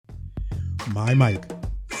My mic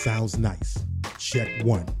sounds nice. Check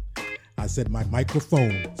one. I said my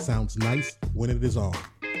microphone sounds nice when it is on.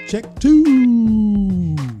 Check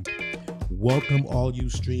two. Welcome all you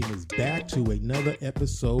streamers back to another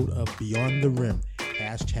episode of Beyond the Rim,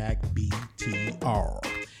 #BTR.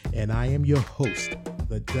 And I am your host,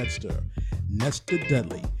 the Dutchster, Nestor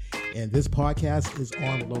Dudley. And this podcast is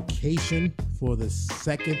on location for the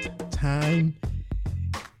second time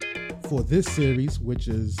for this series, which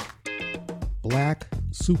is Black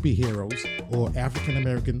superheroes or African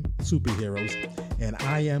American superheroes. And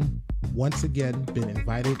I am once again been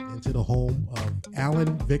invited into the home of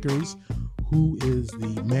Alan Vickers, who is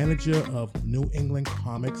the manager of New England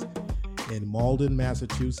Comics in Malden,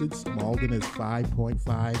 Massachusetts. Malden is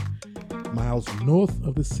 5.5 miles north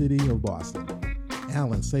of the city of Boston.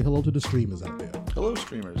 Alan, say hello to the streamers out there. Hello,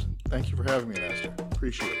 streamers. Thank you for having me, Nestor.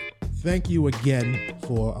 Appreciate it. Thank you again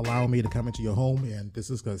for allowing me to come into your home. And this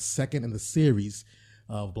is the second in the series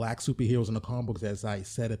of Black superheroes in the comic books, as I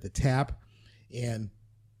said at the top. And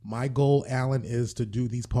my goal, Alan, is to do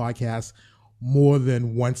these podcasts more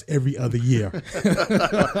than once every other year.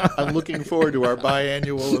 I'm looking forward to our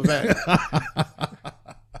biannual event.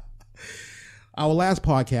 Our last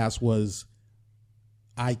podcast was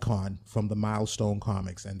Icon from the Milestone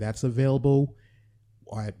Comics, and that's available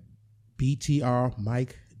at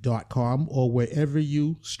btrmike.com or wherever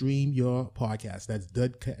you stream your podcast. That's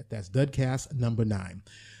Dudcast number 9.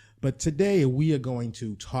 But today we are going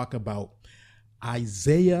to talk about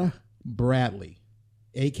Isaiah Bradley,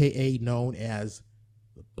 aka known as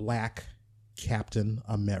Black Captain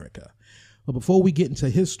America. But before we get into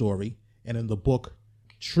his story, and in the book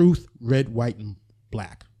Truth, Red, White, and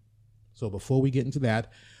Black. So before we get into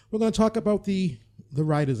that, we're going to talk about the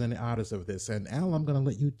writers and the artists of this. And Al, I'm going to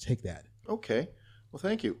let you take that. Okay. Well,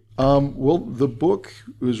 thank you. Well, the book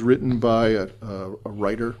was written by a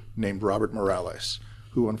writer named Robert Morales,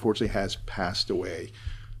 who unfortunately has passed away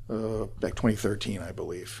back 2013, I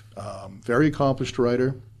believe. Very accomplished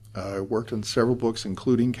writer. Worked on several books,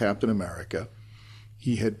 including Captain America.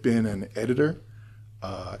 He had been an editor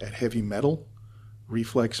at Heavy Metal,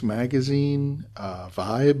 Reflex Magazine,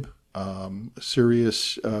 Vibe, a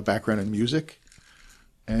serious background in music.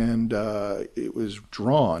 And it was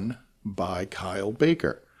drawn by Kyle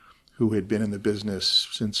Baker, who had been in the business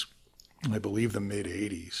since, I believe, the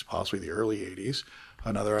mid-'80s, possibly the early '80s.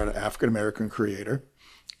 Another African-American creator,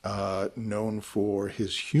 known for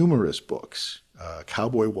his humorous books,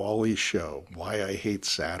 Cowboy Wally's Show, Why I Hate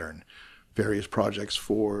Saturn, various projects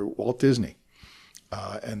for Walt Disney.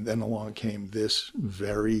 And then along came this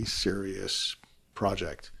very serious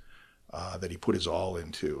project that he put his all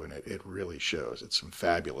into, and it really shows. It's some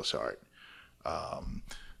fabulous art.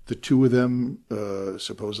 The two of them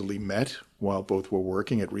supposedly met while both were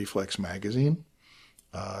working at Reflex Magazine.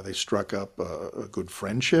 They struck up a good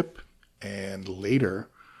friendship, and later,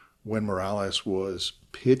 when Morales was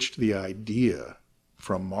pitched the idea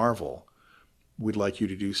from Marvel, we'd like you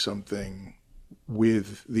to do something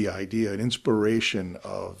with the idea, an inspiration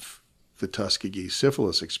of the Tuskegee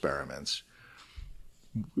syphilis experiments.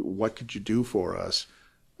 What could you do for us?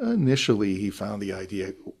 Initially, he found the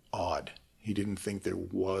idea odd. He didn't think there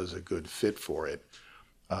was a good fit for it.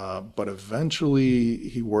 But eventually,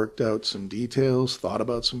 he worked out some details, thought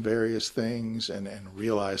about some various things, and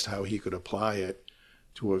realized how he could apply it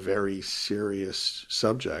to a very serious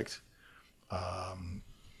subject.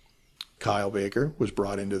 Kyle Baker was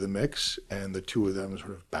brought into the mix, and the two of them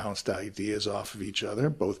sort of bounced ideas off of each other.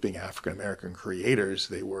 Both being African-American creators,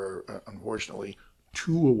 they were unfortunately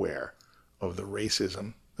too aware of the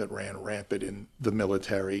racism that ran rampant in the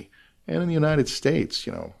military and in the United States,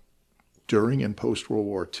 during and post-World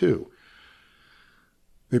War II.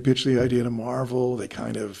 They pitched the idea to Marvel. They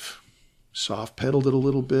kind of soft-pedaled it a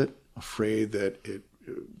little bit, afraid that it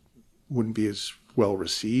wouldn't be as well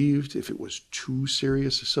received if it was too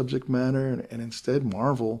serious a subject matter. And instead,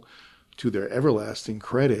 Marvel, to their everlasting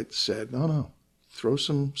credit, said, no, throw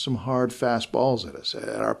some hard, fast balls at us,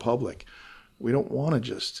 at our public. We don't want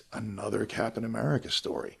just another Captain America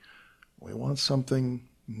story. We want something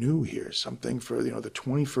new here, something for the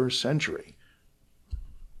 21st century.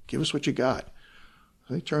 Give us what you got.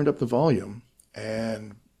 So they turned up the volume,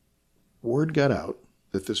 and word got out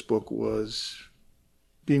that this book was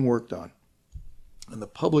being worked on. And the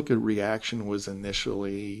public reaction was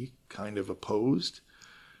initially kind of opposed.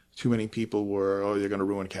 Too many people were, they're going to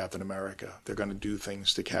ruin Captain America. They're going to do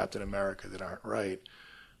things to Captain America that aren't right.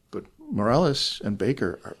 But Morales and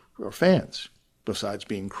Baker are fans, besides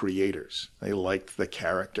being creators. They liked the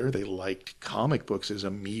character. They liked comic books as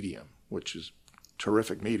a medium, which is a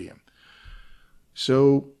terrific medium.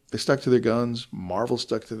 So they stuck to their guns. Marvel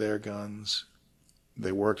stuck to their guns.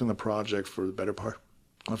 They worked on the project for the better part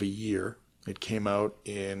of a year. It came out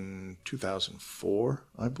in 2004,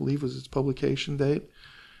 I believe was its publication date.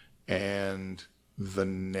 And the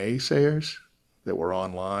naysayers that were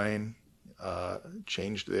online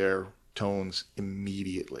changed their tones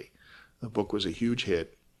immediately. The book was a huge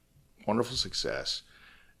hit, wonderful success.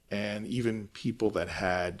 And even people that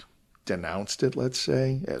had denounced it, let's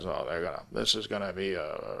say, as, oh, this is going to be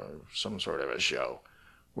some sort of a show,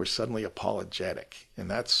 were suddenly apologetic. And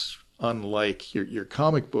that's unlike your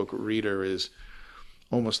comic book reader is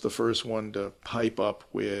almost the first one to pipe up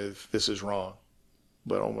with, this is wrong,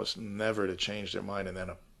 but almost never to change their mind and then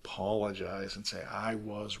apologize and say, I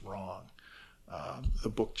was wrong. The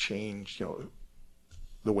book changed,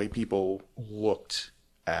 the way people looked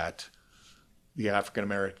at the African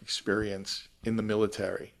American experience in the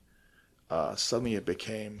military. Suddenly it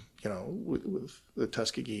became, with the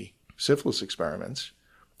Tuskegee syphilis experiments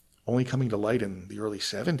only coming to light in the early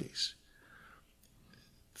 70s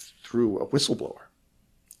through a whistleblower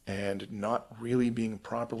and not really being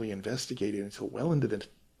properly investigated until well into the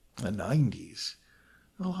 90s.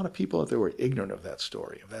 And a lot of people out there were ignorant of that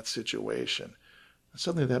story, of that situation. And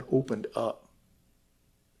suddenly that opened up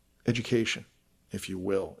education, if you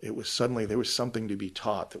will. It was suddenly there was something to be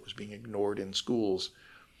taught that was being ignored in schools.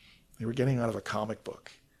 They were getting out of a comic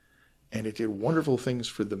book. And it did wonderful things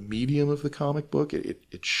for the medium of the comic book.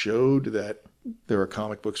 It showed that there are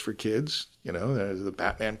comic books for kids. There's the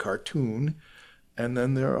Batman cartoon. And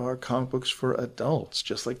then there are comic books for adults,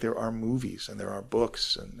 just like there are movies and there are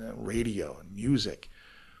books and radio and music.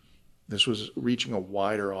 This was reaching a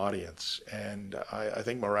wider audience. And I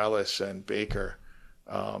think Morales and Baker,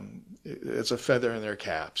 it's a feather in their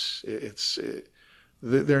caps.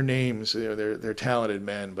 Their names, they're talented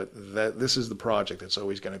men, but this is the project that's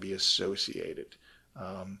always going to be associated.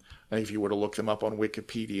 And if you were to look them up on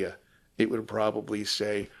Wikipedia, it would probably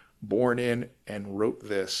say, born in and wrote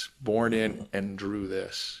this, born in and drew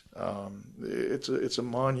this. It's a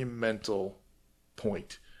monumental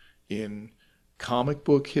point in comic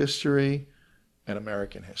book history and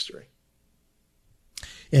American history.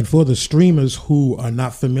 And for the streamers who are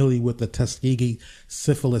not familiar with the Tuskegee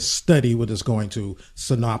syphilis study, we're just going to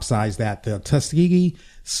synopsize that. The Tuskegee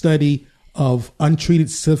study of untreated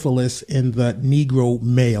syphilis in the Negro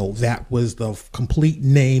male. That was the complete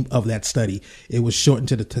name of that study. It was shortened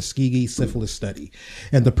to the Tuskegee syphilis study.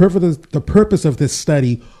 And the purpose of this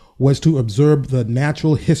study was to observe the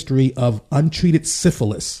natural history of untreated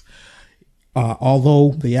syphilis.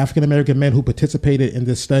 Although the African-American men who participated in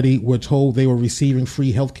this study were told they were receiving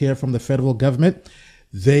free health care from the federal government,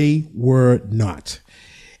 they were not.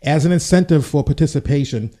 As an incentive for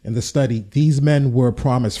participation in the study, these men were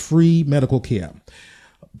promised free medical care,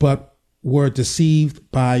 but were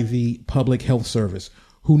deceived by the public health service,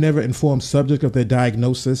 who never informed subject of their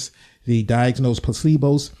diagnosis, the diagnosed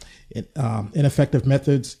placebos, ineffective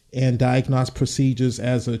methods, and diagnosed procedures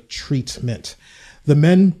as a treatment. The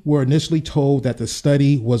men were initially told that the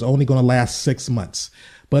study was only going to last 6 months,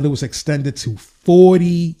 but it was extended to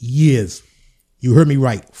 40 years. You heard me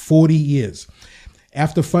right, 40 years.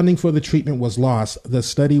 After funding for the treatment was lost, the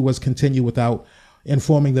study was continued without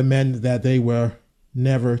informing the men that they were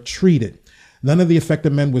never treated. None of the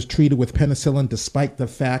affected men was treated with penicillin, despite the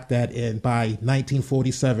fact that by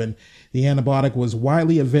 1947, the antibiotic was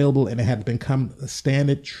widely available and it had become a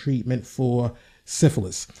standard treatment for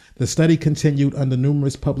syphilis. The study continued under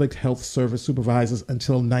numerous public health service supervisors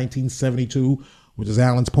until 1972, which is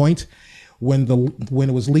Allen's point, when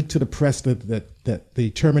it was leaked to the press that the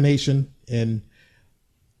termination in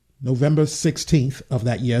November 16th of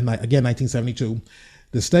that year, again 1972,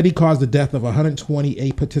 the study caused the death of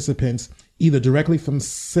 128 participants, either directly from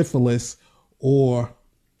syphilis or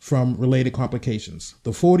from related complications.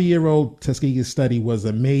 The 40-year-old Tuskegee study was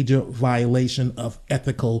a major violation of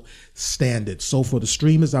ethical standards. So for the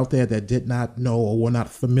streamers out there that did not know or were not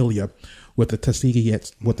familiar with the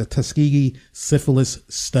Tuskegee syphilis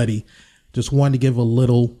study, just wanted to give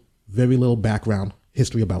very little background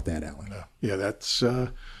history about that, Alan. Yeah, that's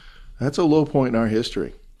a low point in our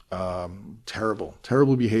history.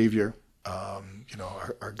 Terrible behavior.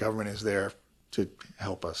 Our government is there to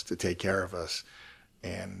help us, to take care of us.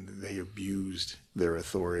 And they abused their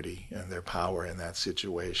authority and their power in that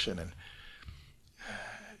situation. And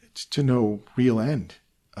it's to no real end.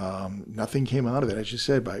 Nothing came out of it. As you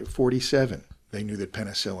said, by 47, they knew that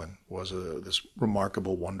penicillin was this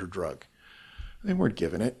remarkable wonder drug. They weren't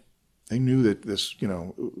given it. They knew that this,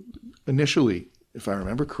 initially, if I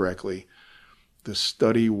remember correctly, the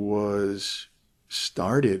study was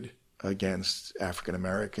started against African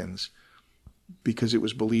Americans because it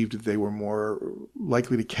was believed that they were more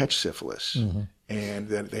likely to catch syphilis and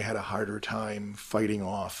that they had a harder time fighting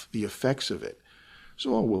off the effects of it.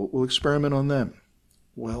 So we'll experiment on them.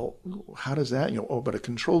 Well, how does that, but a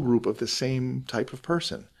control group of the same type of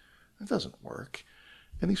person, that doesn't work.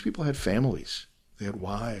 And these people had families. They had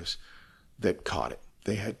wives that caught it.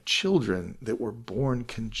 They had children that were born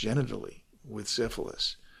congenitally with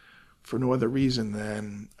syphilis for no other reason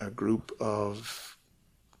than a group of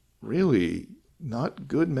really not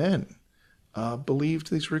good men believed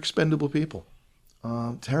these were expendable people.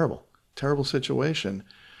 Terrible situation.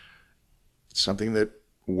 It's something that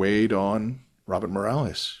weighed on Robert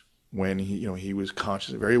Morales when he was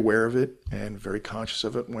conscious, very aware of it, and very conscious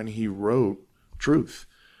of it when he wrote Truth.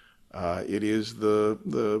 It is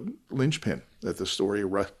the linchpin that the story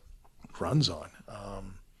runs on.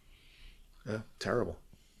 Terrible.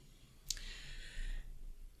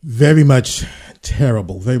 Very much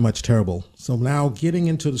terrible. Very much terrible. So now getting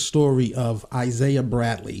into the story of Isaiah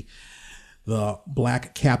Bradley, the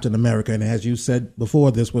Black Captain America, and as you said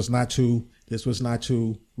before, this was not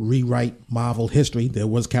to rewrite Marvel history. There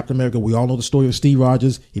was Captain America. We all know the story of Steve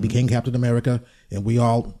Rogers. He became Captain America, and we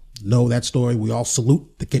all know that story. We all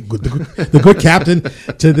salute the good captain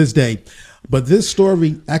to this day. But this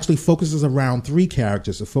story actually focuses around three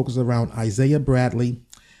characters. It focuses around Isaiah Bradley,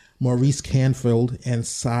 Maurice Canfield, and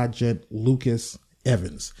Sergeant Lucas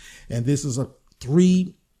Evans. And this is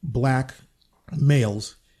three black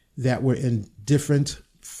males that were in different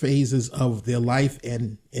phases of their life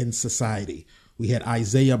and in society. We had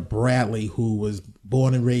Isaiah Bradley, who was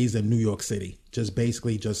born and raised in New York City,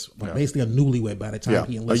 basically a newlywed by the time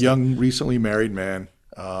he enlisted. A young, recently married man.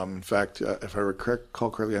 In fact, if I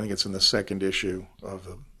recall correctly, I think it's in the second issue of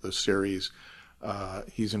the series.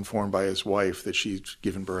 He's informed by his wife that she's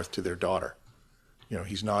given birth to their daughter.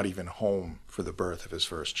 He's not even home for the birth of his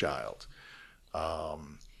first child.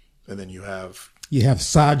 And then you have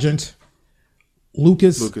Sergeant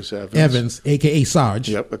Lucas Evans, a.k.a. Sarge.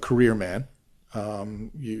 Yep, a career man.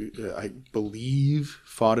 I believe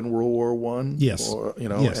fought in World War I. Yes.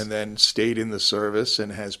 Yes. And then stayed in the service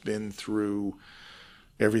and has been through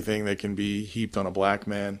everything that can be heaped on a black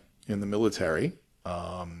man in the military.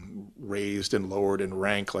 Raised and lowered in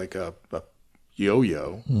rank like a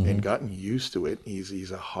yo-yo and gotten used to it.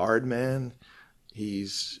 He's a hard man.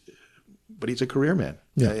 But he's a career man.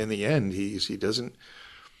 Yeah. In the end, he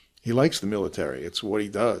likes the military. It's what he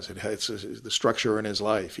does. It's the structure in his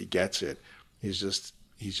life. He gets it. He's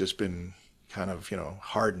just been kind of,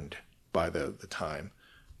 hardened by the time.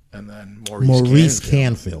 And then Maurice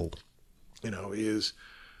Canfield, is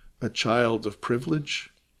a child of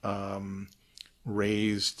privilege,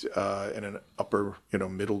 raised in an upper,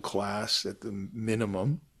 middle class at the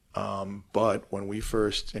minimum. But when we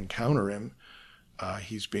first encounter him,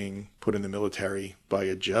 he's being put in the military by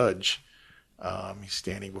a judge. He's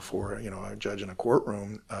standing before, a judge in a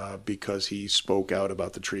courtroom because he spoke out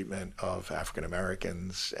about the treatment of African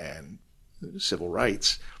Americans and civil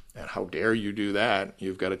rights. And how dare you do that?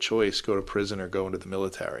 You've got a choice: go to prison or go into the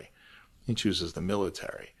military. He chooses the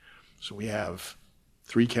military. So we have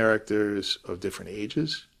three characters of different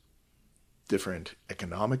ages, different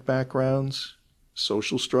economic backgrounds,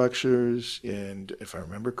 social structures, and if I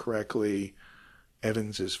remember correctly,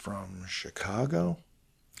 Evans is from Chicago.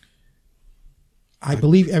 I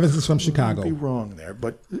believe Evans is from Chicago. I might be wrong there,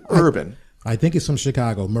 but urban. I think it's from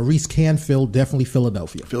Chicago. Maurice Canfield, definitely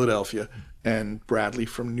Philadelphia. And Bradley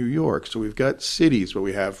from New York. So we've got cities, but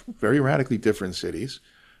we have very radically different cities.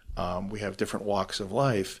 We have different walks of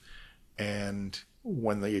life. And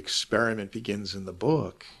when the experiment begins in the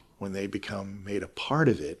book, when they become made a part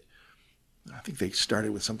of it, I think they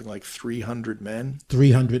started with something like 300 men.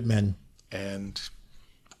 300 men. And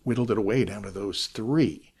whittled it away down to those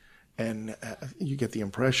three. And you get the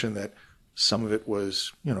impression that some of it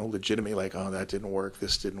was, legitimately like, oh, that didn't work,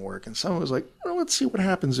 this didn't work. And some of it was like, well, let's see what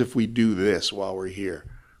happens if we do this while we're here.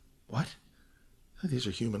 What? These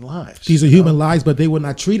are human lives. These are human lives, but they were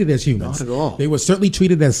not treated as humans. Not at all. They were certainly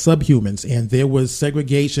treated as subhumans. And there was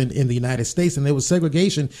segregation in the United States, and there was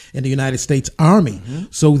segregation in the United States Army. Mm-hmm.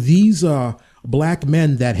 So these are black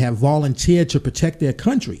men that have volunteered to protect their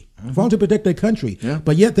country. Yeah.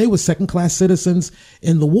 But yet they were second-class citizens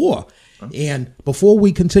in the war. And before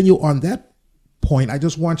we continue on that point, I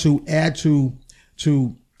just want to add to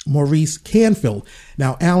Maurice Canfield.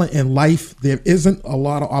 Now, Alan, in life, there isn't a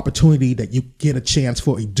lot of opportunity that you get a chance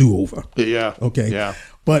for a do-over. Yeah. Okay. Yeah.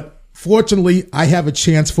 But fortunately, I have a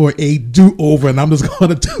chance for a do-over, and I'm just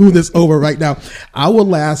going to do this over right now. Our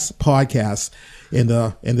last podcast in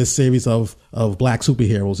this series of black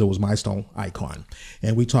superheroes, it was My Stone Icon.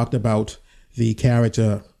 And we talked about the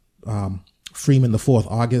character Freeman IV,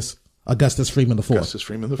 Augustus Freeman IV. Augustus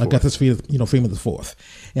Freeman IV. Augustus Freeman IV.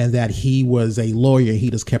 And that he was a lawyer. He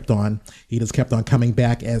just kept on coming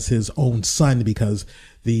back as his own son because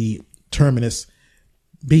the terminus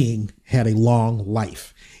being had a long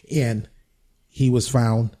life. And he was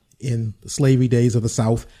found in the slavery days of the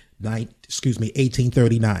South,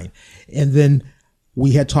 1839. And then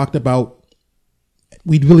we had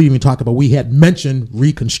mentioned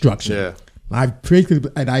Reconstruction. Yeah. I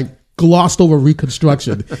glossed over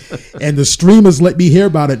Reconstruction, and the streamers let me hear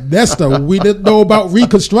about it. Nestor, we didn't know about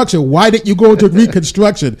Reconstruction. Why didn't you go into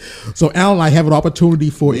Reconstruction? So, Alan, I have an opportunity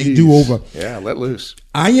for a do-over. Yeah, let loose.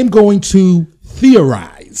 I am going to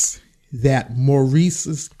theorize that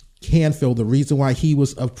Maurice Canfield, the reason why he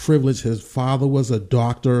was of privilege, his father was a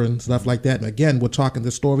doctor and stuff like that. And again, we're talking, the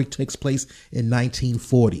story takes place in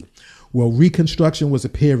 1940. Well, Reconstruction was a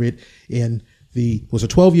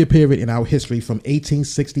 12-year period in our history from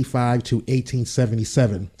 1865 to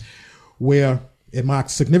 1877, where it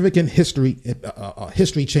marked significant history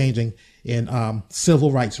changing in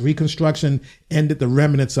civil rights. Reconstruction ended the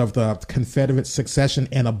remnants of the Confederate succession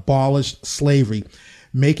and abolished slavery,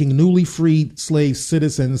 making newly freed slave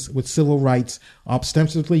citizens with civil rights,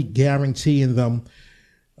 ostensibly guaranteeing them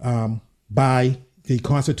by the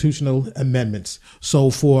constitutional amendments. So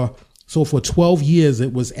for 12 years,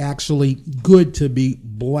 it was actually good to be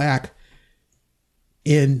black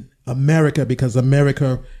in America because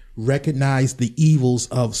America recognized the evils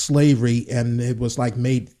of slavery, and it was like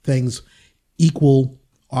made things equal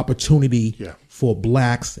opportunity for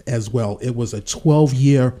blacks as well. It was a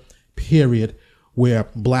 12-year period where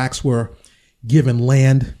blacks were given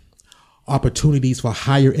land, opportunities for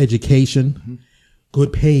higher education,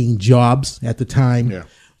 good paying jobs at the time. Yeah.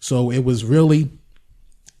 So it was really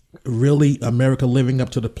America living up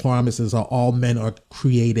to the promises of all men are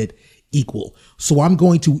created equal. So I'm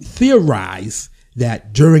going to theorize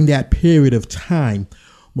that during that period of time,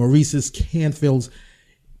 Maurice Canfield's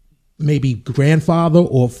maybe grandfather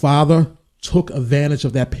or father took advantage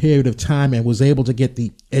of that period of time and was able to get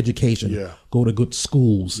the education, go to good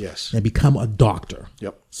schools, and become a doctor.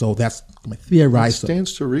 Yep. So that's my theorized. It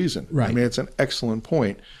stands to reason. Right. I mean, it's an excellent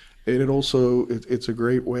point. And it's a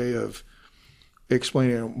great way of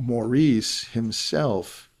explaining Maurice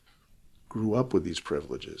himself grew up with these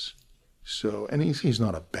privileges. So, and he's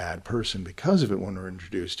not a bad person because of it when we're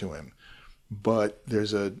introduced to him. But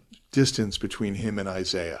there's a distance between him and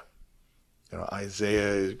Isaiah.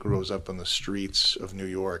 Isaiah grows up on the streets of New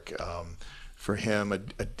York. For him, a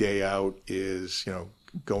day out is,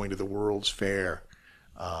 going to the World's Fair.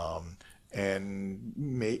 And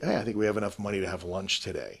I think we have enough money to have lunch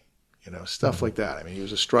today. Stuff like that. I mean, he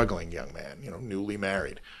was a struggling young man, newly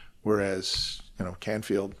married. Whereas,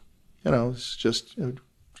 Canfield, it's just, you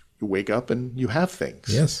wake up and you have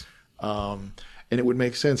things. Yes. And it would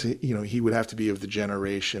make sense, he would have to be of the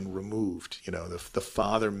generation removed. The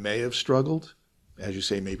father may have struggled. As you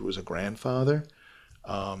say, maybe it was a grandfather.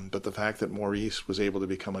 But the fact that Maurice was able to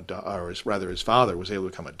become his father was able to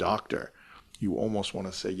become a doctor, you almost want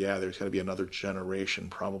to say, there's got to be another generation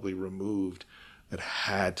probably removed that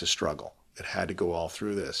had to struggle, that had to go all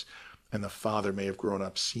through this. And the father may have grown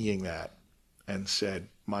up seeing that and said,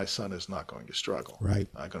 my son is not going to struggle. Right.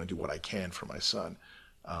 I'm going to do what I can for my son.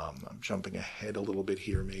 I'm jumping ahead a little bit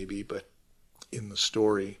here maybe, but in the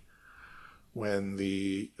story, when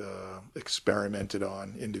the experimented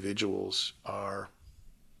on individuals are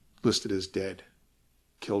listed as dead,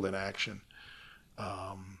 killed in action,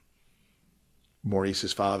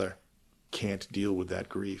 Maurice's father can't deal with that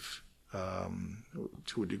grief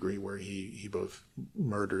to a degree where he both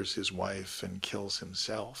murders his wife and kills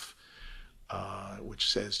himself,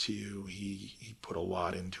 which says to you he put a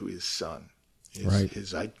lot into his son.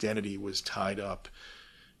 His identity was tied up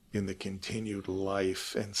in the continued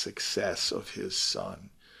life and success of his son.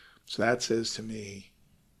 So that says to me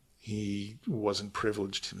he wasn't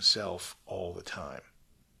privileged himself all the time.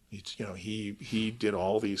 He did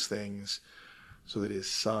all these things so that his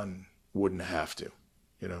son wouldn't have to.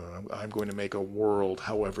 I'm going to make a world,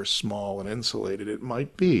 however small and insulated it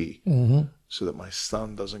might be, so that my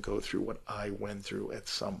son doesn't go through what I went through at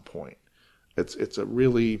some point. It's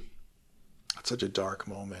such a dark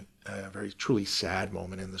moment, a very truly sad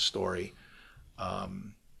moment in the story.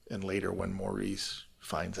 And later when Maurice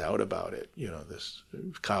finds out about it,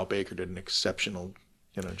 Kyle Baker did an exceptional,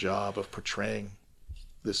 job of portraying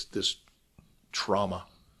this trauma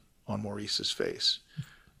on Maurice's face.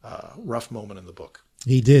 Rough moment in the book.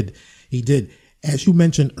 He did. As you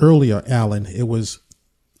mentioned earlier, Alan, it was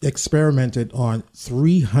experimented on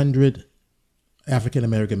 300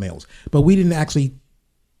 African-American males, but we didn't actually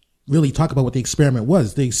really talk about what the experiment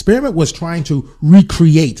was. The experiment was trying to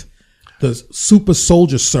recreate the super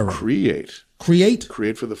soldier serum. Create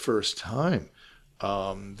for the first time.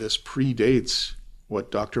 This predates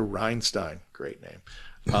what Dr. Reinstein, great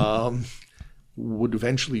name, would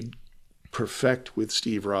eventually perfect with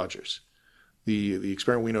Steve Rogers. The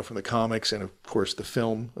experiment we know from the comics and, of course, the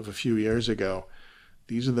film of a few years ago,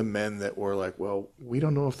 these are the men that were like, well, we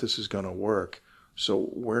don't know if this is going to work, so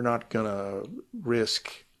we're not going to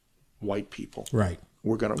risk white people. Right.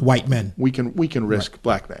 We're going to white men. We can risk right.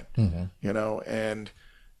 black men, Mm-hmm. And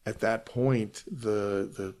at that point,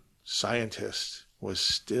 the scientist was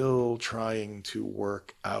still trying to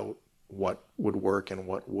work out what would work and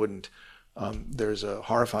what wouldn't. There's a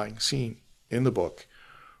horrifying scene in the book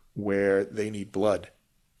where they need blood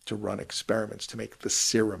to run experiments to make the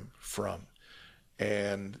serum from.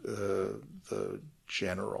 And the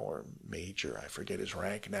general or major, I forget his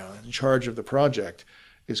rank now, in charge of the project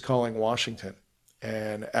is calling Washington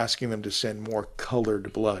and asking them to send more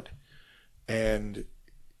colored blood. And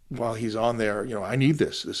while he's on there, I need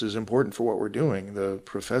this. This is important for what we're doing. The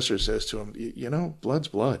professor says to him, blood's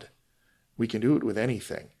blood. We can do it with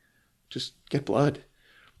anything. Just get blood.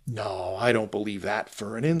 No, I don't believe that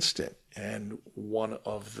for an instant. And one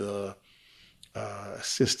of the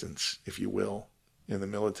assistants, if you will, in the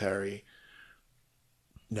military,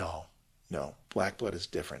 no, black blood is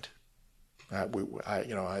different.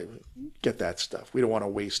 I get that stuff. We don't want to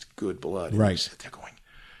waste good blood. Right. And you sit there going,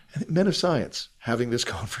 and men of science having this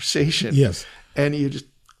conversation. Yes. And you just,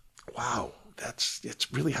 wow,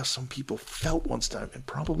 it's really how some people felt once time and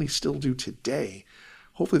probably still do today.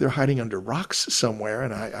 Hopefully they're hiding under rocks somewhere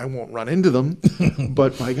and I won't run into them.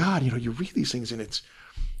 But my God, you read these things and it's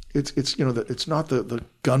it's not the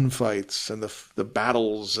gunfights and the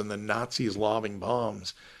battles and the Nazis lobbing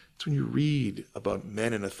bombs. It's when you read about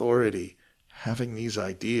men in authority having these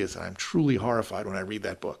ideas, and I'm truly horrified when I read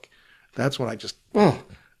that book. That's when I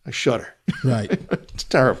shudder. Right. It's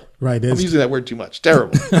terrible. Right. I'm using that word too much.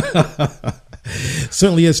 Terrible.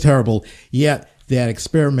 Certainly is terrible. Yet that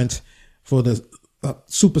experiment for the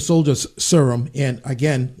super soldiers serum, and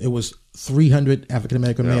again, it was 300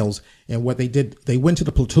 African-American males. And what they did, they went to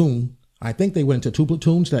the platoon. I think they went into 2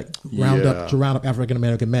 platoons that round up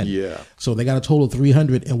African-American men. Yeah. So they got a total of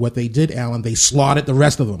 300. And what they did, Alan, they slaughtered the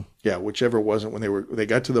rest of them. Yeah, whichever wasn't when they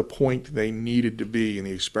got to the point they needed to be and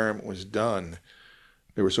the experiment was done.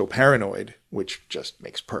 They were so paranoid, which just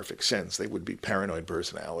makes perfect sense. They would be paranoid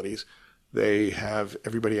personalities. They have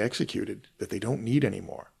everybody executed that they don't need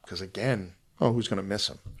anymore. Because again, who's going to miss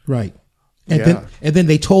them? Right. And then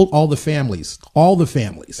they told all the families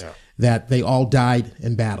that they all died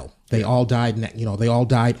in battle. They all died, they all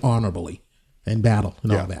died honorably in battle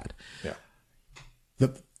and all that. Yeah.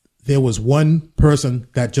 There was one person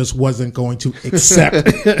that just wasn't going to accept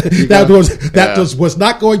was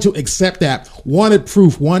not going to accept that. Wanted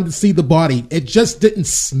proof, wanted to see the body. It just didn't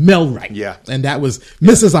smell right. Yeah. And that was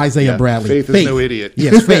Mrs. Isaiah Bradley. Faith is no idiot.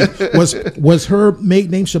 Yes, Faith. Was her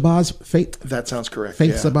maiden name Shabazz? Faith? That sounds correct.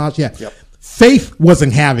 Faith Shabazz, yeah. Yep. Faith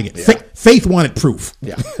wasn't having it. Yeah. Faith wanted proof.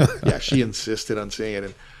 Yeah. Yeah, she insisted on seeing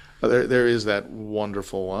it. And there is that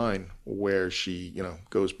wonderful line where she,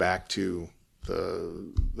 goes back to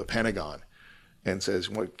the Pentagon and says,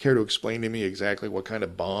 care to explain to me exactly what kind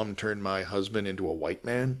of bomb turned my husband into a white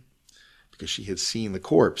man? Because she had seen the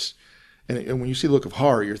corpse. And when you see the look of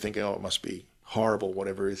horror, you're thinking, it must be horrible,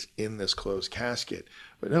 whatever is in this closed casket.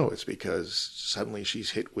 But no, it's because suddenly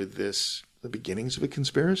she's hit with the beginnings of a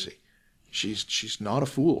conspiracy. She's not a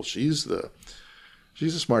fool. She's the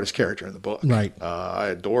smartest character in the book. Right. I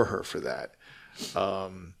adore her for that.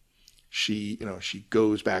 She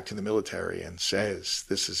goes back to the military and says,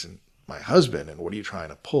 "This isn't my husband, and what are you trying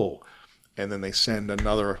to pull?" And then they send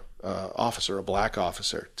another officer, a black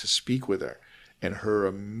officer, to speak with her. And her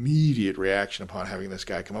immediate reaction upon having this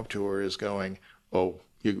guy come up to her is going, what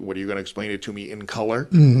are you going to explain it to me in color?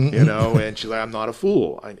 Mm-hmm. And she's like, "I'm not a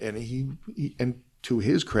fool." And he to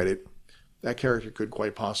his credit, that character could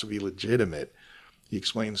quite possibly be legitimate. He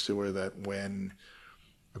explains to her that when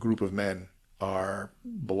a group of men are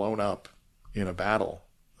blown up in a battle,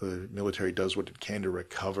 the military does what it can to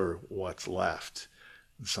recover what's left.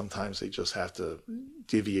 And sometimes they just have to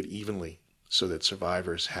divvy it evenly so that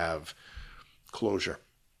survivors have closure.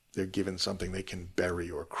 They're given something they can bury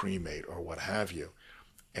or cremate or what have you.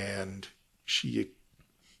 And she,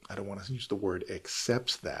 I don't want to use the word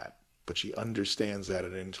accepts that, but she understands that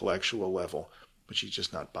at an intellectual level, but she's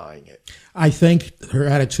just not buying it. I think her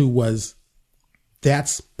attitude was,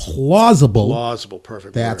 that's plausible. Plausible,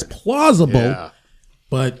 perfect That's word. plausible,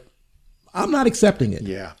 but I'm not accepting it.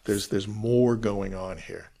 Yeah, there's more going on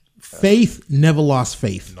here. Faith never lost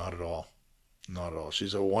faith. Not at all. Not at all.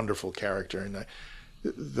 She's a wonderful character, and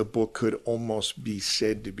the book could almost be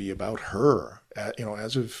said to be about her.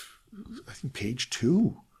 As of, I think, page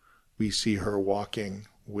 2, we see her walking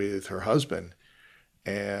with her husband,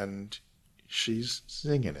 and she's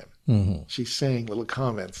singing him. Mm-hmm. She's saying little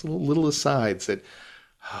comments, little asides that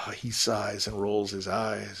he sighs and rolls his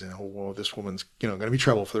eyes, and this woman's going to be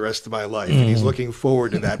trouble for the rest of my life. Mm-hmm. And he's looking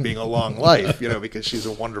forward to that being a long life, because she's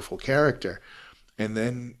a wonderful character. And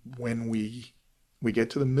then when we get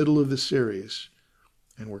to the middle of the series,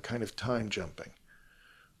 and we're kind of time jumping,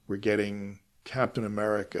 we're getting Captain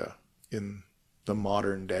America in the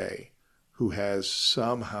modern day, who has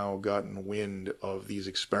somehow gotten wind of these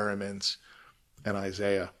experiments and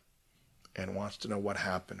Isaiah and wants to know what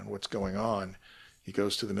happened and what's going on. He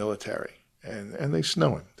goes to the military, and they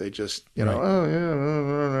snow him. They just, right. Oh,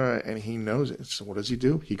 yeah, and he knows it. So what does he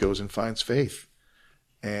do? He goes and finds Faith.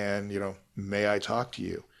 And, may I talk to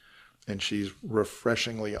you? And she's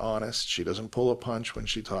refreshingly honest. She doesn't pull a punch when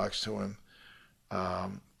she talks to him.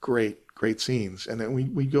 Great scenes. And then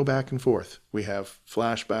we go back and forth. We have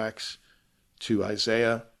flashbacks to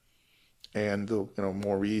Isaiah and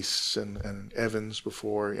Maurice and Evans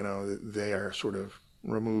before, they are sort of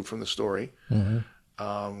removed from the story.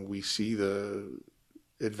 Mm-hmm. We see the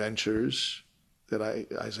adventures that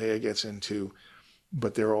Isaiah gets into,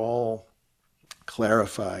 but they're all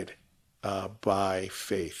clarified by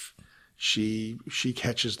Faith. She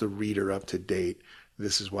catches the reader up to date.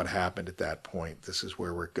 This is what happened at that point. This is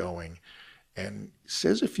where we're going. And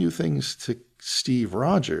says a few things to Steve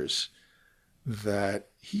Rogers that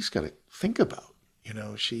he's got to think about.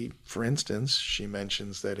 For instance, she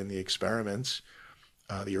mentions that in the experiments,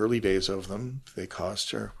 the early days of them, they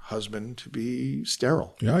caused her husband to be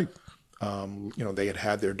sterile. Right. They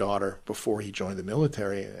had their daughter before he joined the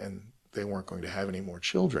military, and they weren't going to have any more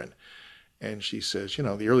children. And she says,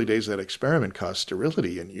 the early days of that experiment caused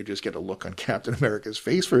sterility, and you just get a look on Captain America's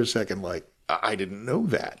face for a second like, I didn't know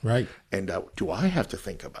that. Right. And do I have to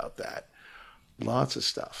think about that? Lots of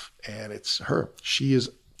stuff. And it's her. She is,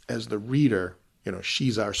 as the reader,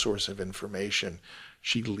 she's our source of information.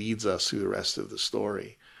 She leads us through the rest of the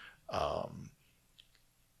story.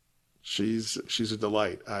 She's a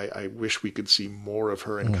delight. I wish we could see more of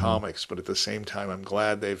her in comics, but at the same time, I'm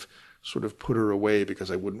glad they've sort of put her away because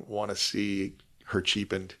I wouldn't want to see her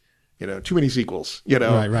cheapened. Too many sequels.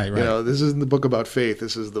 Right. This isn't the book about Faith.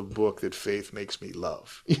 This is the book that Faith makes me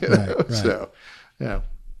love. Right. So,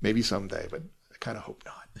 maybe someday, but I kind of hope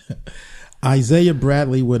not. Isaiah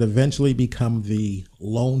Bradley would eventually become the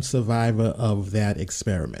lone survivor of that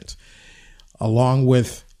experiment, along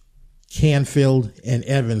with Canfield and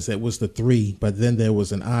Evans. It was the three, but then there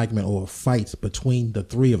was an argument or a fight between the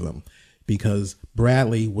three of them because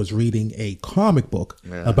Bradley was reading a comic book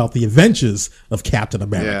about the adventures of Captain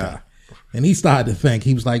America. Yeah. And he started to think,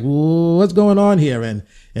 he was like, well, what's going on here?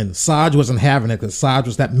 And Sarge wasn't having it because Sarge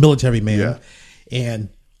was that military man. Yeah. And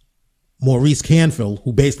Maurice Canfield,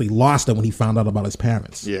 who basically lost him when he found out about his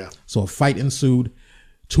parents. Yeah. So a fight ensued.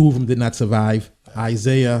 Two of them did not survive.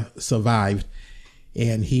 Isaiah survived,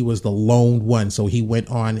 and he was the lone one. So he went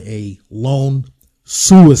on a lone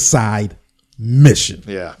suicide mission.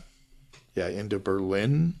 Yeah. Yeah, into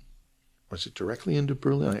Berlin. Was it directly into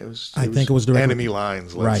Berlin? I think it was directly. Enemy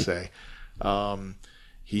lines, let's say.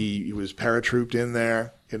 He was paratrooped in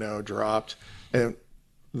there, dropped. And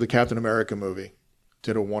the Captain America movie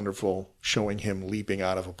did a wonderful showing him leaping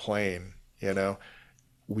out of a plane.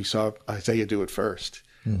 We saw Isaiah do it first.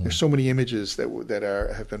 Mm-hmm. There's so many images that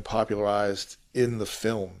have been popularized in the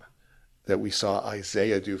film that we saw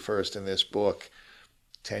Isaiah do first in this book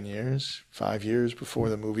 5 years before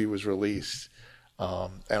the movie was released.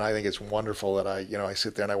 And I think it's wonderful that I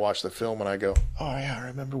sit there and I watch the film and I go, oh yeah, I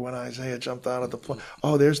remember when Isaiah jumped out of the plane.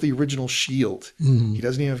 Oh, there's the original shield. Mm-hmm. He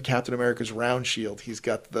doesn't even have Captain America's round shield. He's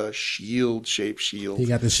got the shield-shaped shield. He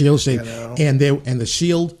got the shield shape, and the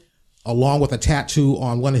shield, along with a tattoo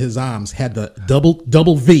on one of his arms, had the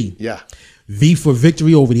double V. Yeah. V for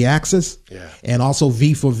victory over the Axis. Yeah. And also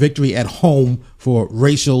V for victory at home for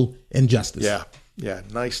racial injustice. Yeah. Yeah.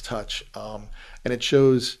 Nice touch. And it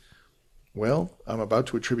shows. Well, I'm about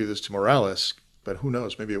to attribute this to Morales, but who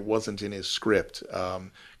knows? Maybe it wasn't in his script.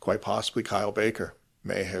 Quite possibly Kyle Baker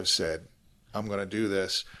may have said, I'm going to do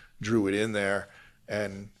this, drew it in there,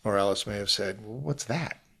 and Morales may have said, well, what's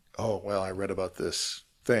that? Oh, well, I read about this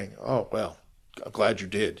thing. Oh, well, I'm glad you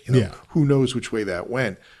did. Yeah. Who knows which way that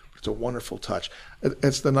went? It's a wonderful touch.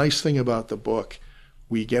 It's the nice thing about the book.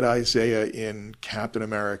 We get Isaiah in Captain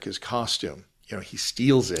America's costume. He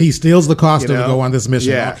steals it. He steals the costume to go on this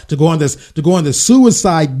mission. Yeah. To go on this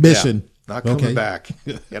suicide mission. Yeah. not coming back.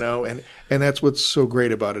 You know, and that's what's so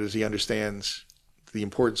great about it is he understands the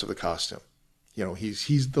importance of the costume. You know,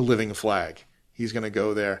 he's the living flag. He's going to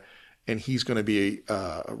go there, and he's going to be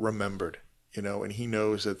remembered. You know, and he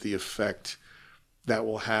knows that the effect that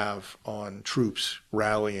will have on troops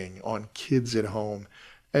rallying, on kids at home,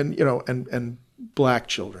 and you know, and black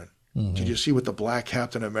children. Mm-hmm. Did you see what the Black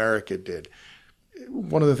Captain America did?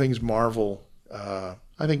 One of the things Marvel, I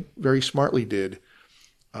think, very smartly did,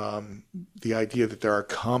 the idea that there are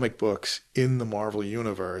comic books in the Marvel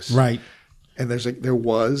universe, right? And there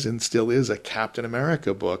was and still is a Captain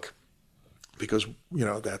America book, because you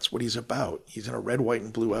know that's what he's about. He's in a red, white,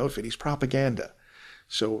 and blue outfit. He's propaganda.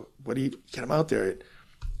 So what do you get him out there?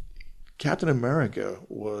 Captain America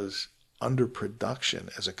was under production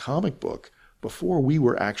as a comic book before we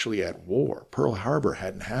were actually at war. Pearl Harbor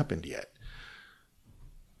hadn't happened yet.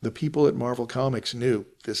 The people at Marvel Comics knew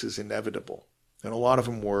this is inevitable. And a lot of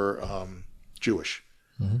them were Jewish.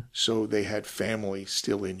 Mm-hmm. So they had family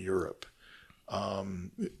still in Europe.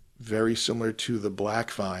 Very similar to the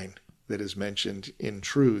Black Vine that is mentioned in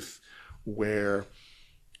Truth, where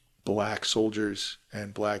black soldiers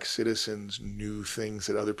and black citizens knew things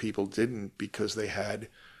that other people didn't because they had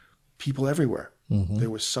people everywhere. Mm-hmm. There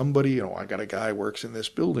was somebody, you know, I got a guy who works in this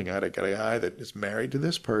building. I got a guy that is married to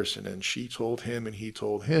this person, and she told him and he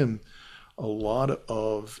told him. A lot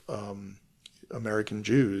of American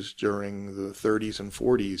Jews during the 30s and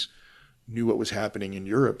 40s knew what was happening in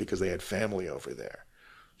Europe because they had family over there.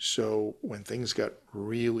 So when things got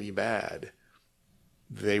really bad,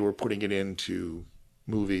 they were putting it into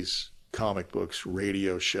movies, comic books,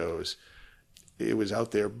 radio shows. It was out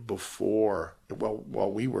there before,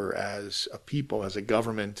 while we were as a people, as a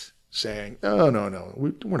government, saying, no,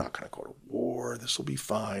 we're not going to go to war. This will be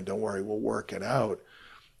fine. Don't worry, we'll work it out.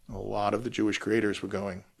 A lot of the Jewish creators were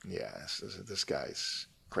going, yes, this guy's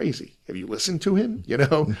crazy. Have you listened to him? You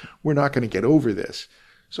know, we're not going to get over this.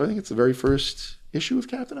 So I think it's the very first issue of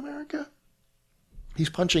Captain America. He's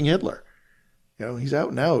punching Hitler. You know, he's out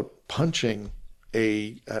and out punching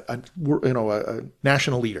a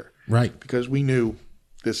national leader. Right. Because we knew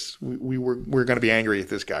this, we were going to be angry at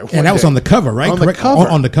this guy. And that was on the cover, right? On the cover.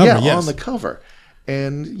 On the cover, yeah, yes. On the cover.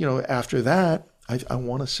 And, you know, after that, I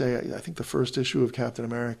want to say, I think the first issue of Captain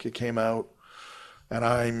America came out, and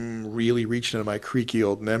I'm really reaching into my creaky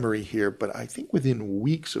old memory here, but I think within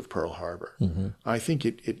weeks of Pearl Harbor. Mm-hmm. I think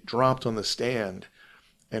it dropped on the stand,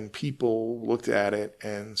 and people looked at it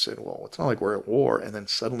and said, well, it's not like we're at war. And then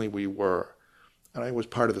suddenly we were. And I was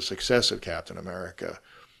part of the success of Captain America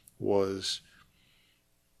was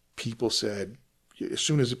people said, as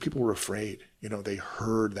soon as people were afraid, you know, they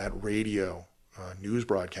heard that radio news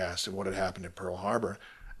broadcast of what had happened in Pearl Harbor,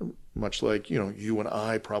 much like, you know, you and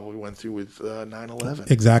I probably went through with 9/11.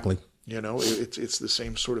 Exactly. You know, it's the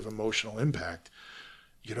same sort of emotional impact.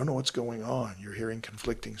 You don't know what's going on. You're hearing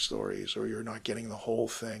conflicting stories, or you're not getting the whole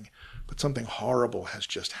thing, but something horrible has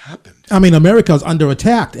just happened. I mean, America's under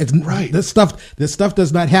attack. It's right. This stuff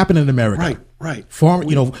does not happen in America. Right.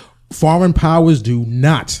 Foreign powers do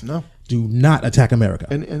not attack America.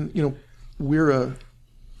 And you know,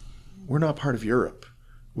 we're not part of Europe.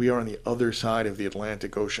 We are on the other side of the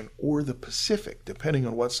Atlantic Ocean or the Pacific, depending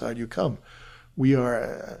on what side you come. We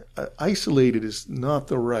are isolated is not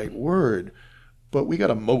the right word, but we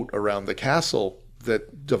got a moat around the castle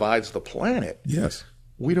that divides the planet. Yes.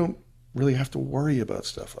 We don't really have to worry about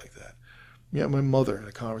stuff like that. Yeah, my mother, in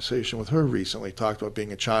a conversation with her recently, talked about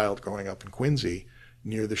being a child growing up in Quincy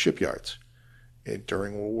near the shipyards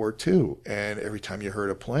during World War II. And every time you heard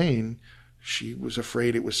a plane, she was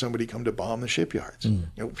afraid it was somebody come to bomb the shipyards, you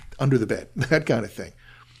know, under the bed, that kind of thing.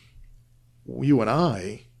 You and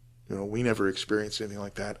I, you know, we never experienced anything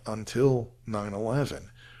like that until 9/11.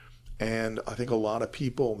 And I think a lot of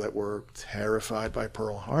people that were terrified by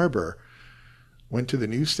Pearl Harbor went to the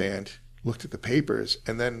newsstand, looked at the papers,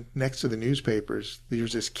 and then next to the newspapers,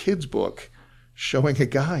 there's this kid's book showing a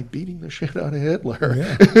guy beating the shit out of Hitler.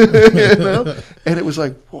 Yeah. You know? And it was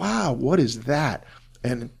like, wow, what is that?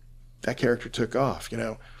 And that character took off. You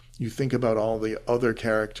know, you think about all the other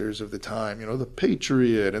characters of the time, you know, the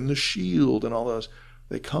Patriot and the Shield and all those.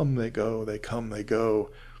 They come, they go, they come, they go.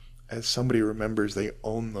 As somebody remembers, they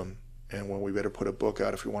own them. And when we better put a book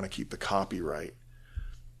out if we want to keep the copyright.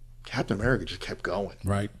 Captain America just kept going.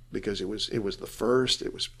 Right. Because it was the first,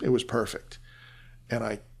 it was perfect. And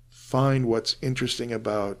I find what's interesting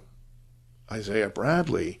about Isaiah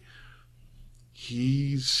Bradley,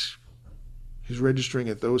 he's registering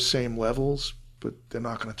at those same levels, but they're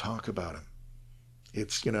not going to talk about him.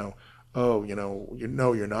 It's, you know,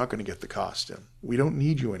 you're not going to get the costume. We don't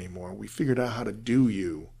need you anymore. We figured out how to do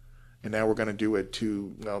you. And now we're going to do it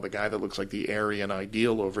to the guy that looks like the Aryan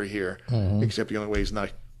ideal over here, except he only weighs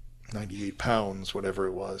 98 pounds, whatever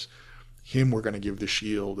it was. Him, we're going to give the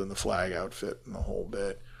shield and the flag outfit and the whole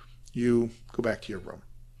bit. You go back to your room.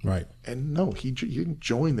 Right. And no, he didn't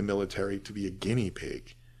join the military to be a guinea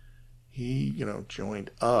pig. He, joined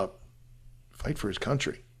up, fight for his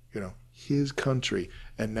country, his country.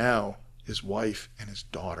 And now his wife and his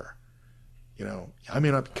daughter. I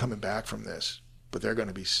may not be coming back from this, but they're going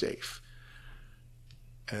to be safe.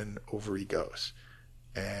 And over he goes.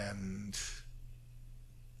 And,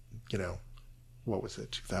 what was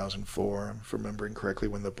it, 2004, if I'm remembering correctly,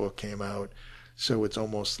 when the book came out. So it's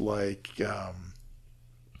almost like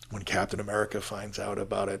when Captain America finds out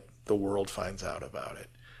about it, the world finds out about it.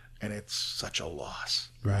 And it's such a loss.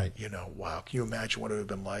 Right. Wow. Can you imagine what it would have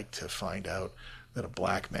been like to find out that a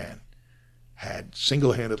black man had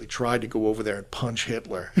single-handedly tried to go over there and punch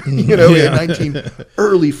Hitler, in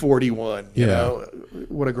early 41, you know?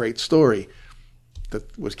 What a great story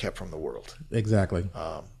that was kept from the world. Exactly.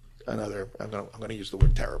 I'm going to use the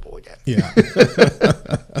word terrible again. Yeah.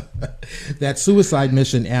 That suicide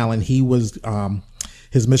mission, Alan, he was,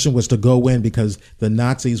 his mission was to go in because the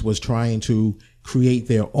Nazis was trying to create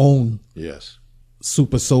their own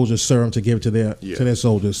super soldier serum to give to their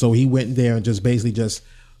soldiers. So he went there and just basically just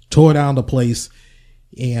tore down the place,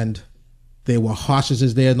 and there were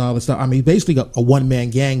hostages there and all this stuff. I mean, basically a one-man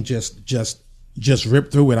gang just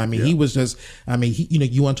ripped through it. I mean, he was just,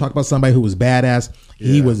 you want to talk about somebody who was badass?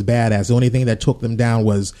 He was badass. The only thing that took them down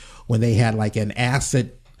was when they had like an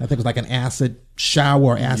acid, I think it was like an acid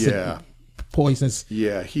shower, acid poisons.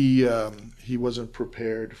 Yeah, he wasn't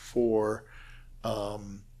prepared for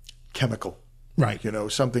chemical. Right.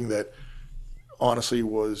 Something that honestly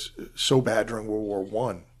was so bad during World War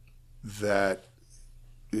One that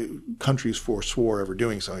countries forswore ever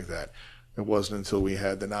doing something like that. It wasn't until we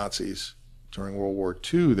had the Nazis during World War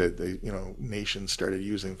II that nations started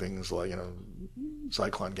using things like,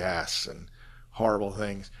 Zyklon gas and horrible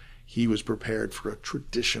things. He was prepared for a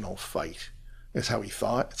traditional fight. That's how he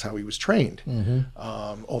thought. It's how he was trained.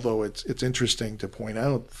 Although it's interesting to point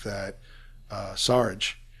out that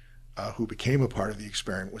Sarge, who became a part of the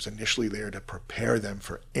experiment, was initially there to prepare them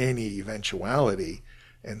for any eventuality,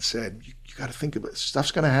 and said, "You got to think about it.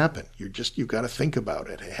 Stuff's going to happen. You've got to think about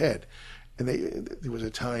it ahead." And there was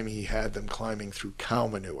a time he had them climbing through cow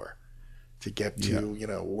manure to get to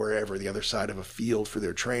wherever, the other side of a field for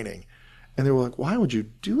their training. And they were like, "Why would you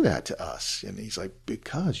do that to us?" And he's like,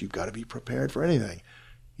 "Because you've got to be prepared for anything.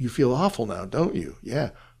 You feel awful now, don't you?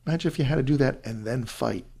 Yeah. Imagine if you had to do that and then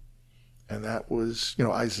fight." And that was,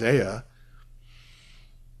 Isaiah,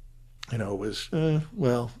 was,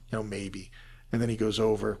 maybe. And then he goes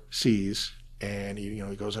overseas and he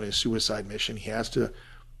goes on his suicide mission. He has to,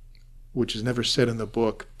 which is never said in the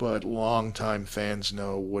book, but longtime fans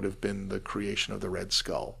know would have been the creation of the Red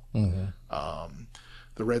Skull.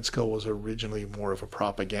 The Red Skull was originally more of a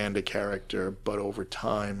propaganda character, but over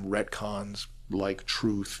time, retcons like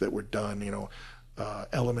Truth that were done,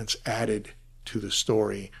 elements added to the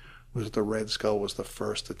story, was the Red Skull was the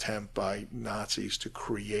first attempt by Nazis to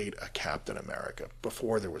create a Captain America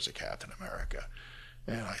before there was a Captain America.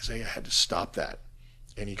 And Isaiah had to stop that.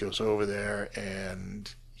 And he goes over there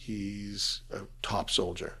and he's a top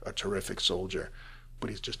soldier, a terrific soldier, but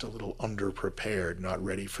he's just a little underprepared, not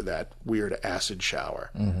ready for that weird acid shower.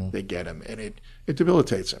 They get him, and it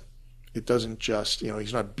debilitates him. It doesn't just,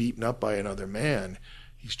 he's not beaten up by another man.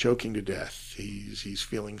 He's choking to death. He's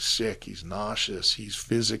feeling sick. He's nauseous. He's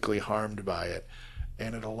physically harmed by it.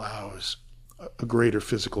 And it allows a greater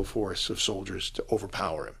physical force of soldiers to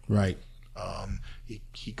overpower him. Right.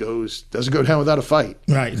 He doesn't go down without a fight.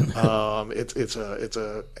 Right. It's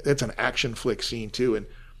an action flick scene too. And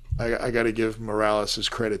I got to give Morales his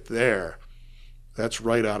credit there. That's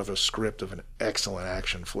right out of a script of an excellent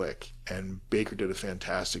action flick. And Baker did a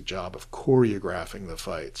fantastic job of choreographing the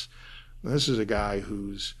fights. This is a guy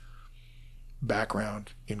whose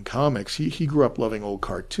background in comics, he grew up loving old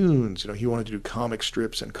cartoons. He wanted to do comic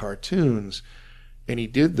strips and cartoons, and he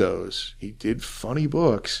did those. He did funny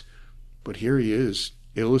books, but here he is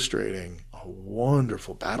illustrating a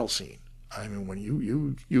wonderful battle scene. I mean, when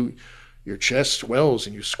your chest swells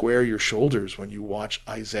and you square your shoulders when you watch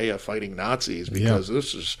Isaiah fighting Nazis, because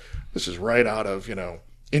this is right out of,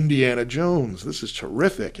 Indiana Jones. This is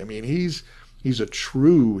terrific. I mean, he's a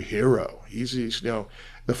true hero. He's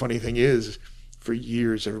the funny thing is, for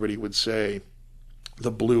years everybody would say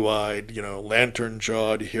the blue-eyed,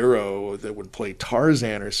 lantern-jawed hero that would play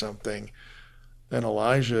Tarzan or something. And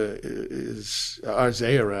Isaiah,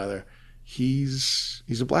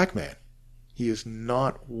 he's a black man. He is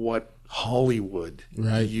not what Hollywood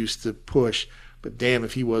Right. used to push. But damn,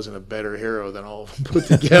 if he wasn't a better hero than all of them put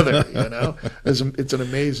together, you know? It's an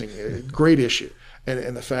amazing, great issue.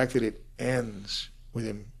 And the fact that it ends with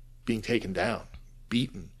him being taken down,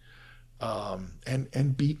 beaten,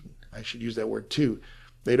 and beaten. I should use that word too.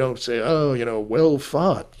 They don't say, oh, you know, well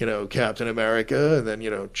fought, you know, Captain America, and then, you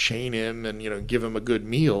know, chain him and, you know, give him a good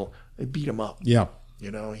meal. They beat him up. Yeah.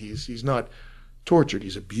 You know, he's not tortured.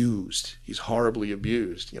 He's abused. He's horribly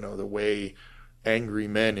abused. You know, the way angry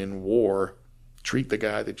men in war treat the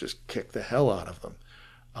guy that just kicked the hell out of them.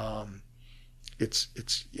 And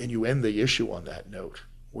you end the issue on that note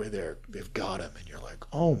where they've got him, and you're like,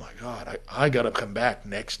 oh my God, I got to come back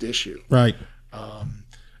next issue. Right.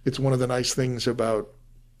 It's one of the nice things about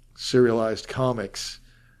serialized comics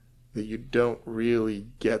that you don't really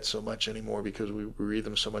get so much anymore because we read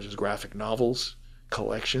them so much as graphic novels,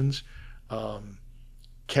 collections.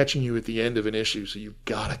 Catching you at the end of an issue, so you've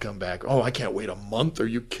got to come back. Oh, I can't wait a month. Are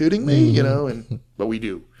you kidding me? You know, but we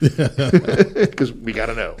do because we got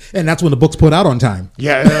to know. And that's when the book's put out on time.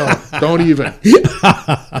 Yeah, no, don't even.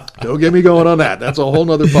 Don't get me going on that. That's a whole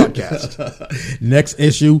nother podcast. Next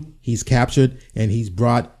issue, he's captured and he's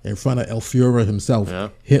brought in front of El Fuhrer himself,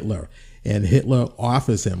 Hitler, and Hitler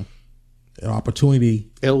offers him an opportunity.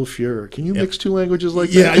 El Fuhrer. Can you mix two languages like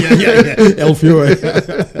that? Yeah. El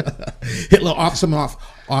Fuhrer. Hitler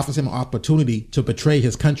offers him an opportunity to betray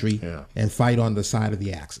his country and fight on the side of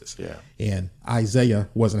the Axis. Yeah. And Isaiah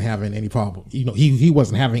wasn't having any problem. You know, he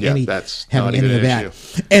wasn't having any of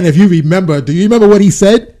that. And if you remember, do you remember what he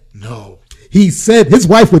said? No. He said his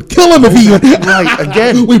wife would kill him if he would. Right.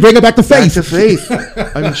 Again, we bring her back to faith. Back to faith.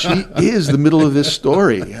 I mean, she is the middle of this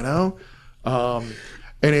story, you know?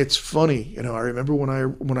 And it's funny, you know, I remember when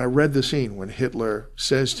I read the scene when Hitler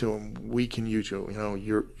says to him, we can use you, you know,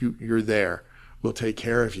 you're there. We'll take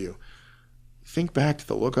care of you. Think back to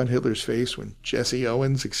the look on Hitler's face when Jesse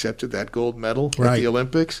Owens accepted that gold medal at the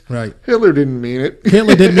Olympics. Right. Hitler didn't mean it.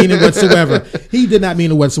 Hitler didn't mean it whatsoever. He did not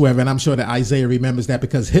mean it whatsoever. And I'm sure that Isaiah remembers that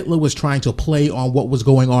because Hitler was trying to play on what was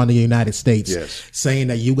going on in the United States. Yes. Saying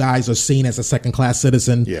that you guys are seen as a second-class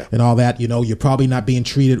citizen and all that. You know, you're probably not being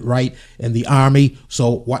treated right in the army.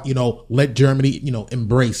 So, what, you know, let Germany, you know,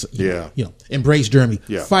 embrace Germany.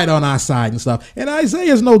 Yeah. Fight on our side and stuff. And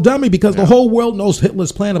Isaiah's no dummy because the whole world knows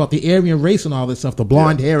Hitler's plan about the Aryan race and all this stuff, the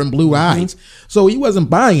blonde hair and blue eyes. So he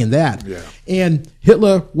wasn't buying that. Yeah. And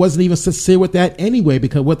Hitler wasn't even sincere with that anyway,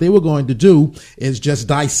 because what they were going to do is just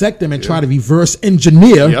dissect him and try to reverse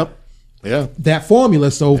engineer that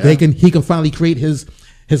formula so he can finally create his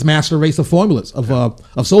master race of formulas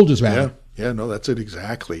of soldiers rather. Yeah, no, that's it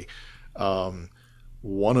exactly. One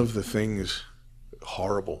of the things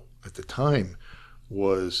horrible at the time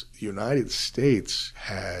was the United States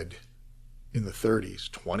had, in the 30s,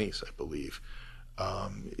 20s, I believe,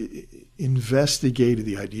 investigated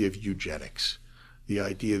the idea of eugenics, the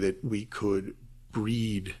idea that we could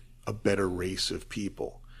breed a better race of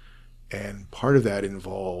people. And part of that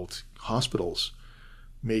involved hospitals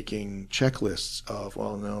making checklists of,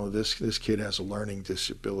 well, no, this kid has a learning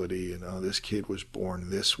disability, and this kid was born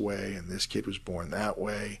this way, and this kid was born that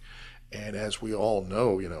way. And as we all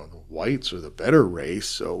know, you know, the whites are the better race,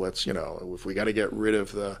 so let's, you know, if we got to get rid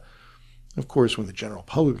of of course, when the general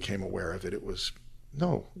public became aware of it, it was,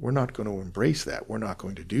 no, we're not going to embrace that. We're not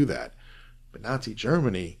going to do that. But Nazi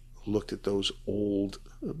Germany looked at those old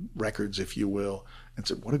records, if you will, and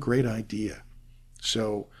said, what a great idea.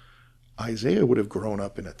 So Isaiah would have grown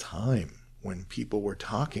up in a time when people were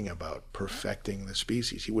talking about perfecting the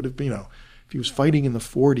species. He would have, you know, if he was fighting in the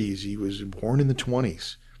 40s, he was born in the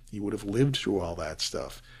 20s. He would have lived through all that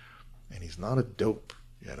stuff. And he's not a dope.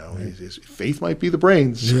 You know, his faith might be the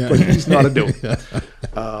brains, but he's not a dope.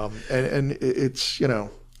 And it's, you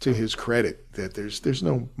know, to his credit that there's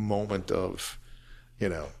no moment of, you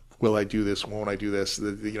know, will I do this? Won't I do this?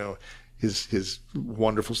 You know, his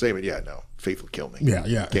wonderful statement. Yeah, no, faith will kill me.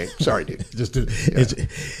 Yeah. Okay, sorry, dude.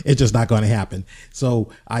 It's just not going to happen.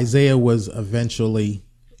 So Isaiah was eventually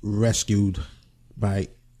rescued by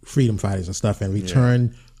freedom fighters and stuff and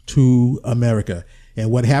returned to America. And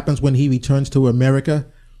what happens when he returns to America,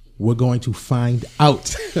 we're going to find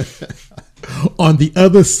out on the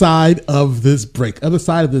other side of this break, other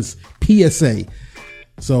side of this PSA.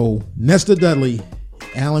 So Nestor Dudley,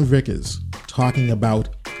 Alan Vickers, talking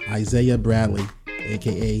about Isaiah Bradley,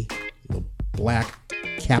 a.k.a. the Black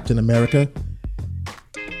Captain America.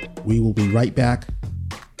 We will be right back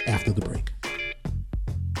after the break.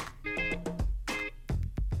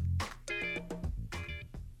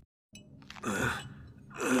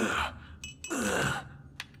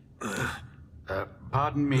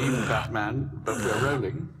 Pardon me, Batman, but we're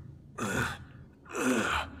rolling.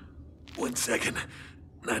 1 second.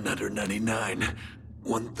 999.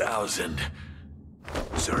 1,000.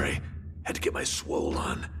 Sorry, had to get my swole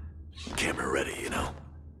on. Camera ready, you know.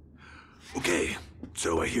 Okay,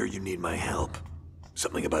 so I hear you need my help.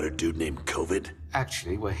 Something about a dude named COVID?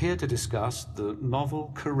 Actually, we're here to discuss the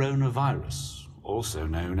novel coronavirus, also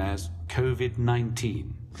known as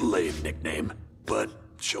COVID-19. Lame nickname, but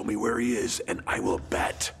show me where he is and I will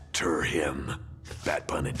bat-ter him. Bat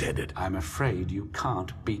pun intended. I'm afraid you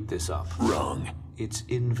can't beat this up. Wrong. It's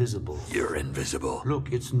invisible. You're invisible.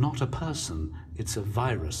 Look, it's not a person, it's a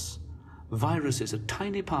virus. Viruses are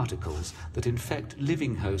tiny particles that infect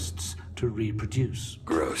living hosts to reproduce.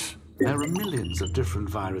 Gross. There are millions of different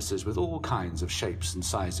viruses with all kinds of shapes and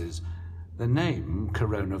sizes. The name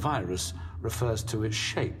coronavirus refers to its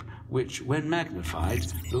shape, which, when magnified,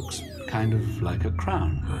 looks kind of like a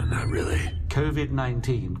crown. Not really.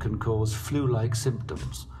 COVID-19 can cause flu-like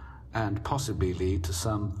symptoms and possibly lead to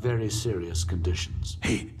some very serious conditions.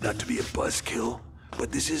 Hey, not to be a buzzkill,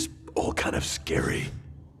 but this is all kind of scary.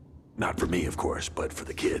 Not for me, of course, but for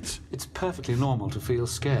the kids. It's perfectly normal to feel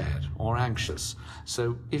scared or anxious,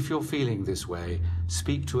 so if you're feeling this way,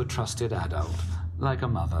 speak to a trusted adult, like a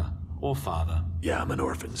mother or father. Yeah, I'm an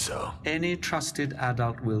orphan, so... Any trusted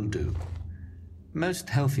adult will do. Most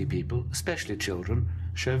healthy people, especially children,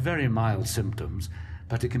 show very mild symptoms,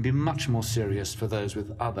 but it can be much more serious for those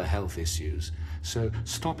with other health issues, so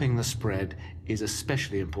stopping the spread is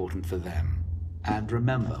especially important for them. And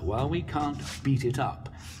remember, while we can't beat it up,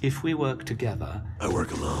 if we work together... I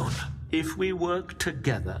work alone. If we work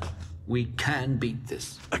together, we can beat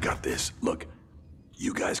this. I got this. Look,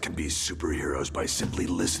 you guys can be superheroes by simply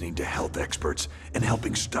listening to health experts and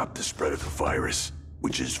helping stop the spread of the virus,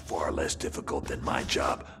 which is far less difficult than my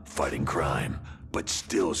job, fighting crime, but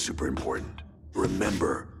still super important.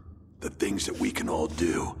 Remember the things that we can all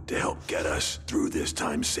do to help get us through this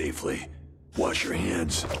time safely. Wash your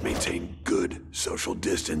hands, maintain good social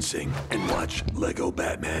distancing, and watch Lego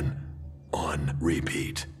Batman on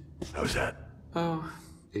repeat. How's that? Oh,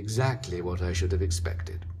 exactly what I should have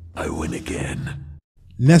expected. I win again.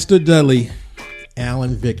 Nestor Dudley,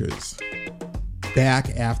 Alan Vickers, back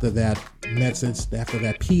after that message, after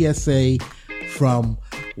that PSA from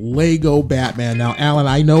Lego Batman. Now, Alan,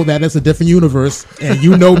 I know that is a different universe, and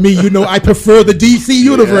you know me, you know I prefer the DC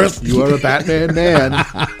universe. Yeah, you are a Batman man.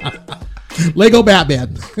 Lego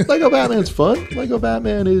Batman. Lego Batman's fun. Lego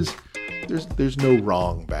Batman is there's no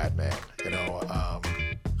wrong Batman. You know,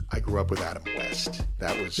 I grew up with Adam West.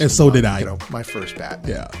 That was, and so did I. You know, my first Batman.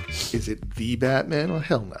 Yeah. Is it the Batman? Well,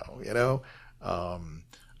 hell no. You know,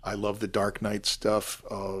 I love the Dark Knight stuff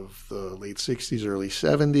of the late '60s, early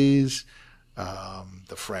 '70s.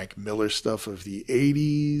 The Frank Miller stuff of the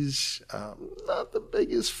 '80s. Not the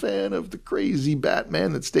biggest fan of the crazy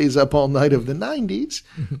Batman that stays up all night of the '90s.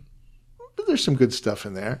 But there's some good stuff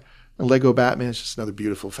in there. And Lego Batman is just another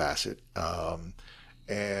beautiful facet.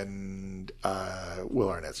 And Will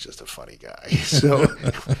Arnett's just a funny guy. So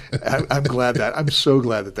I'm so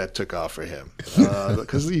glad that took off for him.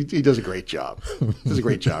 Because he does a great job. Does a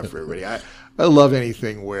great job for everybody. I love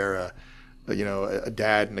anything where, a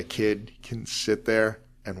dad and a kid can sit there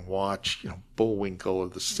and watch, Bullwinkle or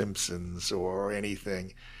The Simpsons or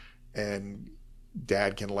anything. And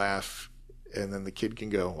dad can laugh. And then the kid can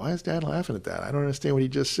go, why is Dad laughing at that? I don't understand what he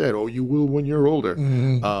just said. Oh, you will when you're older.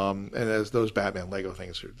 Mm-hmm. And as those Batman Lego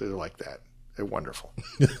things, they're like that. They're wonderful.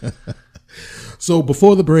 So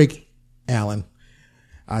before the break, Alan,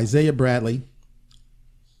 Isaiah Bradley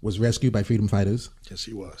was rescued by freedom fighters. Yes,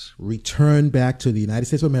 he was. Returned back to the United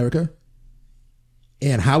States of America.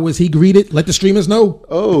 And how was he greeted? Let the streamers know.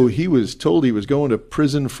 Oh, he was told he was going to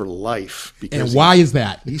prison for life. Because and why is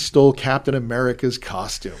that? He stole Captain America's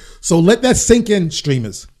costume. So let that sink in,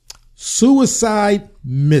 streamers. Suicide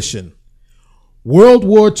mission. World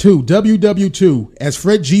War II, WW2, as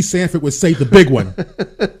Fred G. Sanford would say, the big one.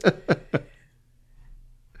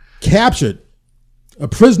 Captured. A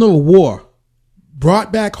prisoner of war.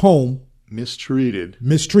 Brought back home. Mistreated.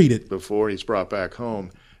 Before he's brought back home.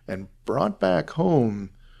 And brought back home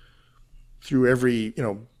through every,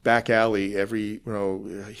 back alley, every,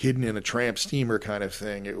 hidden in a tramp steamer kind of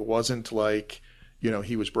thing. It wasn't like,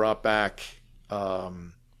 he was brought back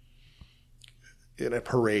in a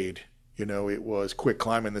parade. It was quick,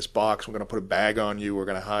 climb in this box. We're going to put a bag on you. We're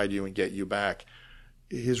going to hide you and get you back.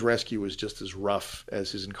 His rescue was just as rough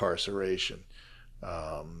as his incarceration.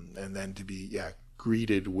 And then to be,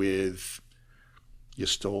 greeted with, you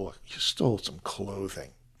stole some clothing.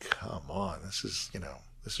 Come on, this is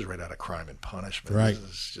right out of Crime and Punishment. Right. This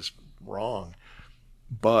is just wrong.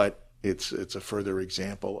 But it's a further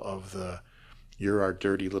example of the, You're our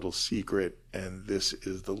dirty little secret, and this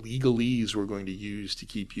is the legalese we're going to use to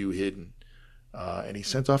keep you hidden. And he's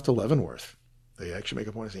sent off to Leavenworth. They actually make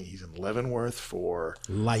a point of saying he's in Leavenworth for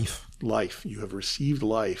Life. You have received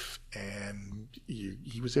life, and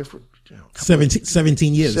he was there for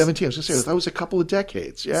 17 years. 17. I was going to say that was a couple of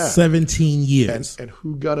decades. Yeah, 17 years. And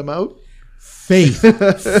who got him out? Faith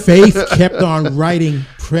kept on writing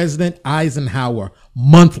President Eisenhower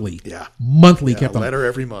monthly. Yeah, Kept a on letter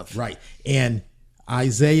every month. Right, and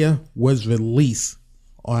Isaiah was released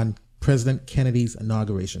on President Kennedy's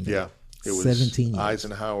inauguration day. Yeah. It was 17 years.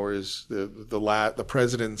 Eisenhower's the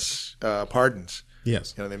president's pardons.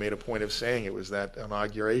 Yes, they made a point of saying it was that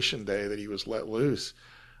inauguration day that he was let loose.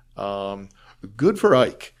 Good for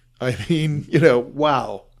Ike. I mean,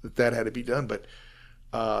 wow, that had to be done. But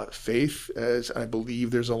Faith, as I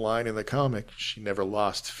believe there's a line in the comic, she never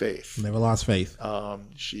lost faith. Never lost faith.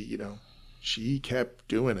 She kept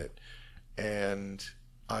doing it, and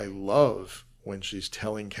I love when she's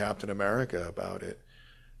telling Captain America about it.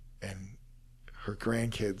 And her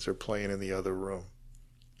grandkids are playing in the other room,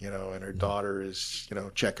 and her daughter is,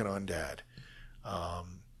 checking on Dad.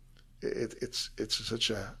 It's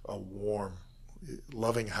such a warm,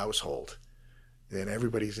 loving household. And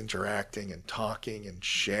everybody's interacting and talking and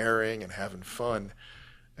sharing and having fun.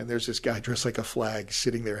 And there's this guy dressed like a flag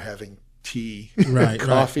sitting there having tea,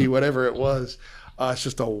 coffee, whatever it was. It's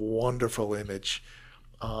just a wonderful image.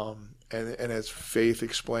 And as Faith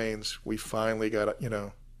explains, we finally got,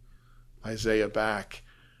 Isaiah back,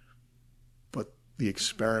 but the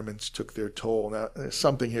experiments took their toll. Now, there's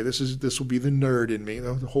something here. This will be the nerd in me.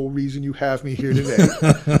 The whole reason you have me here today.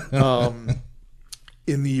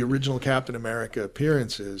 In the original Captain America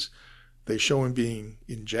appearances, they show him being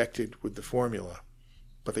injected with the formula,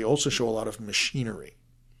 but they also show a lot of machinery.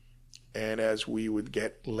 And as we would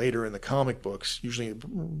get later in the comic books, usually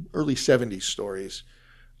early 70s stories,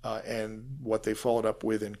 and what they followed up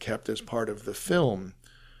with and kept as part of the film,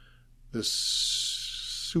 the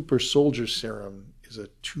super soldier serum is a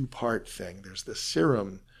two-part thing. There's the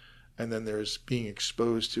serum, and then there's being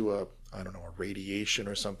exposed to a radiation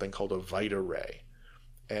or something called a Vita ray.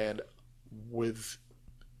 And with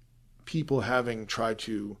people having tried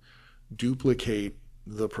to duplicate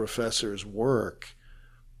the professor's work,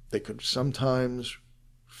 they could sometimes,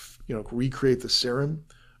 recreate the serum,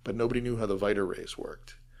 but nobody knew how the Vita rays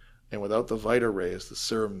worked. And without the Vita rays, the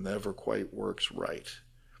serum never quite works right,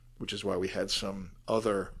 which is why we had some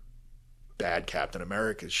other bad Captain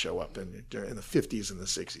Americas show up in the 50s and the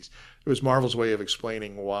 60s. It was Marvel's way of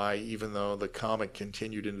explaining why, even though the comic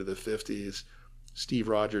continued into the 50s, Steve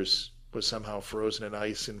Rogers was somehow frozen in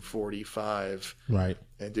ice in 45, right,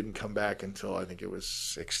 and didn't come back until I think it was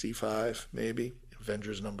 65, maybe,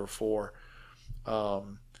 Avengers number 4.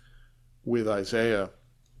 With Isaiah,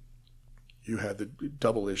 you had the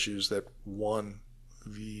double issues that, one,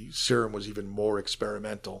 the serum was even more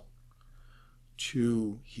experimental.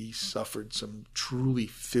 2, he suffered some truly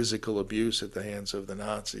physical abuse at the hands of the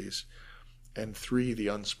Nazis. And 3, the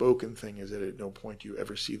unspoken thing is that at no point do you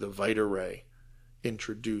ever see the Vita ray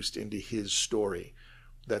introduced into his story.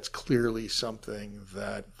 That's clearly something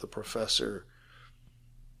that the professor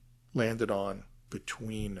landed on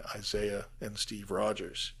between Isaiah and Steve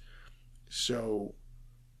Rogers. So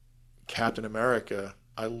Captain America,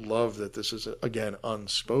 I love that this is, again,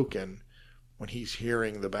 unspoken when he's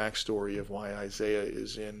hearing the backstory of why Isaiah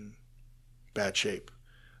is in bad shape.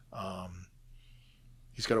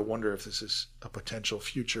 He's got to wonder if this is a potential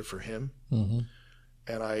future for him. Mm-hmm.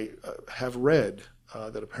 And I have read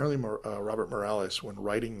that apparently Robert Morales, when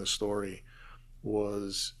writing the story,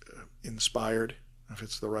 was inspired, if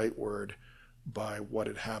it's the right word, by what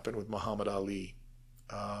had happened with Muhammad Ali.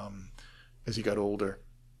 As he got older,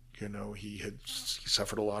 he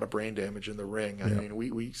suffered a lot of brain damage in the ring. Yeah. I mean,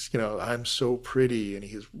 we I'm so pretty, and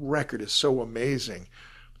his record is so amazing.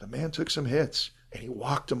 The man took some hits, and he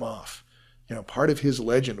walked them off. Part of his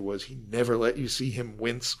legend was he never let you see him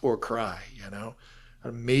wince or cry, An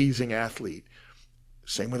amazing athlete.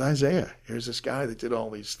 Same with Isaiah. Here's this guy that did all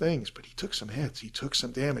these things, but he took some hits. He took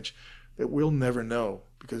some damage that we'll never know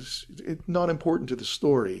because it's not important to the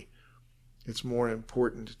story. It's more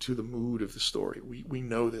important to the mood of the story. We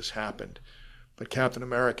know this happened. But Captain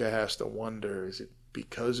America has to wonder, is it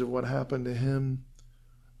because of what happened to him?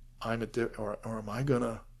 Or am I going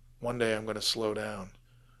to, one day I'm going to slow down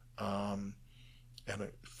and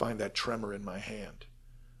find that tremor in my hand.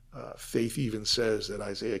 Faith even says that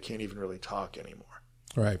Isaiah can't even really talk anymore.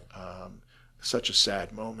 Right. Such a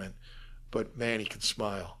sad moment. But man, he can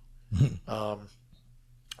smile.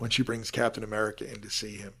 When she brings Captain America in to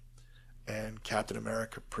see him. and Captain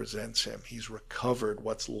America presents him. He's recovered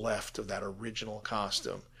what's left of that original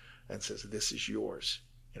costume and says, "This is yours.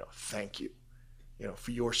 Thank you,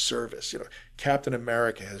 for your service." Captain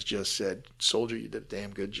America has just said, "Soldier, you did a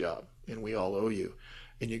damn good job, and we all owe you."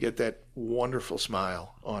 And you get that wonderful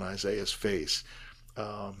smile on Isaiah's face.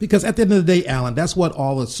 Because at the end of the day, Alan, that's what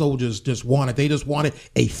all the soldiers just wanted. They just wanted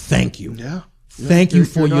a thank you. Yeah. Thank you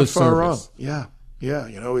for your service. Yeah.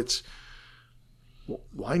 It's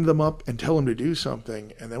wind them up and tell them to do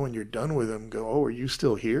something, and then when you're done with them, go, "Oh, are you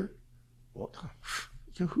still here?" Well,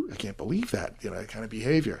 I can't believe that, that kind of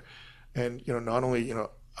behavior. And, not only,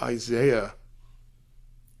 Isaiah,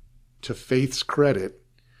 to Faith's credit,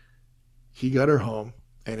 he got her home,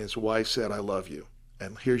 and his wife said, "I love you,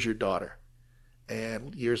 and here's your daughter."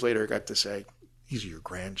 And years later, I got to say, "These are your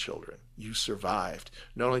grandchildren. You survived.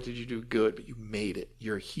 Not only did you do good, but you made it.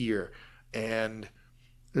 You're here." And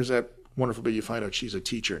there's that wonderful bit you find out she's a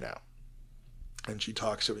teacher now. And she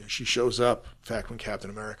she shows up. In fact, when Captain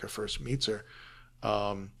America first meets her,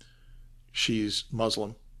 she's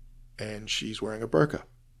Muslim and she's wearing a burqa.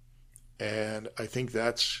 And I think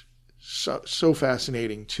that's so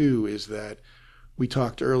fascinating too, is that we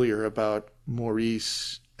talked earlier about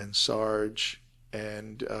Maurice and Sarge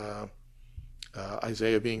and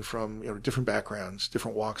Isaiah being from different backgrounds,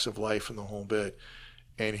 different walks of life and the whole bit.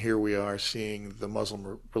 And here we are seeing the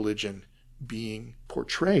Muslim religion being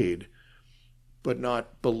portrayed, but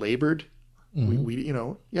not belabored. Mm-hmm.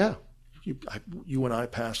 You and I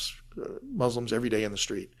pass Muslims every day in the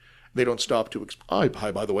street. They don't stop to, "Hi,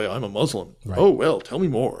 by the way, I'm a Muslim." Right. "Oh, well, tell me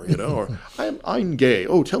more," or I'm gay.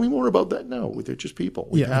 "Oh, tell me more about that." No, they're just people.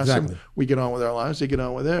 We pass them, we get on with our lives, they get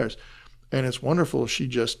on with theirs. And it's wonderful. She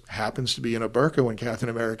just happens to be in a burqa when Captain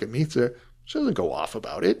America meets her. She doesn't go off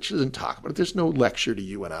about it. She doesn't talk about it. There's no lecture to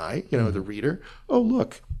you and I, the reader. "Oh,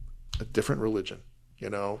 look, a different religion,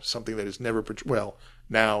 something that is never, well,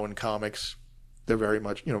 now in comics, they're very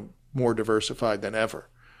much, more diversified than ever.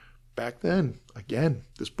 Back then, again,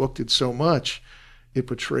 this book did so much. It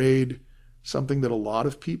portrayed something that a lot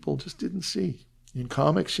of people just didn't see. In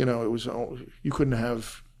comics, it was, you couldn't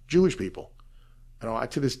have Jewish people.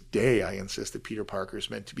 To this day, I insist that Peter Parker is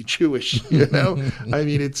meant to be Jewish, I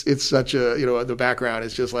mean, it's such a, the background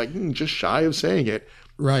is just like, just shy of saying it.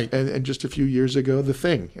 Right. And just a few years ago, The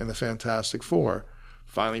Thing and the Fantastic Four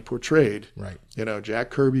finally portrayed, right.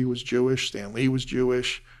 Jack Kirby was Jewish, Stan Lee was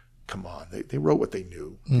Jewish. Come on, they wrote what they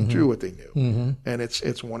knew. They drew what they knew. Mm-hmm. And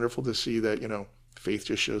it's wonderful to see that, Faith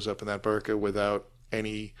just shows up in that burqa without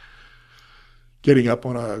any getting up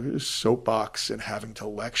on a soapbox and having to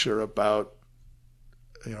lecture about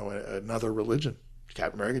another religion.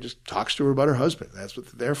 Captain America just talks to her about her husband. That's what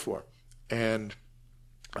they're there for. And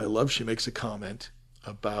I love she makes a comment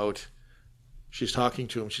about, she's talking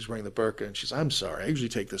to him, she's wearing the burqa, and she's, "I'm sorry, I usually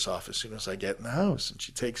take this off as soon as I get in the house." And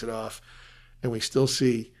she takes it off, and we still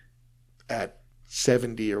see at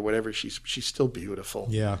 70 or whatever, she's still beautiful.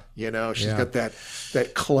 Yeah. She's got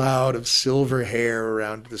that cloud of silver hair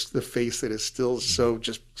around the face that is still so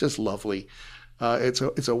just lovely.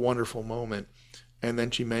 It's a wonderful moment. And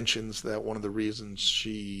then she mentions that one of the reasons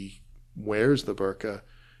she wears the burqa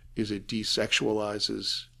is it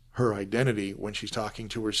desexualizes her identity when she's talking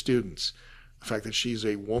to her students. The fact that she's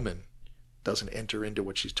a woman doesn't enter into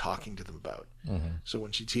what she's talking to them about. Mm-hmm. So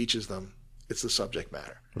when she teaches them, it's the subject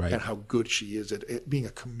matter, right, and how good she is at being a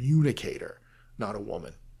communicator, not a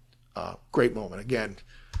woman. Great moment. Again,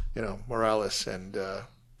 Morales and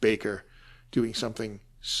Baker doing something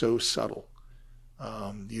so subtle.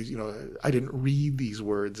 I didn't read these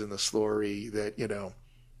words in the story that,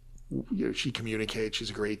 she communicates, she's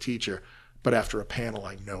a great teacher, but after a panel,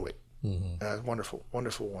 I know it. Mm-hmm. Wonderful,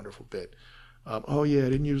 wonderful, wonderful bit. I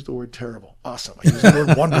didn't use the word terrible. Awesome. I used the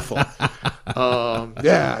word wonderful.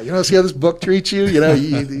 See how this book treats you?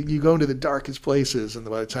 You go into the darkest places, and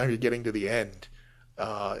by the time you're getting to the end,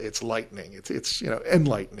 it's lightning. It's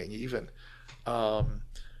enlightening even.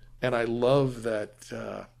 And I love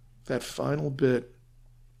that final bit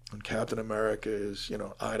when Captain America is,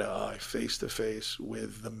 eye to eye, face to face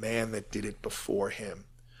with the man that did it before him.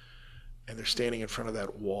 And they're standing in front of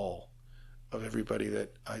that wall of everybody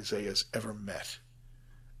that Isaiah's ever met.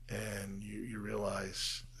 And you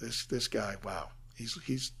realize this guy, wow,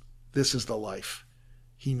 he's this is the life.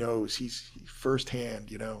 He knows, he's firsthand,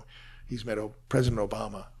 he's met President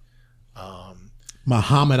Obama.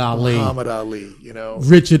 Muhammad Ali, Richard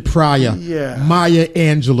Richard Pryor, Yeah. Maya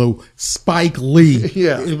Angelou, Spike Lee.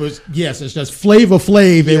 Yeah. It was, yes, it's just Flavor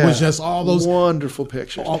Flav. It was just all those. wonderful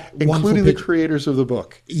pictures, wonderful including the pictures. creators of the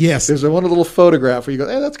book. Yes. There's one little photograph where you go,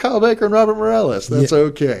 hey, that's Kyle Baker and Robert Morales. That's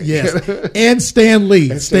okay. Yes. And Stan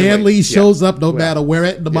Lee. Stan Lee shows up no matter where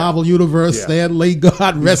at the Marvel Universe. Yeah. Stan Lee,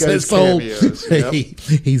 God rest his soul. cameos, yep.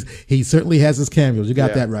 He certainly has his cameos. You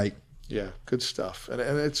got Yeah. that right. Yeah, good stuff. And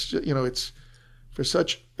it's, it's for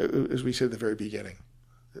such, as we said at the very beginning,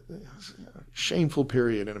 shameful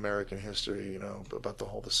period in American history, about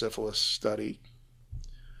the syphilis study.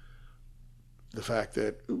 The fact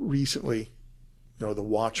that recently, the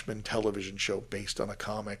Watchmen television show based on a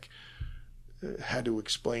comic had to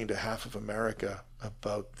explain to half of America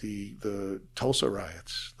about the Tulsa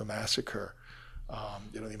riots, the massacre,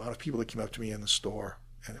 the amount of people that came up to me in the store.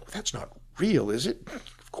 And that's not real, is it?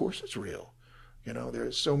 Of course it's real.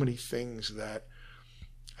 There's so many things that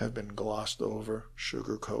have been glossed over,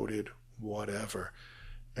 sugar-coated, whatever.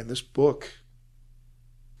 And this book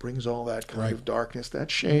brings all that kind of darkness, that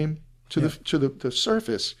shame to the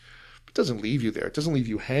surface. It doesn't leave you there. It doesn't leave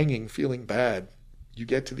you hanging, feeling bad. You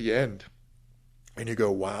get to the end and you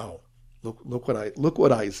go, wow, look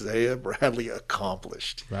what Isaiah Bradley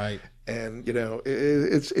accomplished. Right. And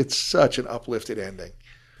it's such an uplifted ending.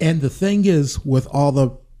 And the thing is, with all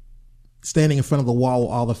the standing in front of the wall,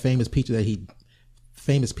 all the famous people that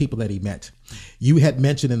he met, you had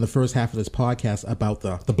mentioned in the first half of this podcast about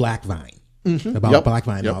the Black Vine, about Black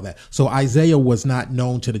Vine and all that. So Isaiah was not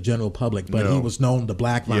known to the general public, but he was known to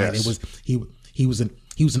Black Vine. Yes. It was he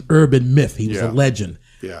was an urban myth. He was a legend.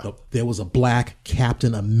 Yeah. There was a Black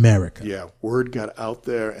Captain America. Yeah, word got out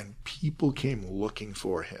there, and people came looking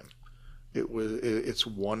for him. It's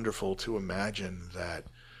wonderful to imagine that.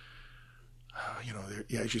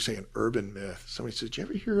 As you say, an urban myth. Somebody says, "Did you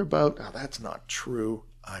ever hear about?" "Oh, that's not true.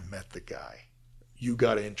 I met the guy. You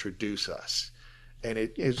got to introduce us." And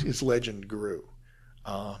his legend grew.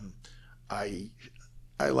 I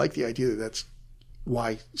like the idea that that's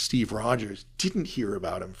why Steve Rogers didn't hear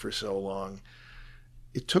about him for so long.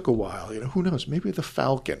 It took a while. Who knows? Maybe the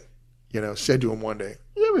Falcon, said to him one day,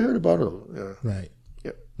 "You ever heard about him?" Right.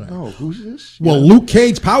 Yeah. Right. No, who's this? Well, Luke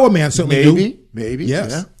Cage, Power Man, certainly knew. Maybe.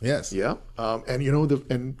 Yes. Yeah. Yes. Yeah.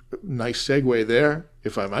 And nice segue there,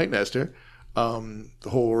 if I might, Nestor. The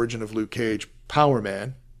whole origin of Luke Cage, Power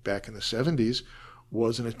Man, back in the 70s,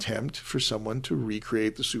 was an attempt for someone to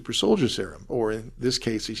recreate the super soldier serum, or in this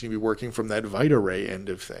case, he's going to be working from that Vita Ray end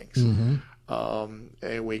of things. Mm-hmm.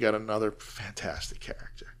 And we got another fantastic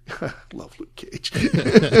character. Love Luke Cage.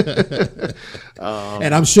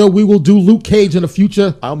 And I'm sure we will do Luke Cage in a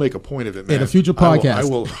future. I'll make a point of it, man. In a future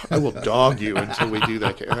podcast. I will dog you until we do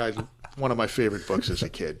that. One of my favorite books as a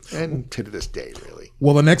kid, and to this day, really.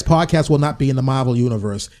 Well, the next podcast will not be in the Marvel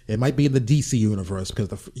universe. It might be in the DC universe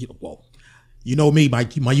because you know me,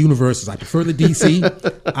 my universe is I prefer the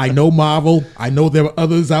DC. I know Marvel. I know there are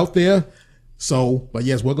others out there. So, but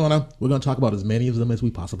yes, we're gonna talk about as many of them as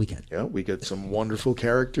we possibly can. Yeah, we got some wonderful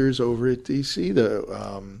characters over at DC.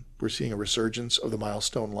 We're seeing a resurgence of the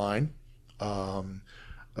Milestone line. An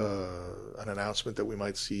announcement that we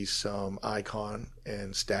might see some Icon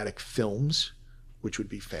and Static films, which would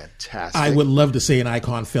be fantastic. I would love to see an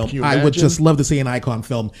Icon film. I would just love to see an Icon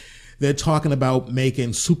film. They're talking about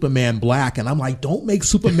making Superman black, and I'm like, don't make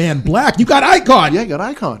Superman black. You got Icon. Yeah, you got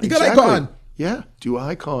Icon. You got Icon. Yeah, do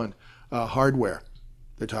Icon. Hardware.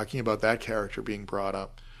 They're talking about that character being brought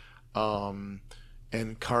up.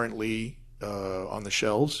 And currently on the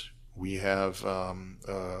shelves, we have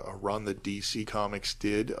a run that DC Comics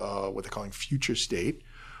did, what they're calling Future State,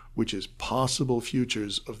 which is possible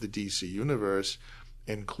futures of the DC universe,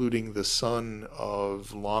 including the son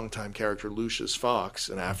of longtime character Lucius Fox,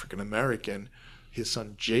 an African-American, his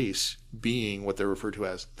son Jace being what they refer to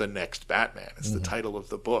as the next Batman. It's the title of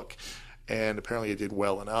the book. And apparently it did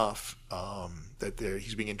well enough that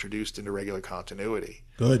he's being introduced into regular continuity.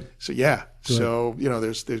 Good. So, yeah. Good. So,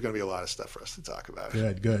 there's going to be a lot of stuff for us to talk about.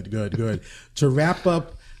 Good. To wrap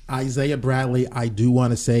up Isaiah Bradley, I do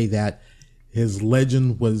want to say that his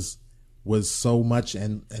legend was so much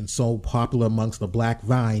and so popular amongst the Black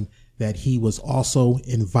Vine that he was also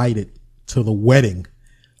invited to the wedding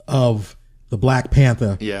of the Black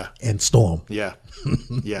Panther and Storm. Yeah.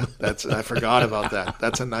 Yeah. I forgot about that.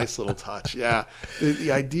 That's a nice little touch. Yeah.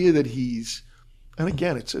 The idea that and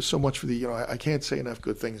again, it's so much for I can't say enough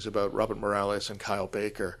good things about Robert Morales and Kyle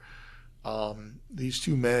Baker. These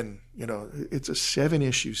two men, it's a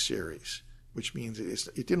 7-issue series, which means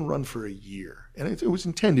it didn't run for a year, and it was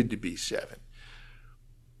intended to be 7.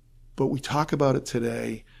 But we talk about it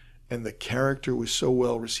today, And the character was so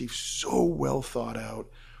well received, so well thought out,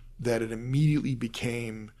 that it immediately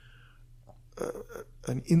became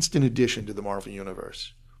an instant addition to the Marvel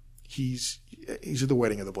Universe. He's at the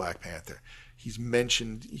wedding of the Black Panther. He's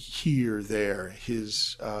mentioned here, there.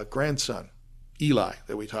 His grandson, Eli,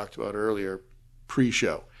 that we talked about earlier,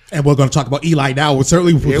 pre-show. And we're going to talk about Eli now. We're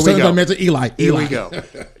certainly going to mention Eli. Here we go.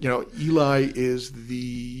 Eli is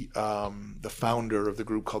the founder of the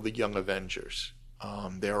group called the Young Avengers.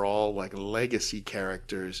 They're all like legacy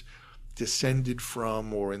characters descended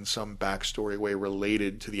from, or in some backstory way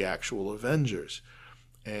related to, the actual Avengers.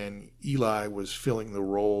 And Eli was filling the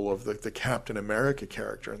role of the Captain America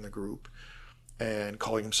character in the group, and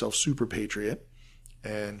calling himself Super Patriot,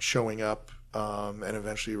 and showing up and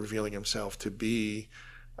eventually revealing himself to be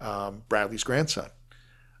Bradley's grandson.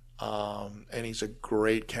 And he's a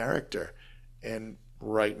great character. And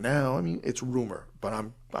right now, I mean, it's rumor, but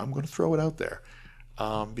I'm going to throw it out there.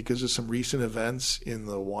 Because of some recent events in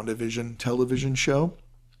the WandaVision television show,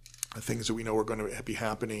 the things that we know are going to be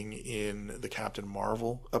happening in the Captain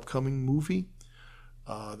Marvel upcoming movie.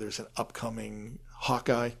 There's an upcoming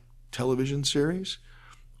Hawkeye television series.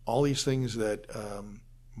 All these things that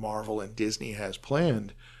Marvel and Disney has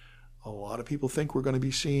planned, a lot of people think we're going to be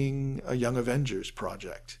seeing a Young Avengers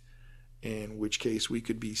project, in which case we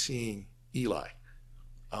could be seeing Eli.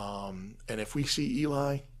 And if we see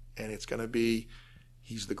Eli, and it's going to be,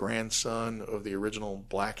 he's the grandson of the original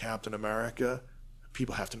Black Captain America,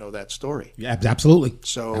 people have to know that story. Yeah, absolutely.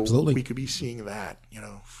 So absolutely. We could be seeing that.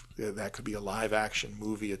 That could be a live action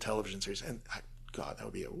movie, a television series, and God, that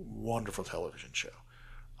would be a wonderful television show.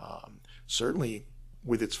 Certainly,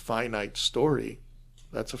 with its finite story,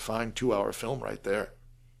 that's a fine 2-hour film right there.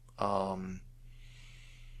 I'd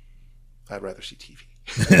rather see TV.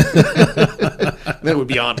 Then it would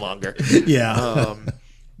be on longer. Yeah.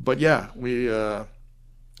 But yeah, we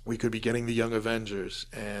could be getting the Young Avengers,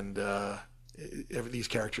 and these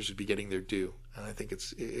characters would be getting their due, and I think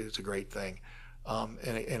it's a great thing.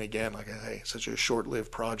 And again, like I say, such a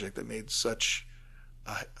short-lived project that made such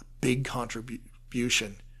a big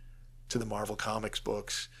contribution to the Marvel Comics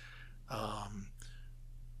books.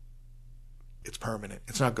 It's permanent.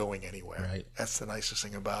 It's not going anywhere. Right. That's the nicest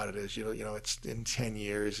thing about it is, it's in 10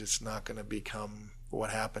 years, it's not going to become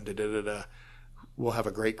what happened to da-da-da. We'll have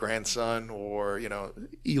a great grandson, or,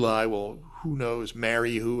 Eli will, who knows,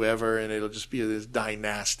 marry whoever, and it'll just be this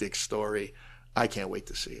dynastic story. I can't wait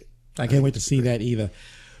to see it. I can't wait to see that either.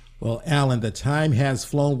 Well, Alan, the time has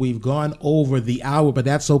flown. We've gone over the hour, but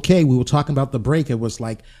that's okay. We were talking about the break. It was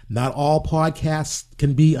like, not all podcasts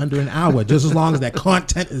can be under an hour, just as long as that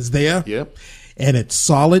content is there. Yep. And it's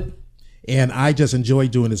solid. And I just enjoy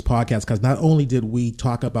doing this podcast because not only did we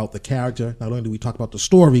talk about the character, not only did we talk about the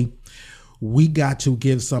story, we got to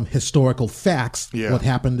give some historical facts, what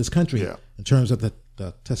happened in this country in terms of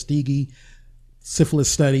the Tuskegee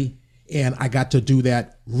syphilis study. And I got to do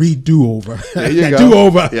that over. There you go.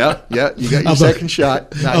 Do-over. Yeah. You got your second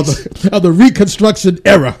shot. Nice. Of the Reconstruction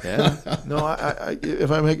era. Yeah. No, I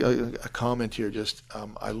if I make a comment here, just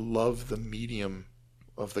I love the medium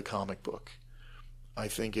of the comic book. I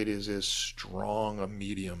think it is as strong a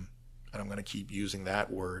medium, and I'm going to keep using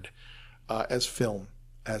that word, as film,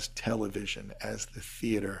 as television, as the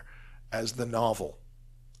theater, as the novel.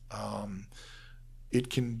 It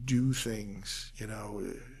can do things,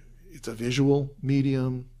 it's a visual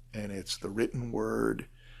medium, and it's the written word,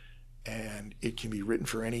 and it can be written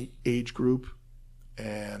for any age group,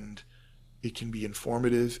 and it can be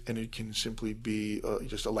informative, and it can simply be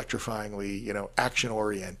just electrifyingly,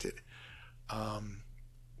 action-oriented.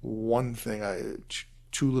 One thing,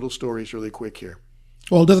 two little stories really quick here.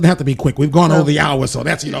 Well, it doesn't have to be quick. We've gone over the hour, so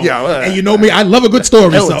that's, and you know me, I love a good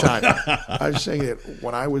story. Time. I was saying that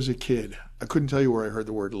when I was a kid, I couldn't tell you where I heard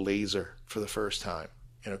the word laser for the first time.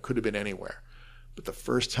 It could have been anywhere. But the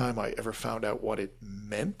first time I ever found out what it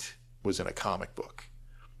meant was in a comic book.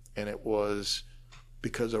 And it was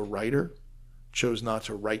because a writer chose not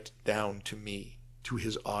to write down to me, to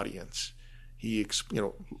his audience. He,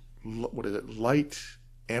 what is it? Light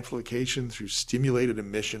amplification through stimulated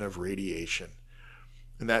emission of radiation.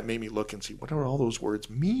 And that made me look and see, what do all those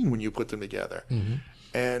words mean when you put them together? Mm-hmm.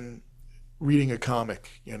 And reading a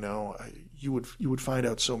comic, you would find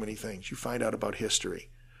out so many things. You find out about history,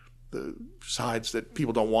 the sides that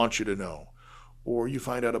people don't want you to know, or you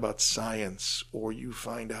find out about science, or you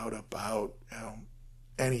find out about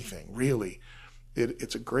anything, really.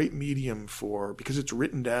 It's a great medium because it's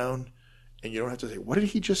written down, and you don't have to say, what did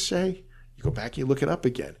he just say? You go back and you look it up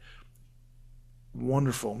again.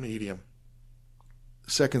 Wonderful medium.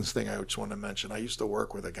 Second thing I just want to mention, I used to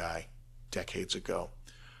work with a guy decades ago,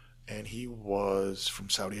 and he was from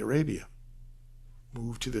Saudi Arabia.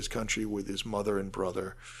 Moved to this country with his mother and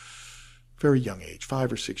brother, very young age,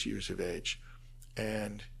 5 or 6 years of age.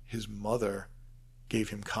 And his mother gave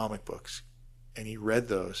him comic books, and he read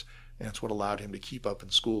those, and that's what allowed him to keep up in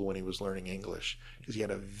school when he was learning English, because he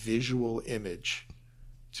had a visual image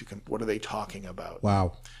to what are they talking about?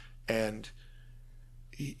 Wow. And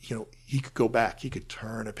he could go back, he could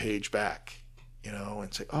turn a page back,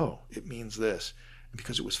 and say, oh, it means this. And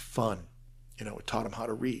because it was fun, it taught him how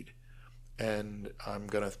to read. And I'm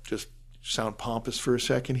going to just sound pompous for a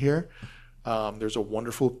second here. There's a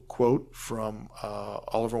wonderful quote from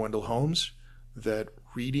Oliver Wendell Holmes that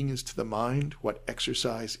reading is to the mind what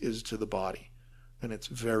exercise is to the body. And it's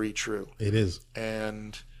very true. It is.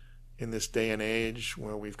 And in this day and age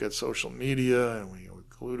where we've got social media and we're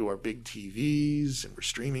glued to our big TVs and we're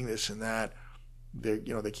streaming this and that, they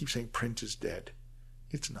keep saying print is dead.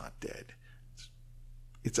 It's not dead.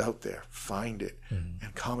 It's out there. Find it. Mm-hmm.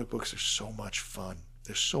 And comic books are so much fun.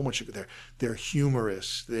 There's so much. They're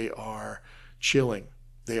humorous. They are chilling.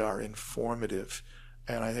 They are informative.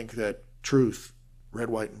 And I think that Truth,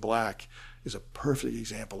 Red, White, and Black is a perfect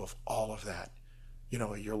example of all of that.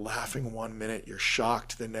 You're laughing one minute, you're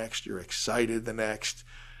shocked the next, you're excited the next.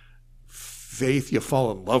 Faith, you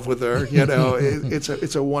fall in love with her.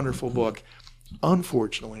 It's a wonderful book.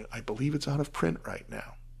 Unfortunately, I believe it's out of print right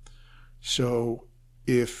now. So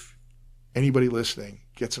if anybody listening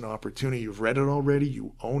gets an opportunity, you've read it already,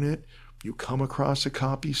 you own it, you come across a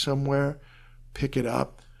copy somewhere, pick it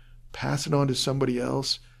up, pass it on to somebody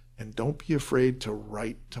else, and don't be afraid to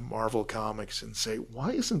write to Marvel Comics and say,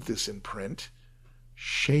 why isn't this in print?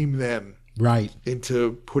 Shame them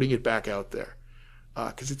into putting it back out there,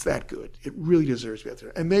 because it's that good. It really deserves to be out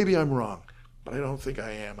there. And maybe I'm wrong, but I don't think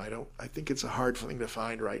I am. I think it's a hard thing to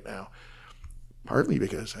find right now, partly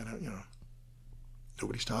because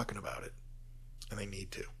nobody's talking about it, and they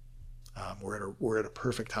need to. We're at a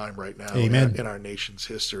perfect time right now in our nation's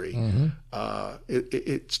history. Mm-hmm.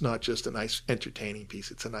 It's not just a nice entertaining piece;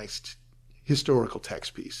 it's a nice historical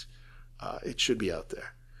text piece. It should be out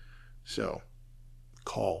there. So,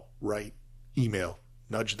 call, write, email,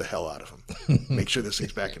 nudge the hell out of them. Make sure this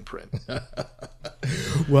thing's back in print.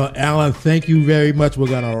 Well, Alan, thank you very much. We're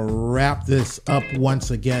going to wrap this up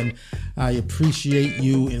once again. I appreciate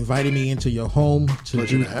you inviting me into your home to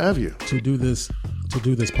do this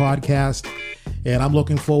podcast. And I'm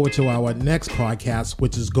looking forward to our next podcast,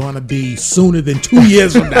 which is going to be sooner than 2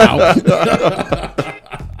 years from now.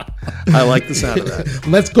 I like the sound of that.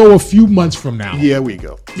 Let's go a few months from now. Yeah, we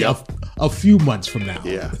go. Yep. A few months from now.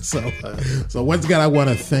 Yeah. So once again, I want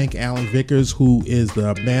to thank Alan Vickers, who is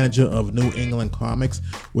the manager of New England Comics,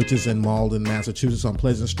 which is in Malden, Massachusetts on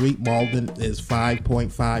Pleasant Street. Malden is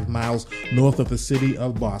 5.5 miles north of the city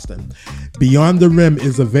of Boston. Beyond the Rim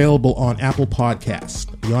is available on Apple Podcasts.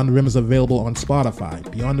 Beyond the Rim is available on Spotify.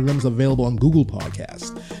 Beyond the Rim is available on Google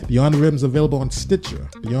Podcasts. Beyond the Rim is available on Stitcher.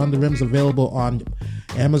 Beyond the Rim is available on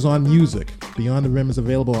Amazon Music. Beyond the Rim is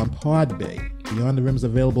available on Podbay. Beyond the Rim is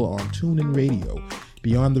available on TuneIn Radio.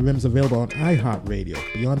 Beyond the Rim is available on iHeartRadio.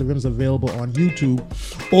 Beyond the Rim is available on YouTube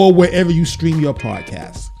or wherever you stream your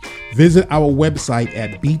podcasts. Visit our website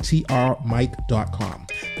at btrmic.com.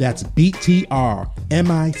 That's btrmic.com,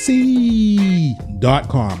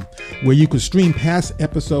 where you can stream past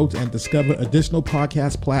episodes and discover additional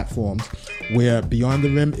podcast platforms where Beyond the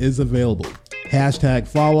Rim is available.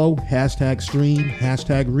 #follow, #stream,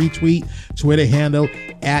 #retweet, Twitter handle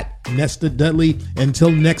 @NestorDudley. Until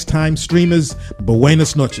next time, streamers,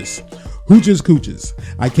 buenas noches. Hooches cooches.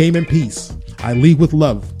 I came in peace. I leave with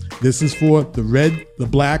love. This is for the red, the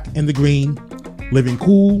black, and the green. Living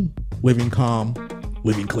cool, living calm,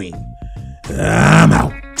 living clean. I'm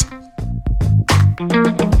out.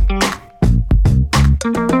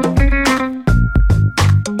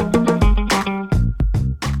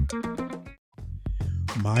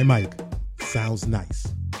 My mic sounds nice.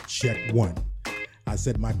 Check 1. I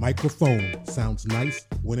said my microphone sounds nice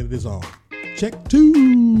when it is on. Check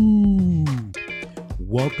 2.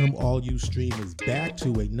 Welcome all you streamers back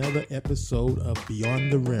to another episode of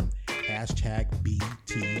Beyond the Rim,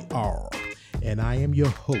 #BTR. And I am your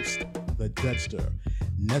host, the Dudster,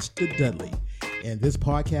 Nestor Dudley. And this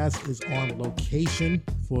podcast is on location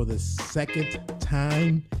for the second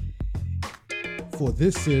time for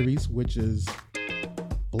this series, which is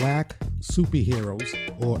Black superheroes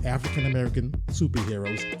or African American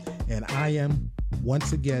superheroes. And I am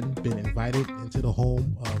once again been invited into the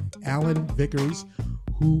home of Alan Vickers,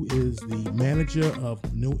 who is the manager of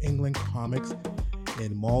New England Comics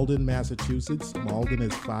in Malden, Massachusetts. Malden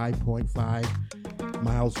is 5.5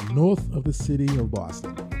 miles north of the city of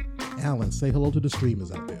Boston. Alan, say hello to the streamers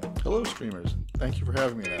out there. Hello, streamers. Thank you for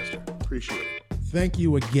having me, Nestor. Appreciate it. Thank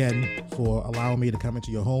you again for allowing me to come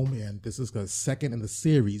into your home. And this is the second in the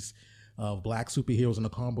series of Black Superheroes in the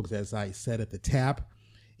Comic Books, as I said at the tap.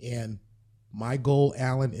 And my goal,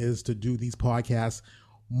 Alan, is to do these podcasts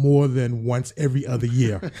more than once every other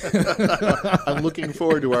year. I'm looking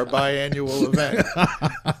forward to our biannual event.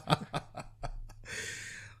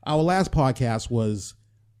 Our last podcast was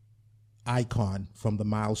Icon from the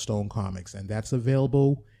Milestone Comics, and that's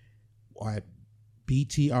available at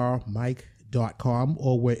btrmike.com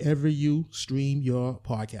or wherever you stream your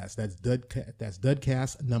podcast. That's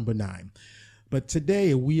Dudcast number 9. But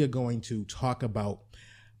today we are going to talk about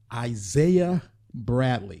Isaiah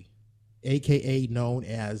Bradley, aka known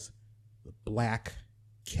as the Black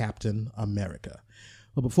Captain America.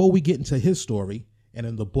 But before we get into his story, and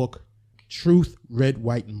in the book Truth, Red,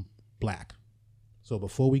 White, and Black. So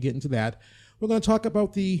before we get into that, we're going to talk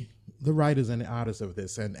about the writers and the artists of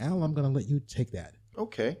this. And Al, I'm going to let you take that.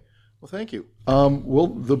 Okay. Well, thank you. Well,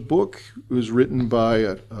 the book was written by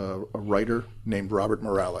a writer named Robert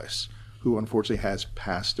Morales, who unfortunately has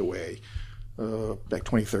passed away back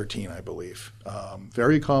 2013, I believe.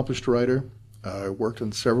 Very accomplished writer. Worked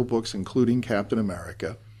on several books, including Captain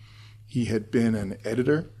America. He had been an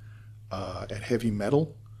editor at Heavy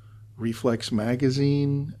Metal, Reflex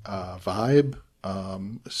Magazine, Vibe,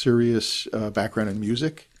 serious background in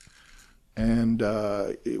music. And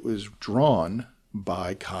it was drawn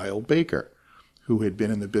by Kyle Baker, who had been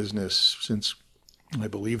in the business since, I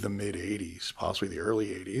believe, the mid-'80s, possibly the early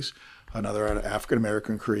 '80s. Another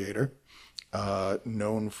African-American creator,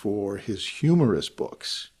 known for his humorous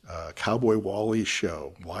books, Cowboy Wally's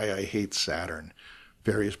Show, Why I Hate Saturn,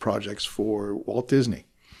 various projects for Walt Disney.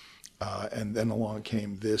 And then along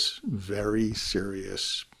came this very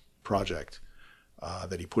serious project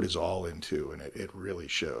that he put his all into, and it really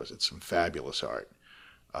shows. It's some fabulous art.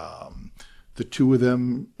 The two of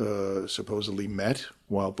them supposedly met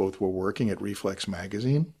while both were working at Reflex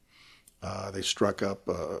Magazine. They struck up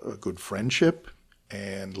a good friendship,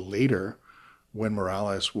 and later, when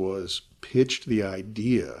Morales was pitched the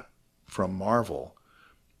idea from Marvel,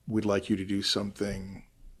 we'd like you to do something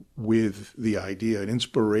with the idea, an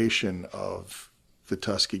inspiration of the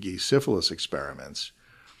Tuskegee syphilis experiments.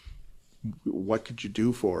 What could you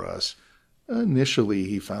do for us? Initially,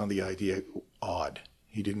 he found the idea odd.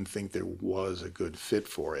 He didn't think there was a good fit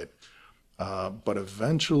for it. But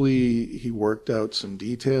eventually, he worked out some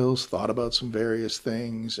details, thought about some various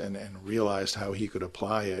things, and realized how he could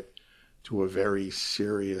apply it to a very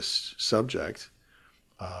serious subject.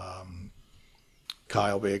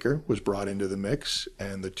 Kyle Baker was brought into the mix,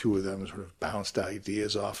 and the two of them sort of bounced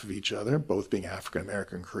ideas off of each other. Both being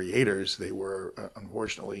African-American creators, they were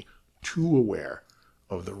unfortunately too aware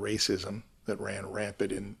of the racism that ran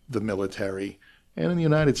rampant in the military and in the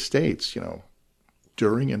United States,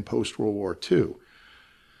 during and post-World War II.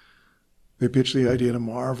 They pitched the idea to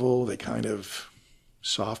Marvel. They kind of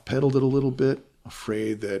soft-pedaled it a little bit,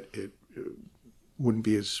 afraid that it wouldn't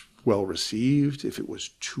be as well received if it was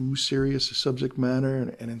too serious a subject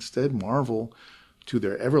matter. And instead, Marvel, to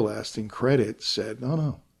their everlasting credit, said,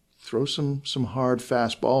 no, throw some hard,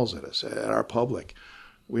 fast balls at us, at our public.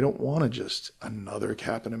 We don't want just another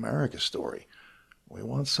Captain America story. We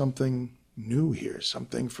want something new here,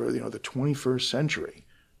 something for the 21st century.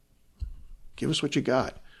 Give us what you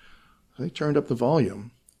got. So they turned up the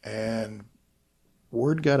volume, and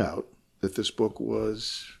word got out that this book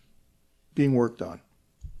was being worked on.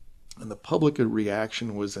 And the public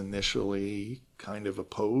reaction was initially kind of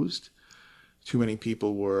opposed. Too many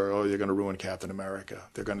people were, they're going to ruin Captain America.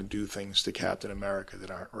 They're going to do things to Captain America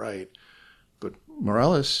that aren't right. But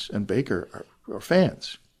Morales and Baker are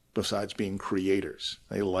fans, besides being creators.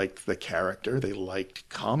 They liked the character. They liked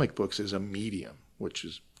comic books as a medium, which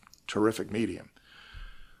is a terrific medium.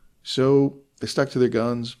 So they stuck to their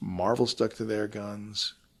guns. Marvel stuck to their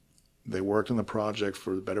guns. They worked on the project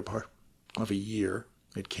for the better part of a year.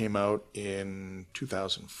 It came out in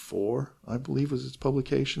 2004, I believe was its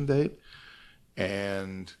publication date.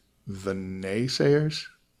 And the naysayers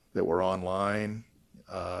that were online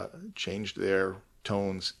changed their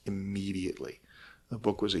tones immediately. The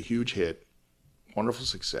book was a huge hit, wonderful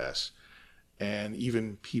success. And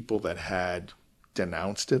even people that had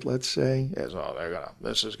denounced it, let's say, as,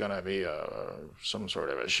 this is going to be some sort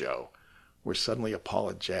of a show, were suddenly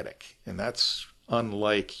apologetic. And that's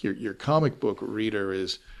unlike your comic book reader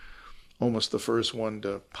is almost the first one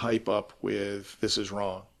to pipe up with, this is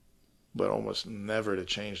wrong, but almost never to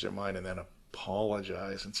change their mind and then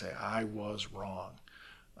apologize and say, I was wrong.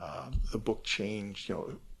 The book changed,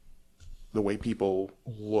 the way people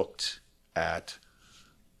looked at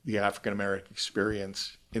the African-American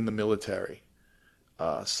experience in the military.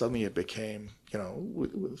 Suddenly it became,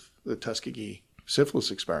 with the Tuskegee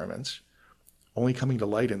syphilis experiments only coming to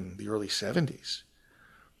light in the early 70s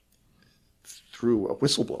through a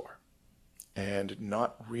whistleblower and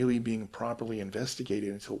not really being properly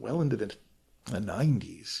investigated until well into the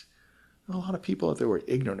 90s. And a lot of people out there were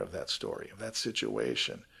ignorant of that story, of that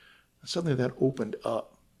situation. And suddenly that opened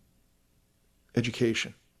up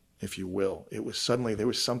education, if you will. It was suddenly there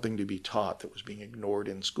was something to be taught that was being ignored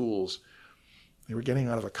in schools. They were getting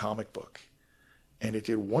out of a comic book. And it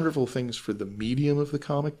did wonderful things for the medium of the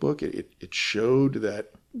comic book. It showed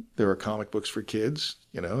that there are comic books for kids.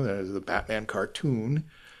 There's the Batman cartoon.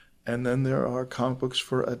 And then there are comic books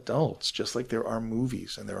for adults, just like there are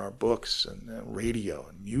movies and there are books and radio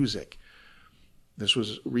and music. This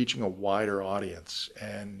was reaching a wider audience.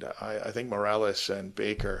 And I think Morales and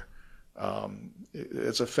Baker,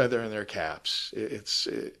 it's a feather in their caps.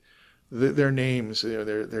 Their names,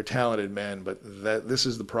 they're talented men, but this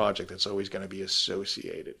is the project that's always going to be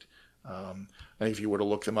associated. And if you were to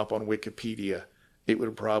look them up on Wikipedia, it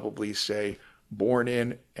would probably say, born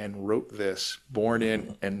in and wrote this, born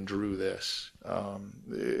in and drew this.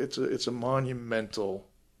 It's a monumental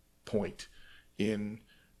point in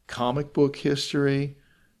comic book history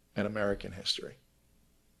and American history.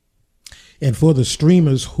 And for the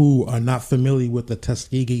streamers who are not familiar with the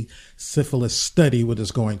Tuskegee syphilis study, we're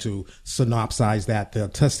just going to synopsize that. The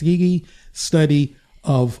Tuskegee study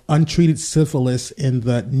of untreated syphilis in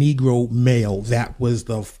the Negro male. That was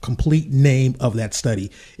the complete name of that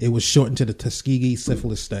study. It was shortened to the Tuskegee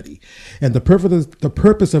syphilis study. And the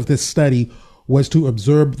purpose of this study was to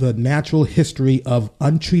observe the natural history of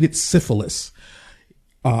untreated syphilis.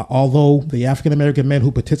 Although the African-American men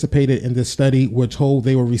who participated in this study were told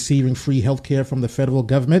they were receiving free health care from the federal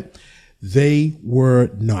government, they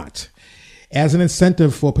were not. As an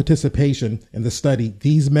incentive for participation in the study,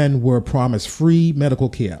 these men were promised free medical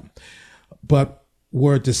care, but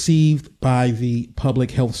were deceived by the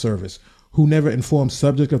Public Health Service, who never informed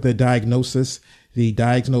subject of their diagnosis, the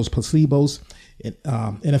diagnosed placebos,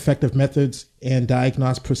 ineffective methods, and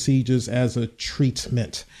diagnosed procedures as a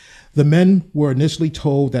treatment. The men were initially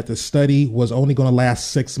told that the study was only going to last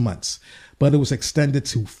 6 months, but it was extended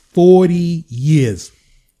to 40 years.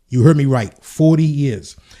 You heard me right, 40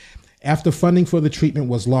 years. After funding for the treatment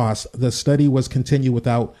was lost, the study was continued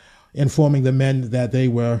without informing the men that they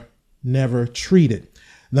were never treated.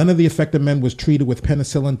 None of the affected men was treated with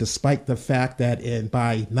penicillin, despite the fact that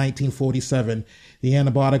by 1947, the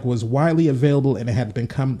antibiotic was widely available and it had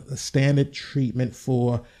become a standard treatment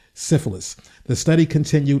for syphilis. The study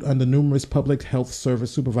continued under numerous public health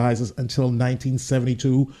service supervisors until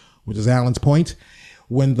 1972, which is Allen's point,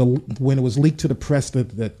 when it was leaked to the press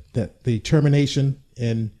that the termination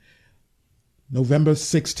in November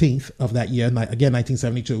 16th of that year, again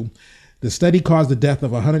 1972, the study caused the death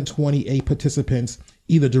of 128 participants,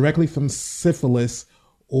 either directly from syphilis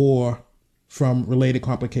or from related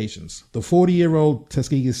complications. The 40-year-old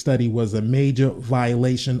Tuskegee study was a major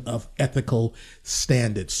violation of ethical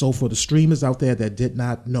standards. So for the streamers out there that did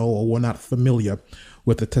not know or were not familiar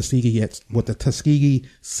with the Tuskegee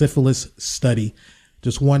syphilis study,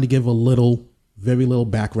 just wanted to give very little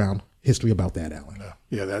background history about that, Alan.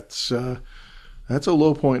 Yeah, that's a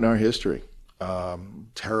low point in our history.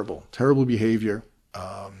 Terrible behavior.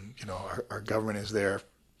 Our government is there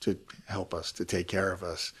to help us, to take care of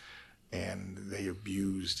us. And they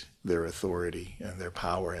abused their authority and their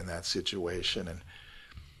power in that situation. And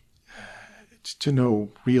it's to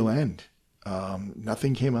no real end.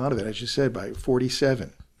 Nothing came out of it. As you said, by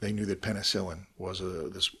 47, they knew that penicillin was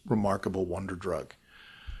this remarkable wonder drug.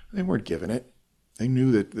 They weren't given it. They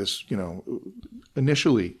knew that this,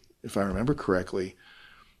 initially, if I remember correctly,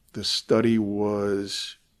 the study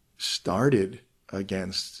was started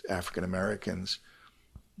against African Americans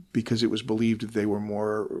because it was believed that they were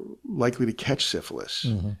more likely to catch syphilis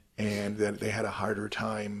and that they had a harder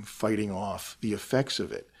time fighting off the effects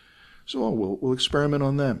of it. So we'll experiment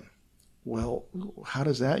on them. Well, how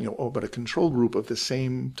does that, but a control group of the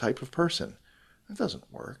same type of person. That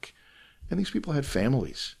doesn't work. And these people had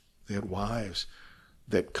families. They had wives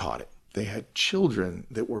that caught it. They had children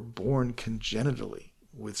that were born congenitally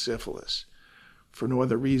with syphilis for no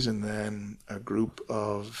other reason than a group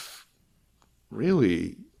of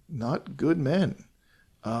really not good men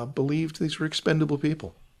believed these were expendable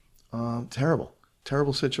people.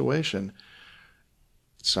 Terrible situation.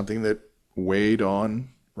 It's something that weighed on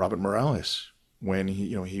Robert Morales when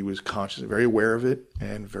he was conscious, very aware of it,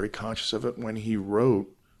 and very conscious of it when he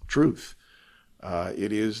wrote Truth.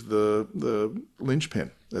 It is the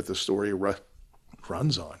linchpin that the story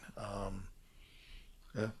runs on.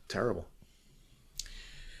 Terrible.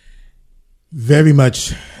 Very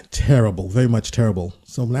much terrible, very much terrible.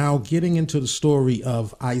 So now getting into the story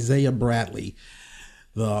of Isaiah Bradley,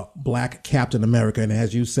 the Black Captain America. And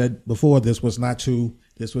as you said before, this was not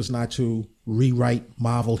to rewrite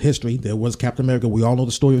Marvel history. There was Captain America. We all know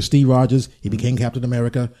the story of Steve Rogers. He became Captain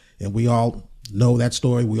America, and we all know that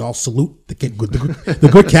story. We all salute the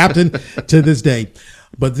good captain to this day.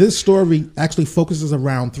 But this story actually focuses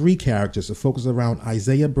around three characters. It focuses around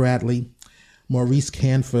Isaiah Bradley, Maurice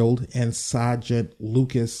Canfield, and Sergeant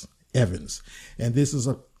Lucas Evans. And this is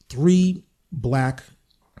three black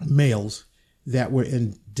males that were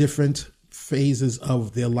in different phases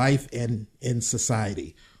of their life and in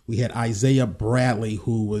society. We had Isaiah Bradley,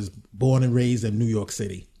 who was born and raised in New York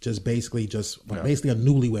City, basically a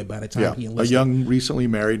newlywed by the time he enlisted. A young, recently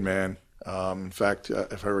married man. In fact,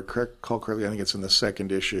 if I recall correctly, I think it's in the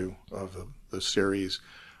second issue of the series.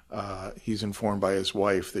 He's informed by his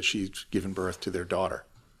wife that she's given birth to their daughter.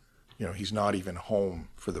 He's not even home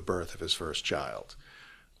for the birth of his first child.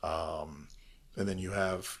 And then you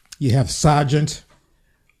have Sergeant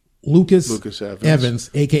Lucas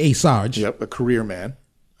Evans, a.k.a. Sarge. Yep, a career man.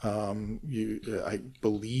 I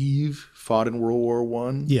believe fought in World War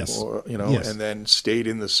I. Yes. Yes. And then stayed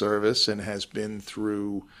in the service and has been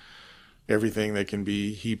through everything that can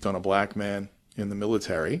be heaped on a black man in the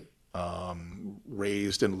military.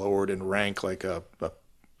 Raised and lowered in rank like a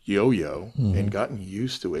yo-yo, and gotten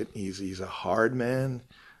used to it. He's a hard man.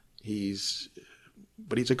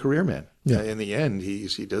 But he's a career man. Yeah. In the end, he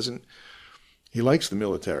likes the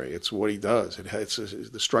military. It's what he does. It's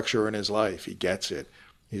the structure in his life. He gets it.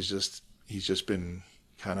 He's just been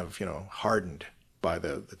kind of hardened by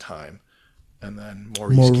the time. And then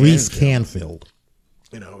Maurice Canfield,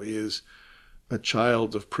 is a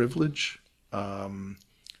child of privilege,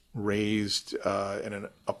 raised in an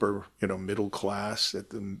upper middle class at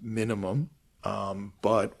the minimum.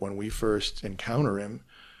 But when we first encounter him,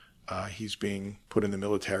 he's being put in the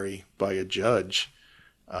military by a judge.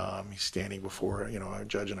 He's standing before a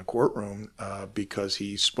judge in a courtroom because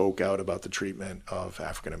he spoke out about the treatment of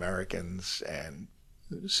African Americans and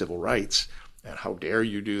civil rights. And how dare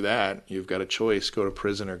you do that? You've got a choice: go to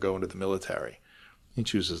prison or go into the military. He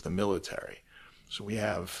chooses the military. So we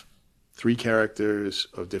have three characters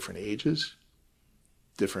of different ages,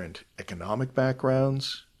 different economic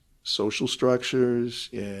backgrounds, social structures,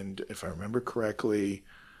 and if I remember correctly,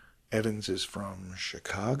 Evans is from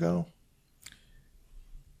Chicago.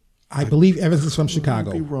 I believe Evans is from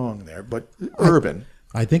Chicago. I could be wrong there, but urban.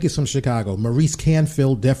 I think it's from Chicago. Maurice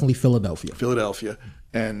Canfield, definitely Philadelphia.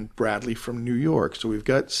 And Bradley from New York. So we've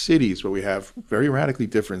got cities, but we have very radically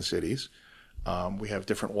different cities. We have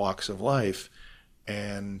different walks of life.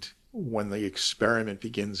 And when the experiment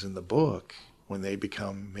begins in the book, when they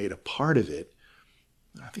become made a part of it,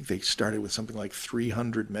 I think they started with something like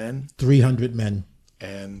 300 men. 300 men.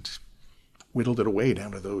 And whittled it away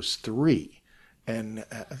down to those three. And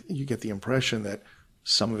you get the impression that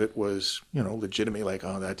some of it was, legitimately like,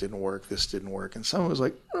 oh, that didn't work, this didn't work. And some of it was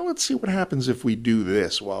like, well, let's see what happens if we do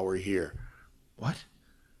this while we're here. What?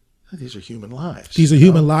 These are human lives. These are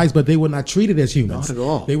human lives, but they were not treated as humans. Not at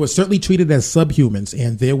all. They were certainly treated as subhumans,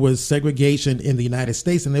 and there was segregation in the United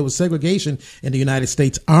States, and there was segregation in the United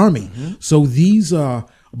States Army. Mm-hmm. So these are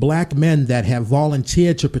black men that have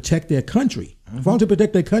volunteered to protect their country,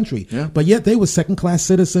 but yet they were second-class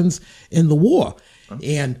citizens in the war.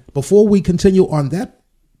 And before we continue on that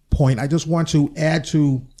point, I just want to add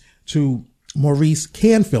to Maurice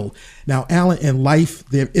Canfield. Now, Alan, in life,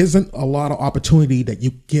 there isn't a lot of opportunity that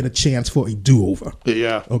you get a chance for a do-over.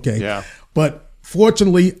 Yeah. Okay. Yeah. But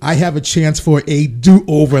fortunately, I have a chance for a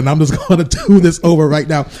do-over, and I'm just going to do this over right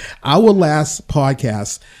now. Our last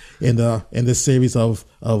podcast in this series of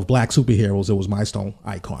black superheroes, it was My Stone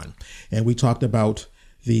Icon, and we talked about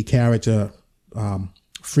the character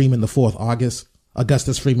Freeman IV,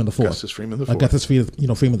 Augustus Freeman IV. Augustus Freeman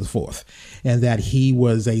IV. And that he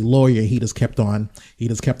was a lawyer. He just kept on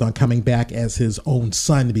coming back as his own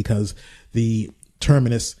son because the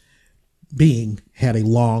terminus being had a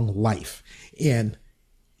long life. And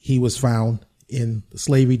he was found in the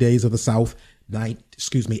slavery days of the South,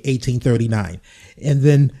 1839. And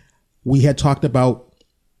then we had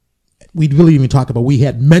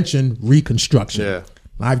mentioned Reconstruction. Yeah.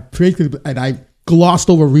 I glossed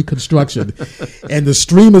over Reconstruction, and the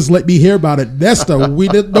streamers let me hear about it. Nesta, we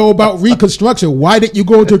didn't know about Reconstruction. Why didn't you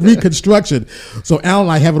go into Reconstruction? So Alan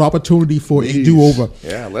and I have an opportunity for a do-over.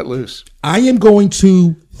 Yeah, let loose. I am going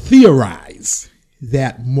to theorize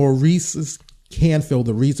that Maurice Canfield,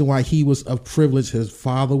 the reason why he was of privilege, his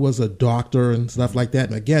father was a doctor and stuff like that.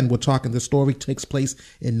 And again, we're talking, the story takes place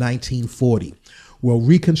in 1940. Well,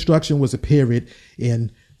 Reconstruction was a period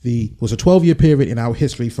in was a 12-year period in our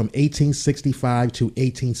history from 1865 to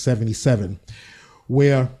 1877,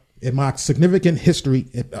 where it marks significant history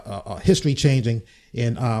changing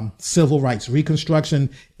in civil rights. Reconstruction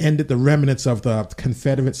ended the remnants of the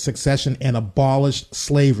Confederate succession and abolished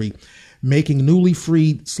slavery, making newly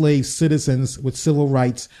freed slave citizens with civil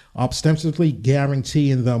rights, ostensibly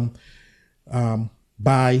guaranteeing them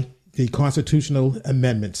by the constitutional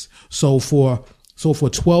amendments. So for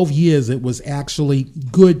 12 years, it was actually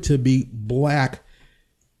good to be black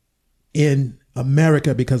in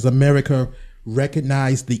America, because America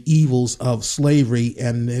recognized the evils of slavery,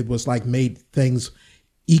 and it was like made things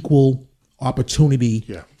equal opportunity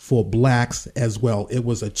for blacks as well. It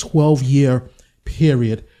was a 12-year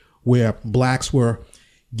period where blacks were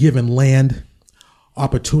given land,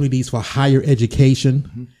 opportunities for higher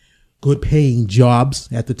education, good paying jobs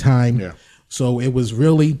at the time. Yeah. So it was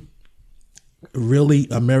really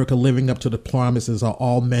America living up to the promises of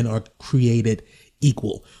all men are created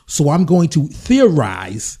equal. So I'm going to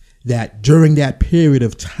theorize that during that period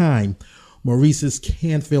of time, Maurice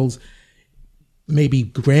Canfield's maybe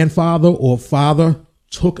grandfather or father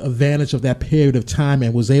took advantage of that period of time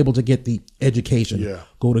and was able to get the education,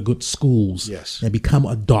 go to good schools, and become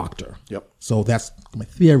a doctor. Yep. So that's my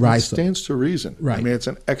theorized. It stands to reason. Right. I mean, it's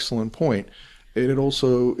an excellent point. And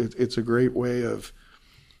it's a great way of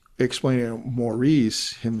explaining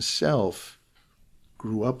Maurice himself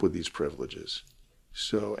grew up with these privileges.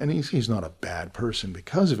 So, and he's not a bad person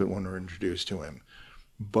because of it when we're introduced to him,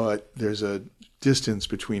 but there's a distance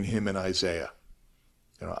between him and Isaiah.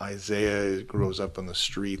 Isaiah grows up on the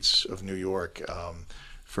streets of New York.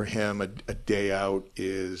 For him, a day out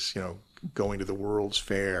is, going to the World's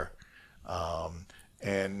Fair, and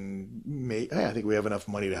I think we have enough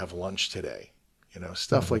money to have lunch today.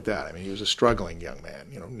 Stuff like that. I mean, he was a struggling young man,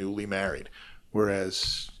 newly married,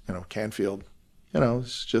 whereas, Canfield,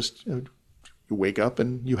 it's just, you wake up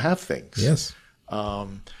and you have things. Yes.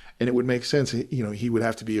 And it would make sense, he would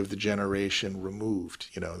have to be of the generation removed.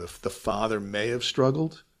 The father may have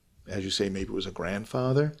struggled, as you say, maybe it was a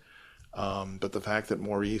grandfather. But the fact that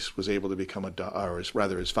Maurice was able to become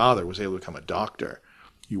his father was able to become a doctor,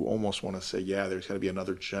 you almost want to say, there's got to be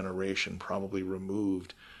another generation probably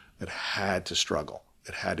removed that had to struggle,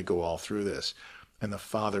 that had to go all through this. And the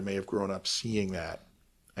father may have grown up seeing that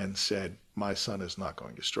and said, my son is not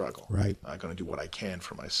going to struggle. Right. I'm going to do what I can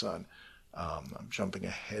for my son. I'm jumping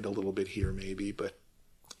ahead a little bit here maybe, but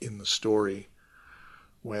in the story,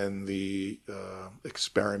 when the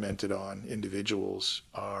experimented on individuals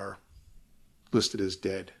are listed as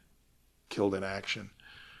dead, killed in action,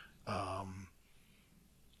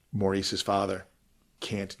 Maurice's father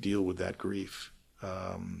can't deal with that grief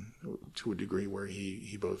to a degree where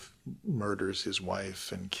he both murders his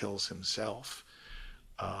wife and kills himself,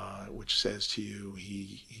 which says to you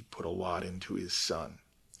he put a lot into his son.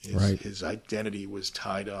 His identity was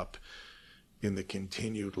tied up in the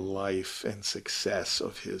continued life and success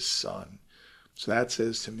of his son. So that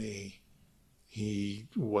says to me he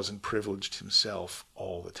wasn't privileged himself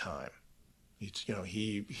all the time.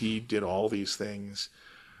 He did all these things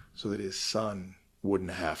so that his son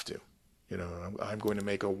wouldn't have to. I'm going to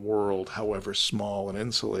make a world, however small and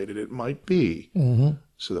insulated it might be,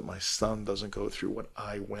 so that my son doesn't go through what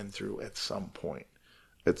I went through at some point.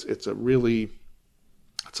 It's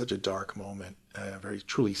such a dark moment, a very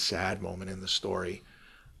truly sad moment in the story.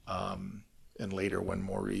 And later when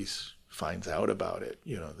Maurice finds out about it,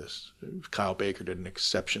 Kyle Baker did an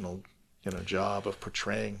exceptional, job of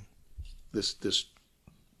portraying this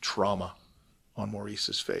trauma on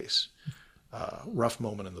Maurice's face. Rough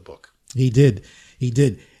moment in the book. He did.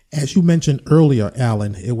 As you mentioned earlier,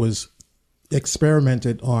 Alan, it was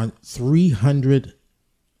experimented on 300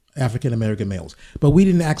 African-American males, but we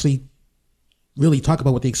didn't actually really talk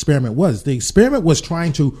about what the experiment was. The experiment was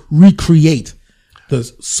trying to recreate the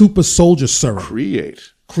super soldier serum.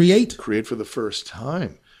 Create for the first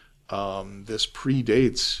time. This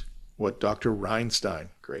predates what Dr. Reinstein,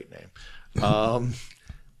 great name,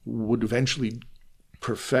 would eventually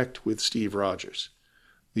perfect with Steve Rogers.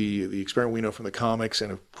 The experiment we know from the comics and,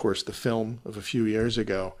 of course, the film of a few years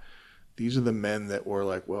ago, these are the men that were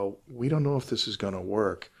like, well, we don't know if this is going to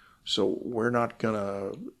work, so we're not going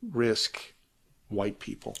to risk white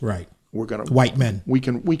people. Right. We're going to white men. We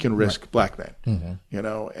can risk black men.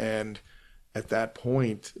 And at that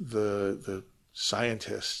point, the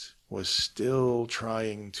scientist was still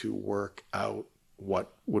trying to work out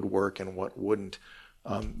what would work and what wouldn't.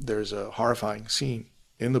 There's a horrifying scene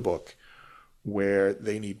in the book where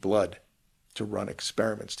they need blood to run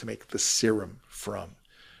experiments to make the serum from.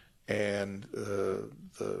 And the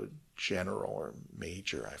general or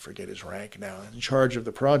major, I forget his rank now, in charge of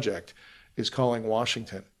the project, is calling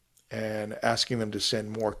Washington and asking them to send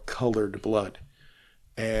more colored blood.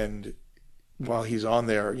 And while he's on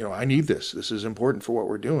there, I need this. This is important for what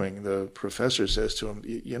we're doing. The professor says to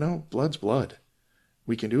him, blood's blood.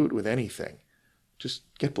 We can do it with anything. Just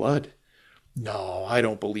get blood. No, I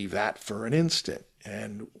don't believe that for an instant.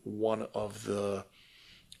 And one of the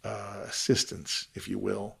assistants, if you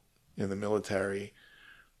will, in the military,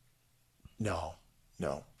 no,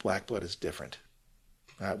 black blood is different.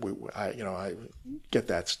 I get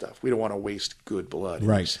that stuff. We don't want to waste good blood.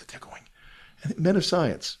 Right. And you sit there going, and men of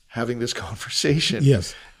science having this conversation.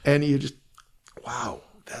 Yes. And you just, wow,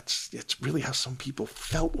 it's really how some people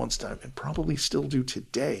felt once time and probably still do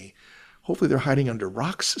today. Hopefully they're hiding under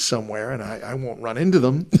rocks somewhere and I won't run into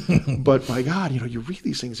them. But my God, you read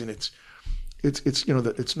these things and it's it's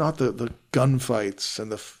not the gunfights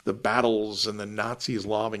and the battles and the Nazis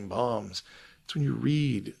lobbing bombs. It's when you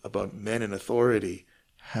read about men in authority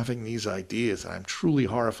having these ideas, and I'm truly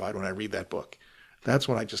horrified when I read that book. That's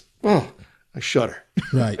when I shudder.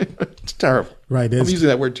 Right. It's terrible. Right. I'm using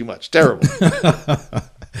that word too much. Terrible.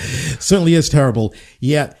 Certainly is terrible.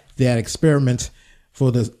 Yet that experiment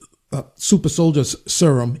for the super soldiers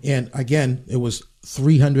serum, and again, it was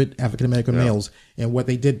 300 African-American males. And what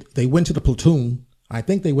they did, they went to the platoon. I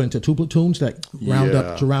think they went into 2 platoons that round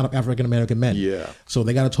up African-American men. Yeah. So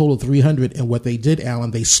they got a total of 300. And what they did,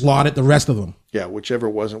 Alan, they slaughtered the rest of them. Yeah, whichever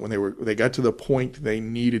wasn't, when they got to the point they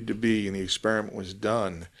needed to be and the experiment was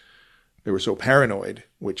done, they were so paranoid,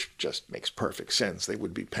 which just makes perfect sense. They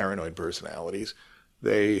would be paranoid personalities.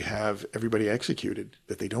 They have everybody executed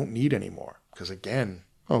that they don't need anymore. Because again,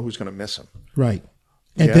 who's going to miss them? Right.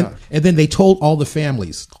 And then they told all the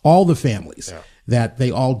families that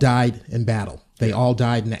they all died in battle. They all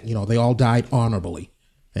died, they all died honorably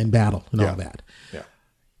in battle and all that. Yeah.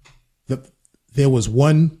 There was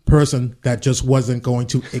one person that just wasn't going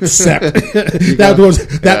to accept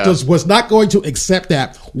was not going to accept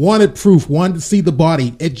that. Wanted proof, wanted to see the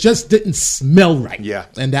body. It just didn't smell right. Yeah.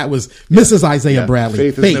 And that was Mrs. Isaiah Bradley.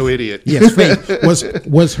 Faith is no idiot. Yes, Faith.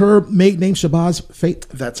 Was her maiden name Shabazz? Faith?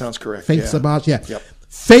 That sounds correct. Faith Shabazz, yeah. Yep.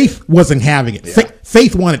 Faith wasn't having it. Yeah.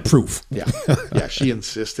 Faith wanted proof. Yeah. Yeah, she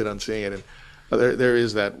insisted on seeing it. And there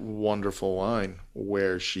is that wonderful line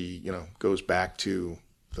where she, goes back to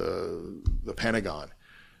the Pentagon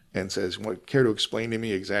and says, care to explain to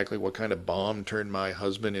me exactly what kind of bomb turned my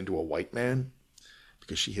husband into a white man?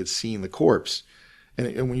 Because she had seen the corpse.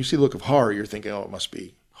 And when you see the look of horror, you're thinking, it must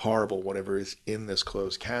be horrible, whatever is in this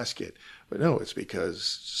closed casket. But no, it's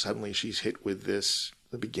because suddenly she's hit with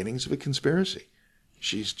the beginnings of a conspiracy.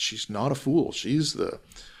 She's not a fool. She's the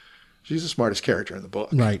smartest character in the book.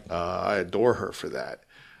 Right. I adore her for that.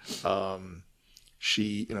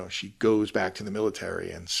 She goes back to the military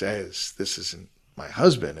and says, "This isn't my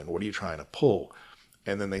husband, and what are you trying to pull?"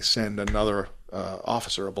 And then they send another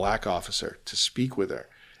officer, a black officer, to speak with her.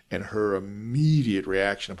 And her immediate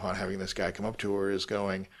reaction upon having this guy come up to her is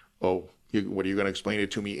going, "Oh, what are you going to explain it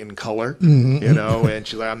to me in color?" Mm-hmm. And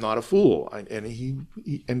she's like, "I'm not a fool." And he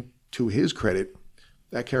to his credit,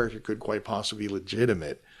 that character could quite possibly be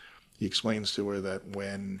legitimate. He explains to her that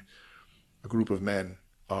when a group of men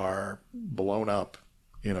are blown up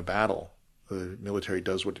in a battle, the military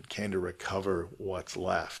does what it can to recover what's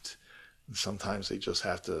left. And sometimes they just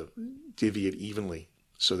have to divvy it evenly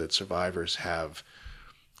so that survivors have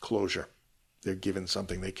closure. They're given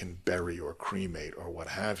something they can bury or cremate or what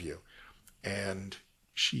have you. And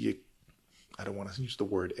she, I don't want to use the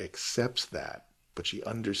word accepts that, but she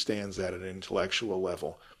understands that at an intellectual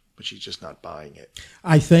level, but she's just not buying it.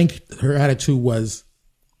 I think her attitude was,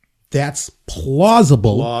 that's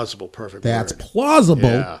plausible. Plausible, perfect That's word. Plausible,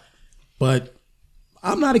 yeah. But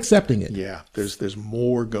I'm not accepting it. Yeah, there's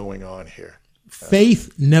more going on here.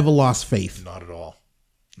 Faith never lost faith. Not at all.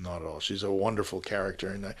 Not at all. She's a wonderful character,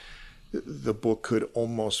 and the book could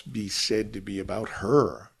almost be said to be about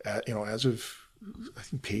her. As of, I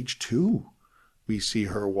think, page 2, we see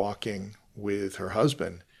her walking with her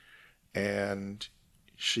husband, and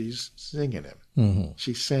she's singing him. Mm-hmm.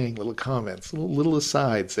 She's saying little comments, little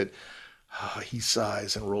asides that he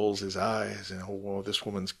sighs and rolls his eyes, and this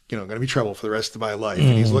woman's going to be trouble for the rest of my life. Mm-hmm.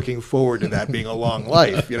 And he's looking forward to that being a long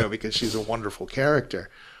life, because she's a wonderful character.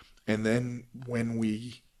 And then when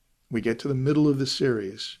we get to the middle of the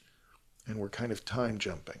series, and we're kind of time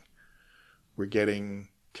jumping, we're getting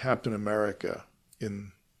Captain America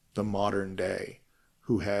in the modern day,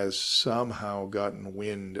 who has somehow gotten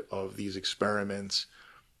wind of these experiments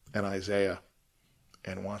and Isaiah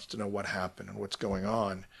and wants to know what happened and what's going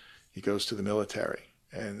on. He goes to the military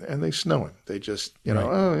and they snow him. They just,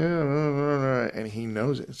 oh yeah, and he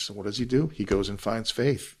knows it. So what does he do? He goes and finds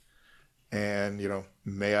Faith, and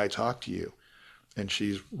may I talk to you? And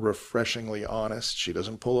she's refreshingly honest. She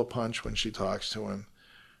doesn't pull a punch when she talks to him.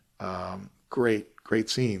 Great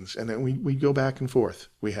scenes. And then we go back and forth.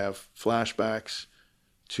 We have flashbacks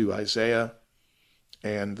to Isaiah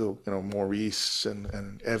and Maurice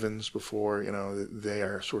and Evans before, they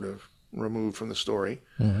are sort of removed from the story.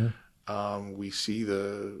 Mm-hmm. We see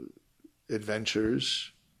the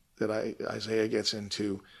adventures that Isaiah gets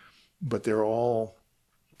into, but they're all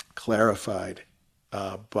clarified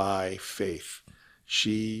by Faith.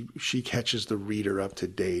 She catches the reader up to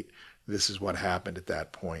date. This is what happened at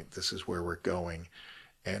that point. This is where we're going.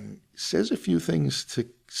 And says a few things to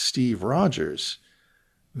Steve Rogers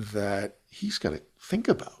that he's got to think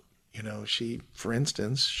about. For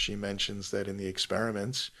instance, she mentions that in the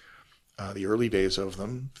experiments, the early days of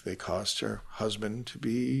them, they caused her husband to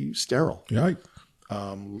be sterile. Right.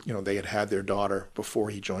 They had their daughter before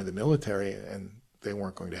he joined the military, and they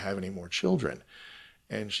weren't going to have any more children.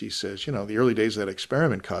 And she says, the early days of that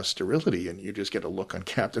experiment caused sterility, and you just get a look on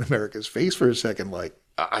Captain America's face for a second like,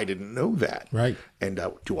 I didn't know that. Right. And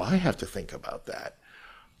do I have to think about that?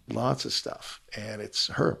 Lots of stuff. And it's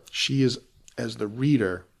her. She is, as the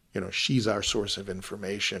reader, she's our source of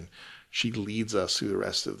information. She leads us through the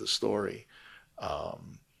rest of the story.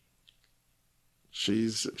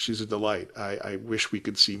 She's a delight. I wish we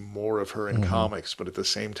could see more of her in comics, but at the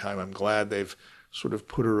same time, I'm glad they've sort of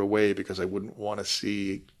put her away because I wouldn't want to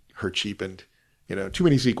see her cheapened. Too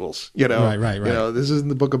many sequels. Right. This isn't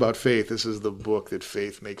the book about Faith. This is the book that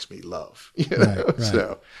Faith makes me love. Right.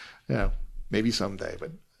 So, maybe someday,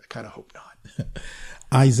 but I kind of hope not.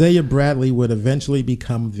 Isaiah Bradley would eventually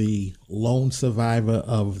become the lone survivor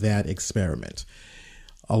of that experiment,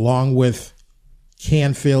 along with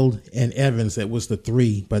Canfield and Evans. It was the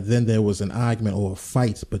three, but then there was an argument or a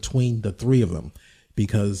fight between the three of them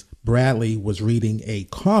because Bradley was reading a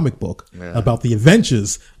comic book about the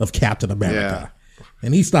adventures of Captain America. Yeah.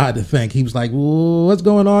 And he started to think, he was like, well, what's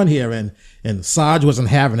going on here? And Sarge wasn't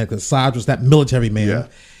having it because Sarge was that military man. Yeah.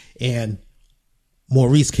 And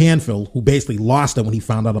Maurice Canfield, who basically lost it when he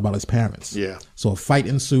found out about his parents. Yeah. So a fight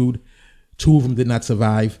ensued. Two of them did not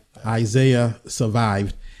survive. Isaiah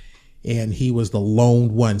survived, and he was the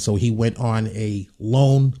lone one. So he went on a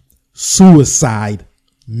lone suicide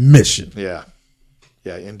mission. Yeah.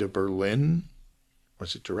 Yeah, into Berlin.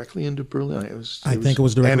 Was it directly into Berlin? I think it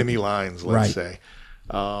was directly. Enemy lines, let's say.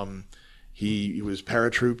 He was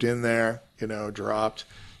paratrooped in there, dropped.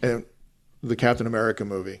 And the Captain America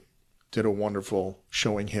movie did a wonderful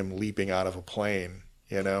showing him leaping out of a plane.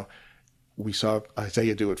 We saw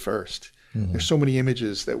Isaiah do it first. Mm-hmm. There's so many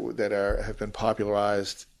images that have been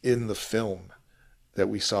popularized in the film that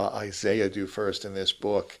we saw Isaiah do first in this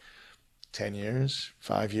book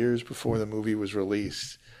 5 years before the movie was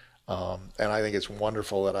released. And I think it's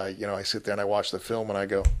wonderful that I sit there and I watch the film and I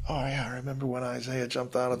go, oh yeah, I remember when Isaiah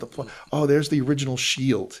jumped out of the plane. Oh, there's the original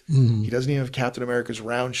shield. Mm-hmm. He doesn't even have Captain America's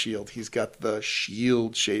round shield. He's got the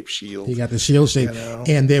shield-shaped shield. He got the shield shape,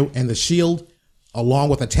 and the shield, along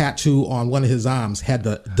with a tattoo on one of his arms, had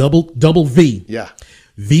the double V. Yeah.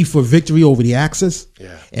 V for victory over the Axis.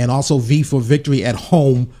 Yeah. And also V for victory at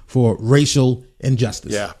home for racial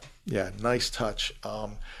injustice. Yeah. Yeah. Nice touch.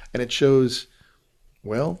 And it shows.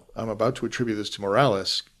 Well, I'm about to attribute this to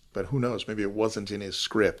Morales, but who knows? Maybe it wasn't in his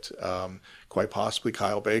script. Quite possibly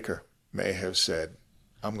Kyle Baker may have said,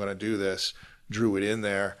 I'm going to do this, drew it in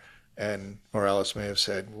there, and Morales may have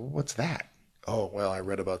said, well, what's that? Oh, well, I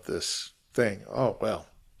read about this thing. Oh, well,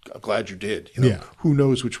 I'm glad you did. Who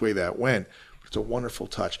knows which way that went. It's a wonderful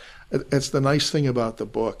touch. It's the nice thing about the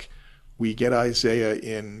book. We get Isaiah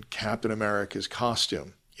in Captain America's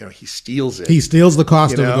costume. He steals it. He steals the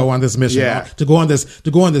costume to go on this mission. Yeah. To go on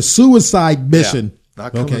this suicide mission. Yeah.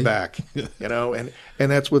 Not coming back. And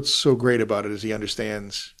that's what's so great about it is he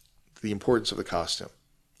understands the importance of the costume.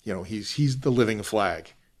 He's the living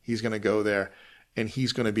flag. He's going to go there and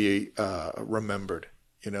he's going to be remembered.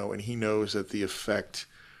 And he knows that the effect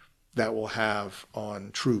that will have on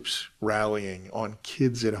troops rallying, on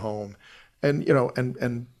kids at home, and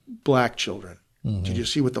and black children. Mm-hmm. Did you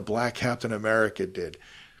see what the Black Captain America did?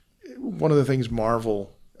 One of the things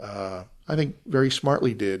Marvel, I think, very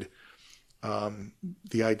smartly did,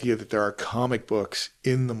 the idea that there are comic books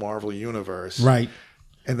in the Marvel universe, right?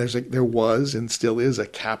 And there was and still is a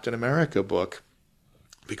Captain America book,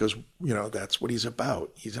 because that's what he's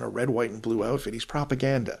about. He's in a red, white, and blue outfit. He's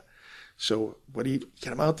propaganda. So what do you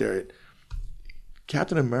get him out there?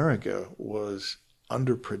 Captain America was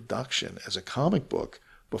under production as a comic book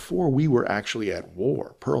before we were actually at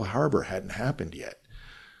war. Pearl Harbor hadn't happened yet.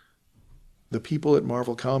 the people at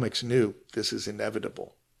Marvel Comics knew this is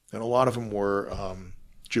inevitable. And a lot of them were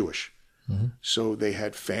Jewish. So they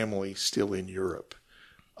had family still in Europe.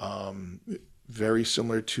 Very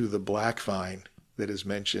similar to the Black Vine that is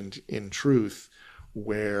mentioned in Truth,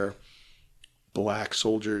 where black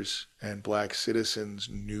soldiers and black citizens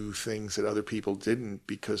knew things that other people didn't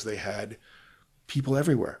because they had people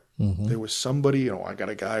everywhere. There was somebody, I got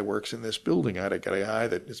a guy who works in this building. I got a guy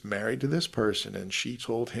that is married to this person, and she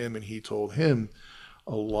told him and he told him.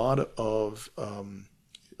 A lot of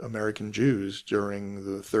American Jews during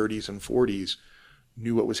the 30s and 40s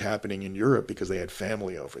knew what was happening in Europe because they had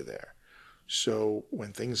family over there. So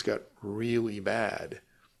when things got really bad,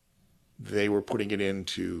 they were putting it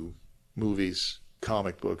into movies,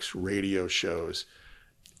 comic books, radio shows.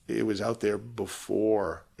 It was out there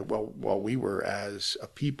before, while we were as a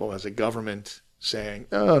people, as a government, saying,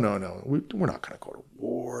 no, we're not going to go to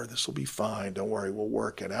war. This will be fine. Don't worry, we'll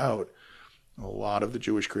work it out. A lot of the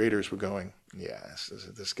Jewish creators were going,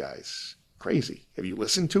 this guy's crazy. Have you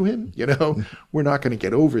listened to him? We're not going to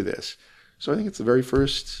get over this. So I think it's the very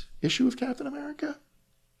first issue of Captain America.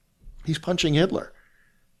 He's punching Hitler.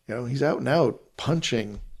 He's out and out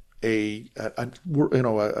punching a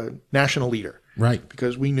national leader. Right.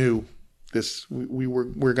 Because we knew this, we were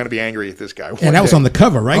going to be angry at this guy. And that was on the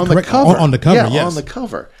cover, right? On the cover. On the cover, yeah, yes. on the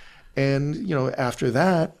cover. And, after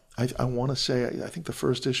that, I want to say, I think the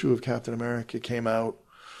first issue of Captain America came out,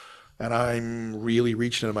 and I'm really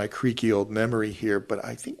reaching into my creaky old memory here, but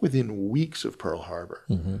I think within weeks of Pearl Harbor,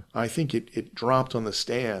 I think it dropped on the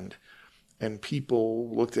stand, and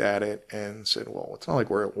people looked at it and said, well, it's not like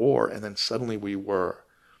we're at war. And then suddenly we were.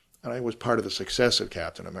 And I was part of the success of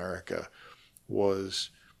Captain America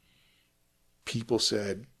was people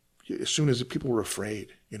said, as soon as people were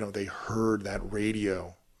afraid, they heard that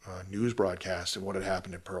radio news broadcast of what had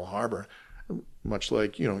happened at Pearl Harbor, much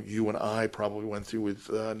like, you and I probably went through with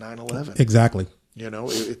 9/11. Exactly.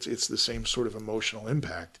 It's the same sort of emotional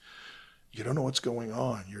impact. You don't know what's going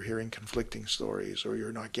on. You're hearing conflicting stories, or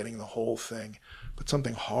you're not getting the whole thing, but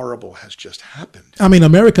something horrible has just happened. I mean,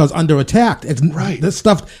 America's under attack. It's right. This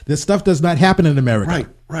stuff does not happen in America.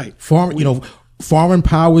 Right. Foreign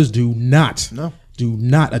powers do not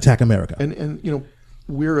attack America. And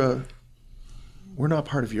we're not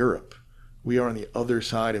part of Europe. We are on the other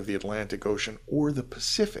side of the Atlantic Ocean or the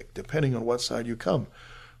Pacific, depending on what side you come.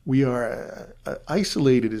 We are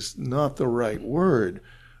isolated is not the right word,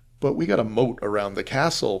 but we got a moat around the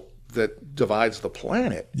castle that divides the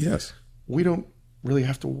planet. Yes. We don't really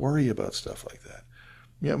have to worry about stuff like that.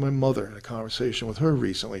 Yeah, my mother, in a conversation with her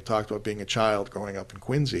recently, talked about being a child growing up in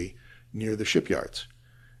Quincy near the shipyards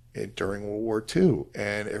during World War II.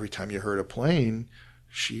 And every time you heard a plane,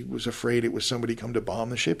 she was afraid it was somebody come to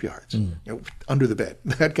bomb the shipyards, under the bed,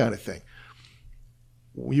 that kind of thing.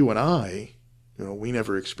 You and I, we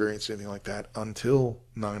never experienced anything like that until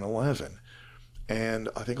 9/11. And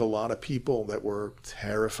I think a lot of people that were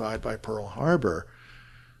terrified by Pearl Harbor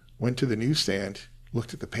went to the newsstand,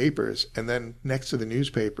 looked at the papers, and then next to the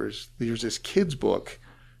newspapers, there's this kid's book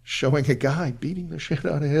showing a guy beating the shit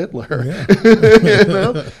out of Hitler. Yeah.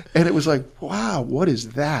 And it was like, wow, what is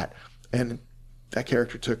that? And that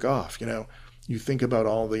character took off. You think about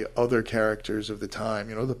all the other characters of the time,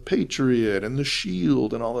 the Patriot and the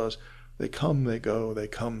Shield and all those. They come, they go, they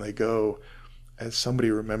come, they go. As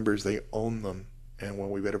somebody remembers, they own them. And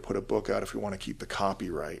when we better put a book out if we want to keep the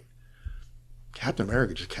copyright. Captain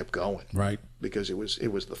America just kept going. Right. Because it was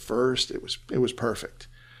the first, it was perfect.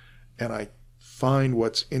 And I find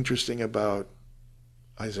what's interesting about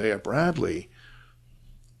Isaiah Bradley,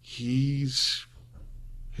 he's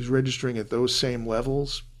registering at those same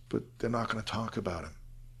levels, but they're not going to talk about him.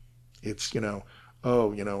 It's, you're not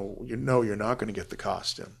going to get the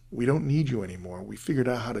costume. We don't need you anymore. We figured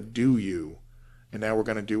out how to do you. And now we're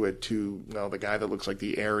going to do it to the guy that looks like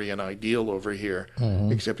the Aryan ideal over here,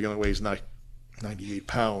 except he only weighs 98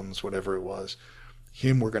 pounds, whatever it was.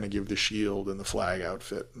 Him we're going to give the shield and the flag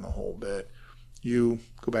outfit and the whole bit. You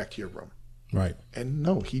go back to your room. Right. And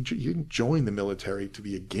no, he didn't join the military to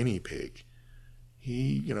be a guinea pig.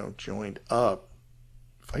 He, joined up,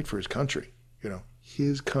 fight for his country,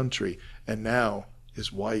 his country. And now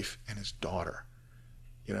his wife and his daughter.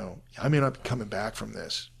 I may not be coming back from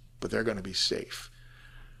this, but they're going to be safe.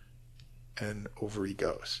 And over he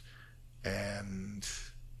goes. And,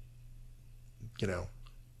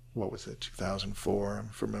 what was it, 2004,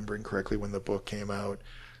 if I'm remembering correctly, when the book came out.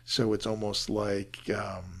 So it's almost like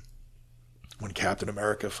when Captain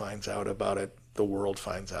America finds out about it, the world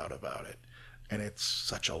finds out about it. And it's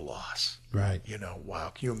such a loss. Right.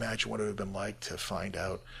 Wow. Can you imagine what it would have been like to find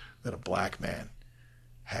out that a black man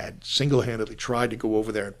had single-handedly tried to go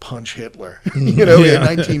over there and punch Hitler, you know,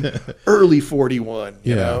 in early 41,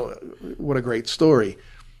 you know, what a great story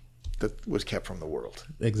that was kept from the world.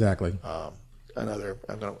 Exactly. I'm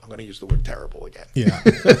going to use the word terrible again. Yeah.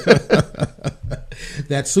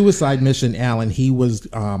 That suicide mission, Alan,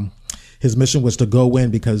 his mission was to go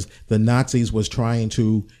in because the Nazis was trying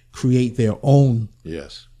to create their own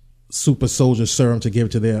super soldier serum to give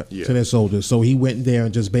to their soldiers. So he went there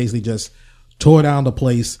and just basically just tore down the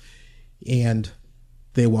place, and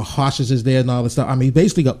there were hostages there and all this stuff. I mean,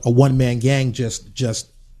 basically a one-man gang just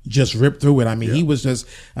ripped through it. I mean, he was just,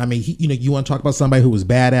 I mean, you want to talk about somebody who was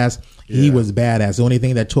badass? He was badass. The only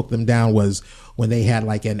thing that took them down was when they had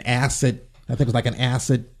like an acid, I think it was like an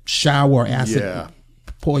acid shower, acid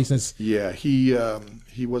poisonous. Yeah, he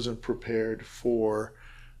wasn't prepared for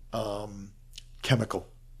chemical.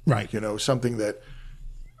 Right. You know, something that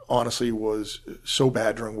honestly was so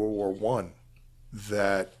bad during World War One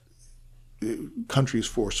that countries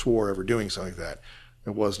forswore ever doing something like that. It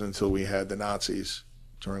wasn't until we had the Nazis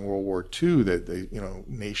during World War II that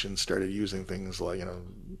nations started using things like,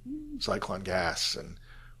 Zyklon gas and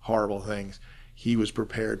horrible things. He was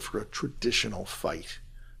prepared for a traditional fight.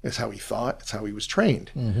 That's how he thought. It's how he was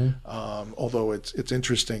trained. Although it's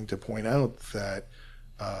interesting to point out that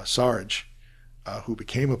Sarge, who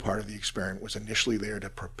became a part of the experiment, was initially there to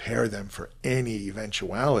prepare them for any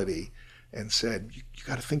eventuality, and said, "You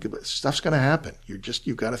got to think about it. Stuff's going to happen.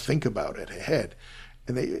 You've got to think about it ahead."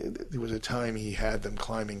 And there was a time he had them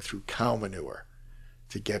climbing through cow manure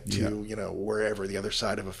to get to wherever, the other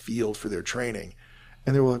side of a field for their training.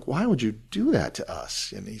 And they were like, "Why would you do that to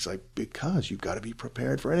us?" And he's like, "Because you've got to be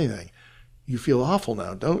prepared for anything. You feel awful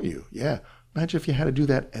now, don't you? Yeah. Imagine if you had to do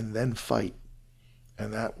that and then fight."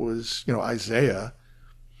 And that was, Isaiah,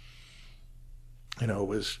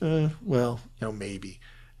 was, maybe.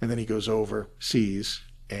 And then he goes overseas,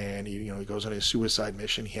 and he goes on his suicide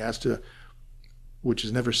mission. He has to, which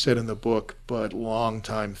is never said in the book, but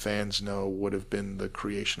longtime fans know, would have been the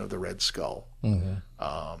creation of the Red Skull.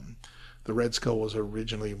 The Red Skull was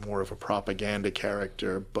originally more of a propaganda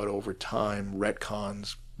character, but over time,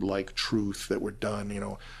 retcons like Truth that were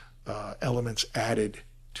done, elements added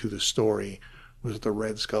to the story, was the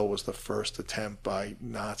Red Skull was the first attempt by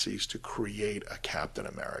Nazis to create a Captain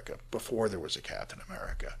America before there was a Captain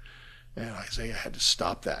America. And Isaiah had to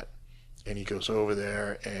stop that. And he goes over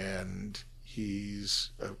there, and he's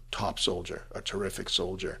a top soldier, a terrific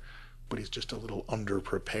soldier, but he's just a little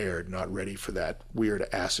underprepared, not ready for that weird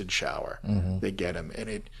acid shower. They get him, and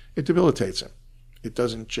it debilitates him. It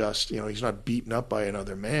doesn't just, he's not beaten up by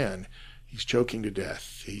another man. He's choking to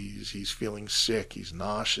death. He's feeling sick. He's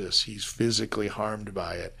nauseous. He's physically harmed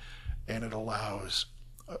by it. And it allows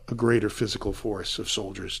a greater physical force of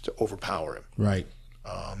soldiers to overpower him. Right.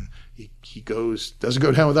 He doesn't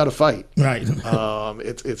go down without a fight. Right.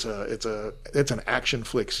 It's an action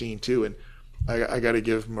flick scene too. And I got to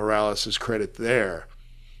give Morales his credit there.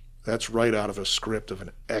 That's right out of a script of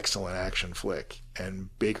an excellent action flick.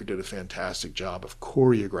 And Baker did a fantastic job of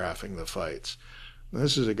choreographing the fights.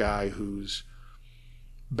 This is a guy whose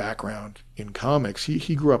background in comics,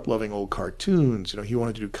 he grew up loving old cartoons. He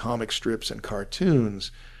wanted to do comic strips and cartoons,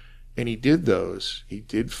 and he did those. He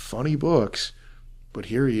did funny books, but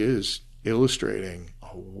here he is illustrating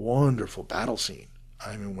a wonderful battle scene.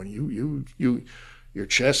 I mean, when your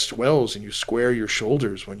chest swells and you square your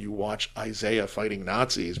shoulders when you watch Isaiah fighting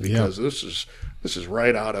Nazis, because this is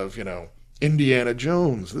right out of, Indiana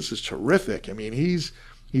Jones. This is terrific. I mean, he's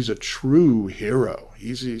a true hero.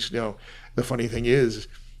 He's the funny thing is,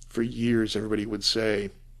 for years everybody would say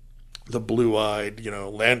the blue-eyed,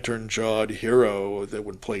 lantern-jawed hero that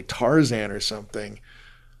would play Tarzan or something.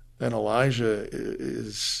 And Isaiah,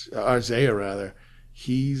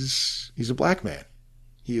 he's a black man.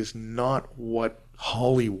 He is not what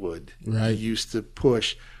Hollywood used to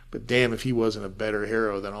push. But damn, if he wasn't a better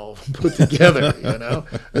hero than all of them put together,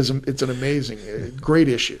 It's an amazing, great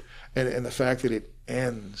issue. And the fact that it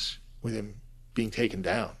ends with him being taken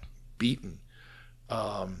down, beaten,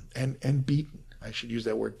 and beaten. I should use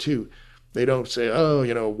that word too. They don't say,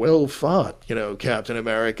 well fought, Captain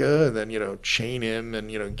America, and then, chain him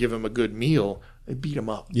and, give him a good meal. They beat him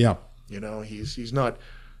up. Yeah. He's not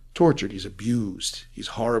tortured. He's abused. He's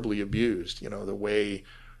horribly abused. The way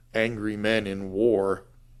angry men in war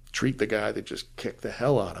treat the guy that just kicked the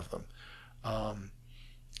hell out of them. And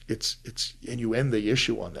you end the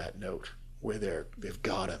issue on that note where they've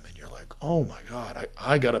got him, and you're like, oh my God,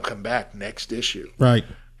 I got to come back next issue. Right.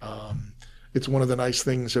 It's one of the nice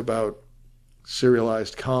things about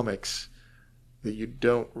serialized comics that you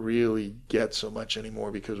don't really get so much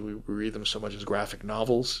anymore because we read them so much as graphic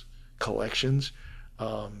novels, collections.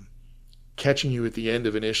 catching you at the end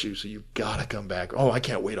of an issue, so you've got to come back. Oh, I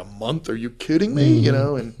can't wait a month. Are you kidding me? You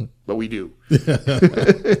know, but we do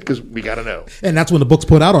because we got to know. And that's when the book's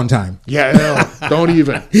put out on time. Yeah, no, don't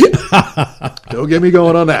even. Don't get me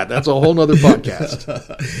going on that. That's a whole nother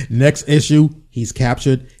podcast. Next issue, he's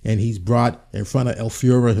captured and he's brought in front of El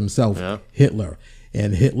Fuhrer himself, Hitler,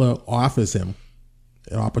 and Hitler offers him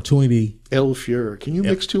an opportunity. El Fuhrer. Can you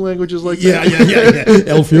mix two languages like that?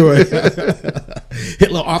 Yeah. El Fuhrer.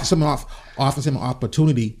 Hitler offers him an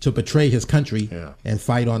opportunity to betray his country and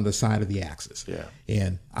fight on the side of the Axis. Yeah.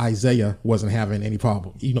 And Isaiah wasn't having any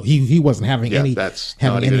problem. You know, he wasn't having any of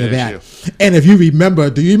that. And if you remember,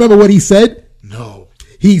 do you remember what he said? No.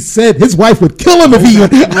 He said his wife would kill him if he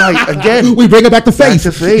would. Right. Again, we bring her back to faith.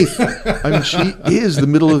 Back to faith. I mean, she is the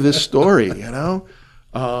middle of this story, you know?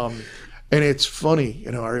 And it's funny,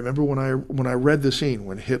 you know, I remember when I read the scene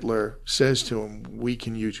when Hitler says to him, "We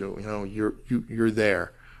can use you, you know, you're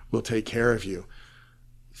there. We'll take care of you."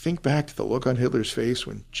 Think back to the look on Hitler's face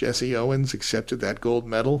when Jesse Owens accepted that gold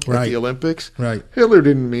medal at the Olympics. Right. Hitler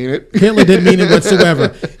didn't mean it. Hitler didn't mean it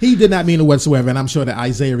whatsoever. He did not mean it whatsoever. And I'm sure that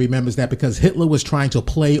Isaiah remembers that because Hitler was trying to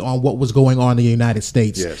play on what was going on in the United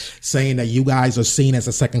States. Yes. Saying that you guys are seen as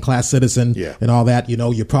a second-class citizen and all that. You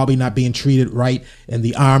know, you're probably not being treated right in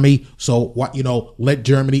the army. So, what, you know, let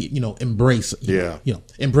Germany, you know, embrace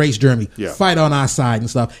Germany. Yeah. Fight on our side and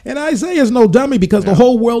stuff. And Isaiah's no dummy because the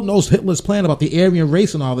whole world knows Hitler's plan about the Aryan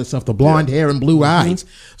race and all this stuff, the blonde hair and blue eyes.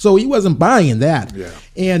 So he wasn't buying that. Yeah.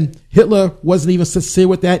 And Hitler wasn't even sincere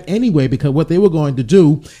with that anyway, because what they were going to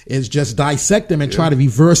do is just dissect him and try to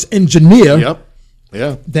reverse engineer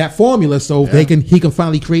that formula so he can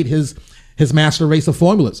finally create his master race of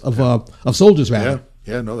formulas of soldiers rather.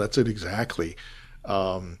 Yeah, no, that's it exactly.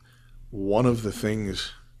 One of the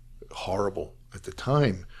things horrible at the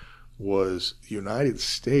time was the United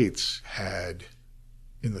States had,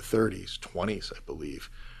 in the 30s, 20s, I believe,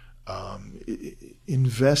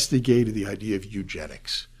 investigated the idea of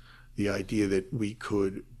eugenics, the idea that we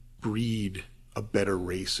could breed a better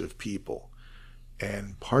race of people.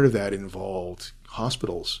 And part of that involved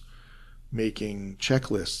hospitals making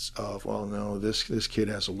checklists of, well, no, this kid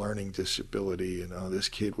has a learning disability, and this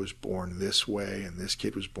kid was born this way, and this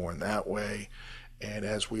kid was born that way. And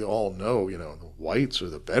as we all know, you know, the whites are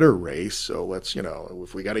the better race, so let's, you know,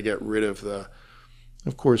 if we got to get rid of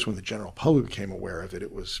of course, when the general public became aware of it,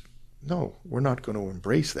 it was, no, we're not going to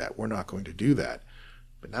embrace that. We're not going to do that.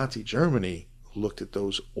 But Nazi Germany looked at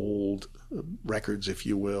those old records, if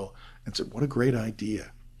you will, and said, what a great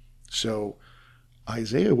idea. So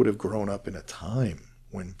Isaiah would have grown up in a time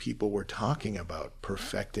when people were talking about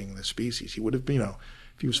perfecting the species. He would have, you know,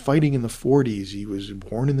 if he was fighting in the 40s, he was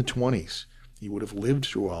born in the 20s. He would have lived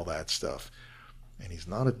through all that stuff. And he's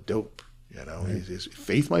not a dope, you know. His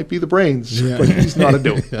faith might be the brains, but he's not a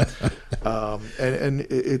dope. And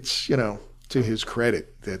it's, you know, to his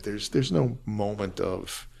credit that there's no moment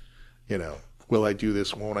of, you know, will I do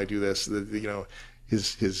this, won't I do this? You know,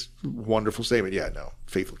 his wonderful statement,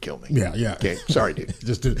 faith will kill me. Yeah. Okay, sorry, dude.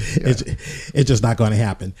 It's just not going to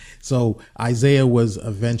happen. So Isaiah was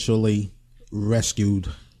eventually rescued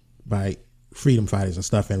by freedom fighters and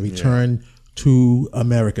stuff and returned to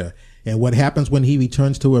America. And what happens when he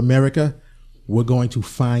returns to America, we're going to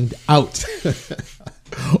find out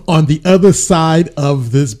on the other side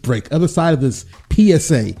of this break, other side of this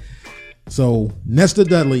PSA. So Nestor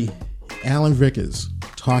Dudley, Alan Vickers,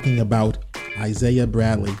 talking about Isaiah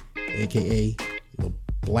Bradley, a.k.a. the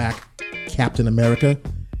Black Captain America.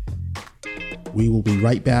 We will be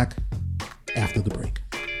right back after the break.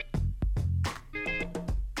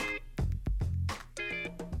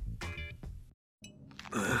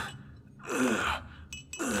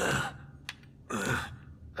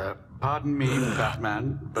 Pardon me,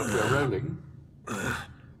 Batman, but we're rolling.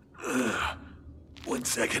 1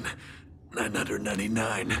 second.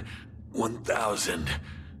 999. 1,000.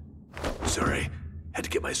 Sorry, had to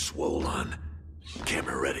get my swole on.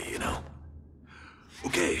 Camera ready, you know.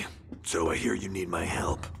 Okay, so I hear you need my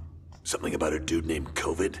help. Something about a dude named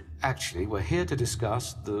COVID? Actually, we're here to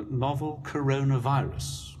discuss the novel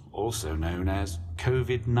coronavirus, also known as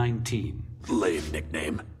COVID-19. Lame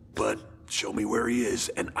nickname, but show me where he is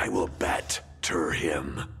and I will batter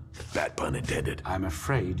him. Bad pun intended. I'm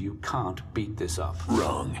afraid you can't beat this up.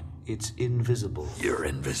 Wrong. It's invisible. You're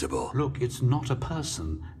invisible. Look, it's not a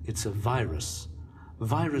person, it's a virus.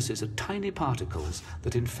 Viruses are tiny particles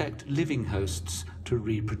that infect living hosts to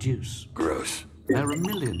reproduce. Gross. There are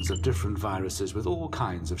millions of different viruses with all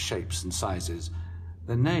kinds of shapes and sizes.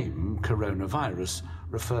 The name coronavirus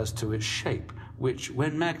refers to its shape, which,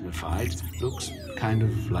 when magnified, looks kind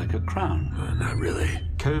of like a crown. Not really.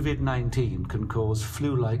 COVID-19 can cause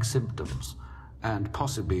flu-like symptoms and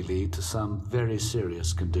possibly lead to some very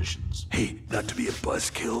serious conditions. Hey, not to be a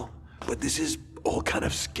buzzkill, but this is all kind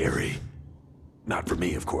of scary. Not for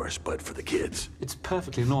me, of course, but for the kids. It's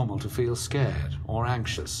perfectly normal to feel scared or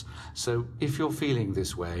anxious, so if you're feeling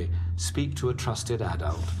this way, speak to a trusted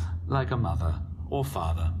adult, like a mother or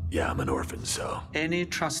father. Yeah, I'm an orphan, so... Any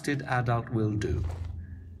trusted adult will do.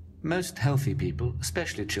 Most healthy people,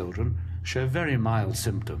 especially children, show very mild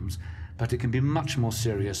symptoms, but it can be much more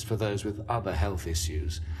serious for those with other health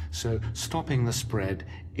issues, so stopping the spread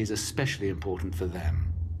is especially important for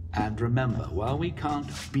them. And remember, while we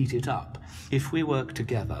can't beat it up, if we work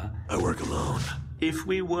together... I work alone. If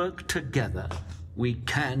we work together, we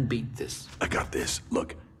can beat this. I got this.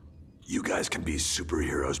 Look, you guys can be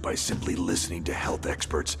superheroes by simply listening to health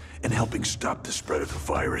experts and helping stop the spread of the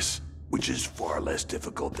virus, which is far less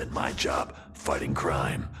difficult than my job, fighting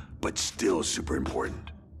crime, but still super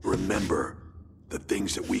important. Remember the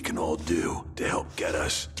things that we can all do to help get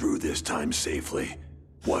us through this time safely.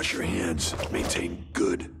 Wash your hands, maintain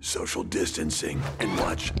good social distancing, and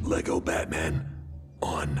watch Lego Batman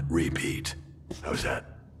on repeat. How's that?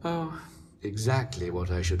 Oh, exactly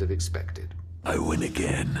what I should have expected. I win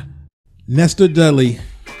again. Nestor Dudley,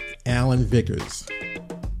 Alan Vickers,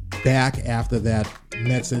 back after that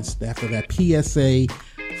message, after that PSA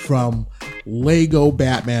from Lego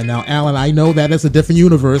Batman. Now, Alan, I know that is a different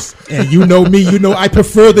universe, and you know me, you know I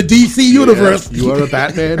prefer the DC universe. Yeah, you are a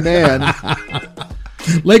Batman man.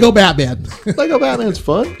 Lego Batman. Lego Batman's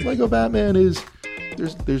fun. Lego Batman is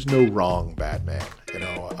there's no wrong Batman. You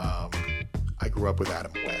know, I grew up with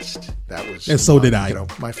Adam West. That was, and so did I. You know,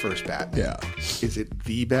 my first Batman. Yeah. Is it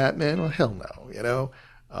the Batman? Well, hell no. You know,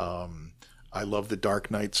 I love the Dark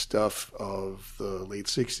Knight stuff of the late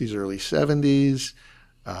 '60s, early '70s.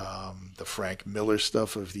 The Frank Miller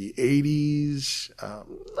stuff of the '80s.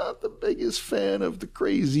 Not the biggest fan of the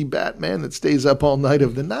crazy Batman that stays up all night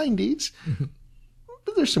of the '90s.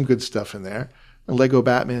 But there's some good stuff in there. And Lego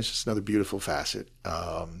Batman is just another beautiful facet.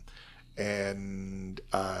 And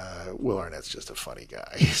Will Arnett's just a funny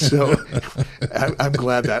guy. So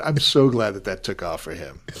I'm so glad that took off for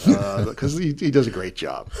him. Because he does a great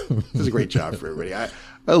job. Does a great job for everybody.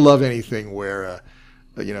 I love anything where,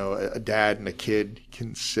 a dad and a kid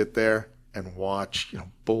can sit there and watch,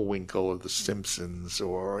 Bullwinkle or The Simpsons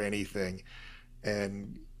or anything.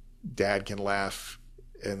 And dad can laugh.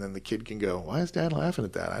 And then the kid can go, why is Dad laughing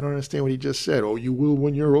at that? I don't understand what he just said. Oh, you will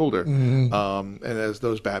when you're older. Mm-hmm. And as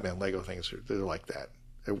those Batman Lego things, they're like that.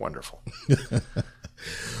 They're wonderful.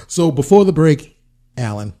 So before the break,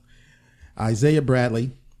 Alan, Isaiah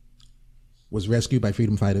Bradley was rescued by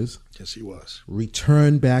freedom fighters. Yes, he was.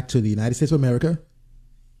 Returned back to the United States of America.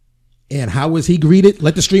 And how was he greeted?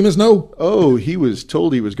 Let the streamers know. Oh, he was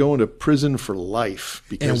told he was going to prison for life.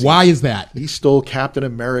 Because and why is that? He stole Captain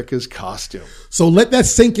America's costume. So let that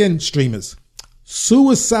sink in, streamers.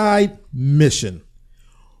 Suicide mission.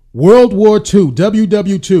 World War II,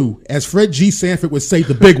 WW2, as Fred G. Sanford would say,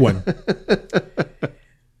 the big one.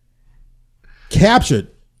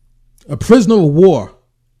 Captured. A prisoner of war.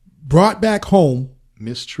 Brought back home.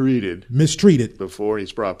 Mistreated. Before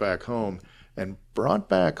he's brought back home. And brought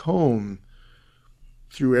back home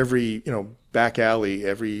through every, back alley,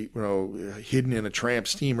 every, hidden in a tramp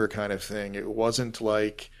steamer kind of thing. It wasn't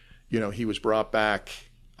like, he was brought back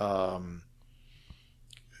in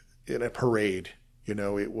a parade.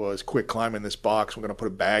 It was quick, climb in this box. We're going to put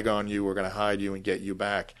a bag on you. We're going to hide you and get you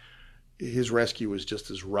back. His rescue was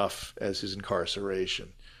just as rough as his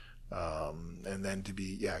incarceration. And then to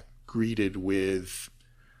be, greeted with,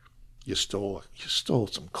 you stole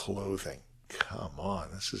some clothing. Come on,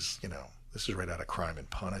 this is right out of Crime and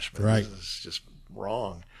Punishment. Right. This is just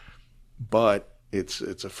wrong. But it's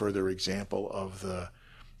a further example of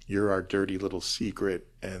you're our dirty little secret,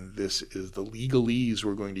 and this is the legalese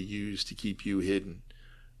we're going to use to keep you hidden.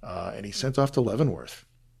 And he's sent off to Leavenworth.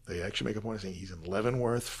 They actually make a point of saying he's in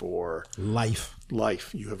Leavenworth for life.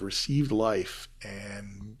 You have received life,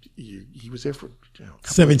 and he was there for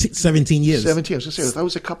 17 years. 17. I was going to say that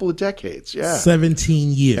was a couple of decades. Yeah,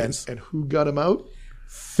 17 years. And who got him out?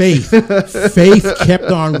 Faith kept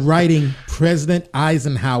on writing President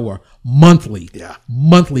Eisenhower monthly. Yeah,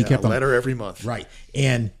 kept a on letter every month. Right,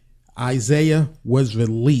 and Isaiah was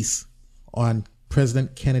released on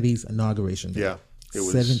President Kennedy's inauguration day. Yeah. It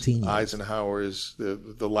was 17 years. Eisenhower's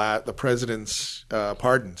the president's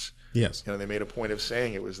pardons. Yes, they made a point of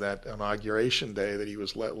saying it was that inauguration day that he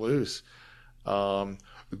was let loose.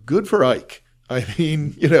 Good for Ike. I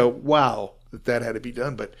mean, wow, that had to be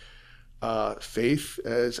done. But Faith,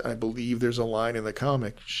 as I believe there's a line in the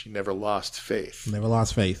comic, she never lost faith. Never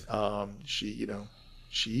lost faith.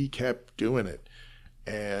 She kept doing it.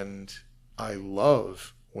 And I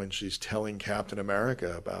love when she's telling Captain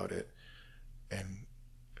America about it, and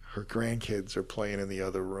her grandkids are playing in the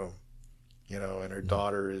other room, and her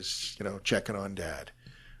daughter is, checking on Dad.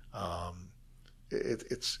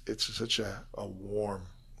 It's such a warm,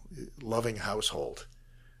 loving household.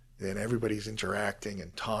 And everybody's interacting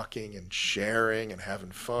and talking and sharing and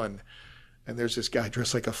having fun. And there's this guy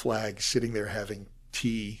dressed like a flag sitting there having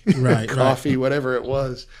tea, coffee, whatever it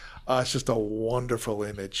was. It's just a wonderful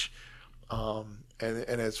image. And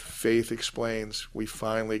as Faith explains, we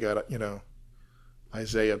finally got,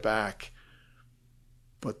 Isaiah back.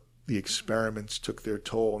 But the experiments took their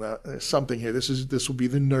toll. Now, there's something here. This will be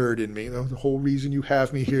the nerd in me. The whole reason you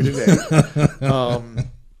have me here today.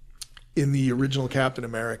 In the original Captain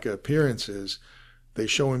America appearances, they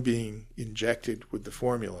show him being injected with the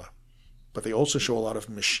formula, but they also show a lot of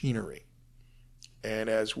machinery. And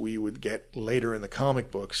as we would get later in the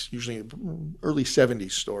comic books, usually early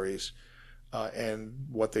 70s stories, and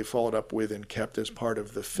what they followed up with and kept as part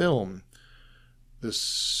of the film, the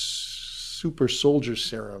super soldier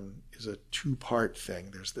serum is a two-part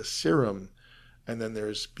thing. There's the serum, and then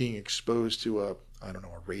there's being exposed to a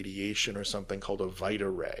radiation or something called a Vita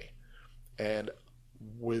ray. And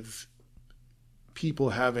with people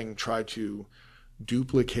having tried to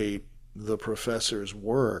duplicate the professor's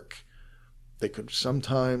work, they could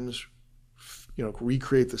sometimes,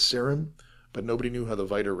 recreate the serum, but nobody knew how the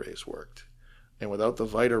Vita rays worked. And without the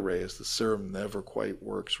Vita rays, the serum never quite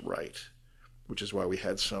works right, which is why we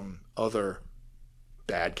had some other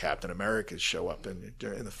bad Captain Americas show up in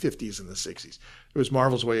the 50s and the 60s. It was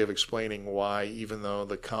Marvel's way of explaining why, even though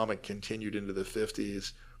the comic continued into the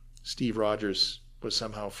 50s, Steve Rogers was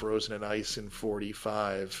somehow frozen in ice in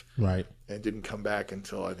 45, right, and didn't come back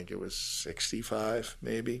until I think it was 65,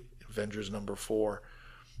 maybe, Avengers #4.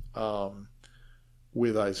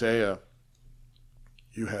 With Isaiah,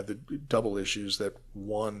 you had the double issues that,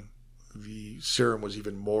 one, the serum was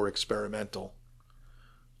even more experimental.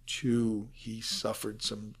 Two, he suffered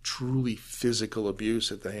some truly physical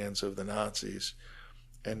abuse at the hands of the Nazis.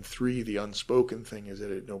 And three, the unspoken thing is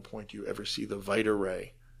that at no point do you ever see the Vita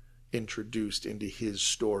ray introduced into his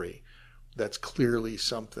story. That's clearly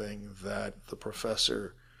something that the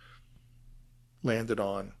professor landed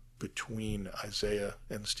on between Isaiah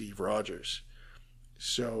and Steve Rogers.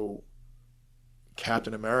 So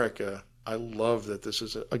Captain America, I love that this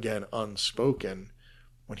is, again, unspoken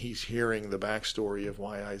when he's hearing the backstory of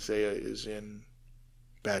why Isaiah is in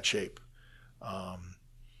bad shape.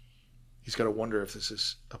 He's got to wonder if this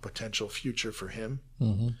is a potential future for him.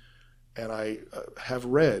 Mm-hmm. And I have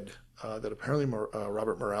read that apparently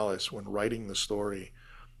Robert Morales, when writing the story,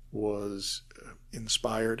 was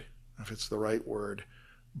inspired, if it's the right word,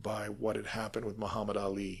 by what had happened with Muhammad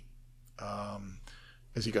Ali.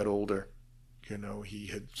 As he got older,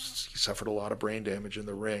 he suffered a lot of brain damage in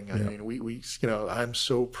the ring. Yeah. I mean, I'm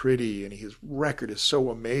so pretty, and his record is so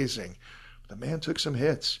amazing. The man took some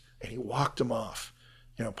hits, and he walked them off.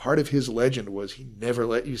 Part of his legend was he never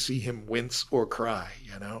let you see him wince or cry,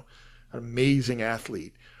 an amazing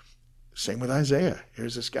athlete. Same with Isaiah.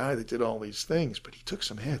 Here's this guy that did all these things, but he took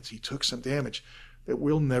some hits, he took some damage that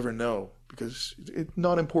we'll never know, because it's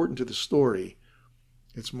not important to the story.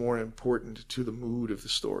 It's more important to the mood of the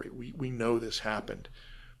story. We know this happened,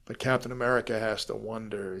 but Captain America has to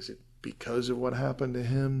wonder, is it because of what happened to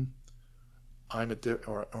him?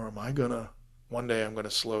 Or am I one day I'm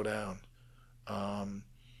gonna slow down, and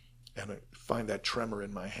find that tremor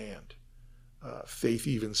in my hand. Faith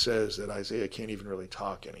even says that Isaiah can't even really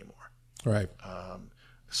talk anymore. Right.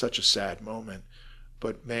 Such a sad moment,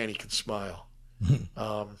 but man, he can smile.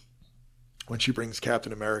 When she brings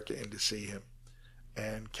Captain America in to see him,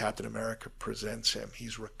 and Captain America presents him,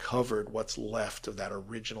 he's recovered what's left of that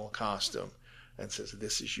original costume and says,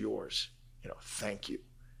 "This is yours. Thank you.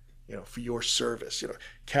 For your service."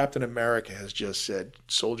 Captain America has just said,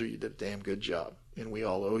 "Soldier, you did a damn good job, and we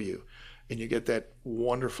all owe you." And you get that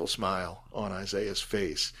wonderful smile on Isaiah's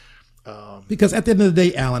face. Because at the end of the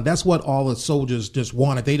day, Alan, that's what all the soldiers just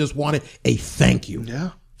wanted. They just wanted a thank you.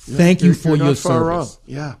 Yeah. Thank you for your service.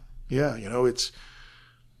 Yeah. It's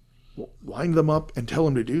wind them up and tell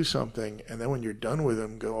them to do something, and then when you're done with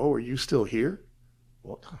them, go, "Oh, are you still here?"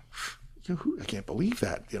 Well, I can't believe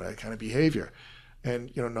that, that kind of behavior.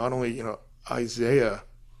 And, not only, Isaiah,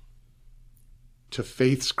 to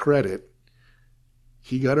Faith's credit,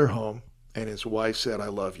 he got her home, and his wife said, "I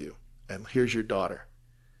love you, and here's your daughter."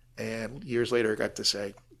 And years later, I got to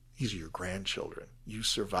say, these are your grandchildren. You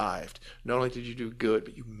survived. Not only did you do good,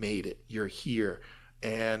 but you made it. You're here.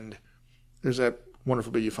 And there's that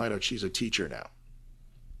wonderful bit you find out she's a teacher now.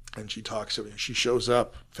 And she talks, she shows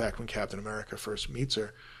up. In fact, when Captain America first meets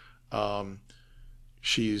her,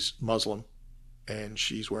 she's Muslim and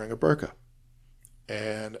she's wearing a burqa.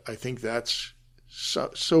 And I think that's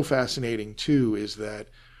so fascinating too, is that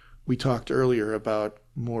we talked earlier about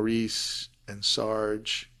Maurice and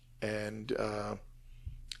Sarge and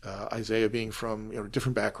Isaiah being from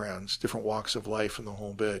different backgrounds, different walks of life and the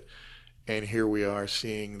whole bit. And here we are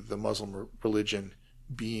seeing the Muslim religion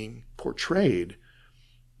being portrayed,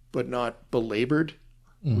 but not belabored.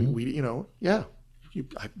 Mm-hmm. We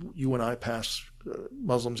you and I pass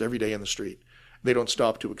Muslims every day in the street. They don't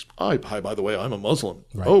stop to, hi, by the way, I'm a Muslim.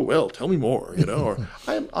 Right. Oh, well, tell me more, or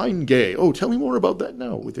I'm gay. Oh, tell me more about that.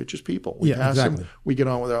 No, they're just people. We pass them, we get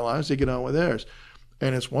on with our lives, they get on with theirs.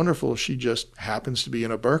 And it's wonderful. She just happens to be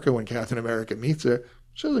in a burqa when Captain America meets her.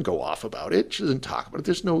 She doesn't go off about it. She doesn't talk about it.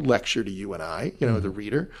 There's no lecture to you and I, the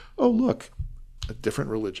reader. Oh, look, a different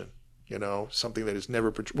religion, something that is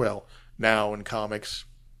never, well, now in comics,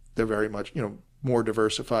 they're very much, more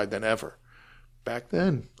diversified than ever. Back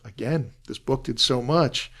then, again, this book did so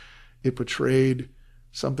much. It portrayed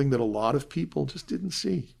something that a lot of people just didn't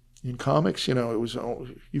see. In comics, it was,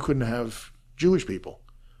 you couldn't have Jewish people.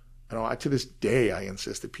 To this day, I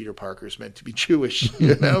insist that Peter Parker is meant to be Jewish,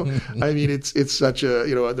 I mean, it's such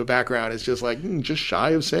a, the background is just like, just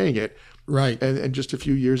shy of saying it. Right. And just a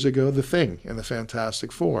few years ago, The Thing and the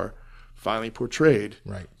Fantastic Four finally portrayed.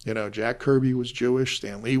 Right. Jack Kirby was Jewish.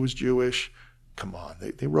 Stan Lee was Jewish. Come on.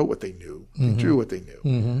 They wrote what they knew. They drew what they knew.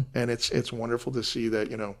 Mm-hmm. And it's wonderful to see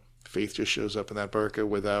that, Faith just shows up in that burqa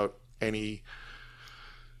without any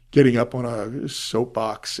getting up on a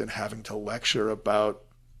soapbox and having to lecture about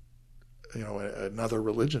another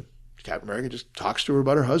religion. Captain America just talks to her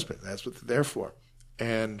about her husband. That's what they're there for.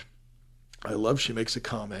 And I love she makes a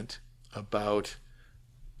comment about,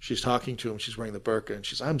 she's talking to him, she's wearing the burqa, and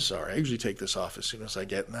she's, I'm sorry, I usually take this off as soon as I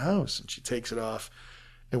get in the house. And she takes it off,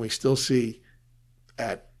 and we still see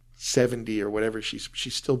at 70 or whatever, she's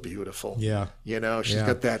still beautiful. Yeah. She's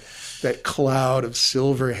got that cloud of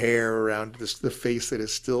silver hair around the face that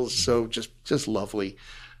is still so just lovely.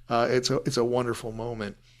 It's a wonderful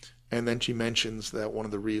moment. And then she mentions that one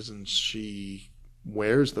of the reasons she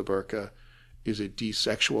wears the burqa is it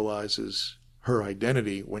desexualizes her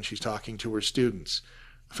identity when she's talking to her students.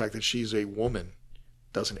 The fact that she's a woman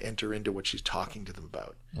doesn't enter into what she's talking to them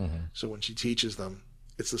about. Mm-hmm. So when she teaches them,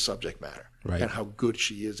 it's the subject matter. Right. And how good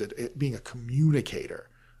she is at being a communicator,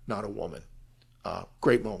 not a woman.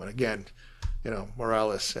 Great moment. Again,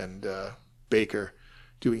 Morales and Baker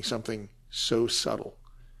doing something so subtle.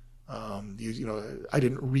 I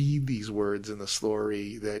didn't read these words in the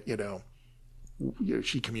story that,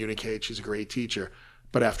 she communicates, she's a great teacher,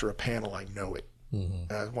 but after a panel, I know it.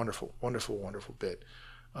 Mm-hmm. Wonderful, wonderful, wonderful bit.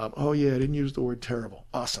 I didn't use the word terrible.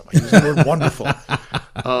 Awesome. I used the word wonderful.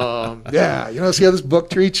 See how this book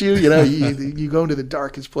treats you? You go into the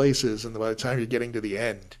darkest places, and by the time you're getting to the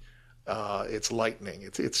end, it's lightning.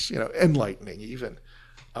 It's enlightening even.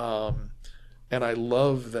 And I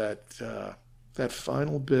love that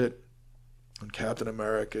final bit when Captain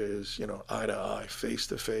America is, eye to eye, face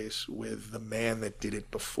to face with the man that did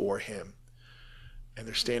it before him. And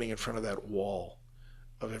they're standing in front of that wall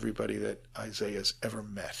of everybody that Isaiah's ever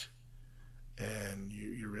met. And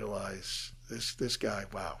you realize this guy,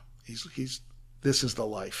 wow, he's this is the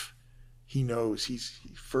life. He knows, he's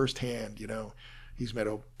firsthand, he's met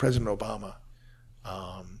President Obama,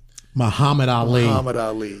 Muhammad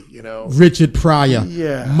Ali, Richard Pryor,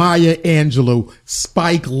 Maya Angelou,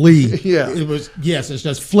 Spike Lee. It was, it's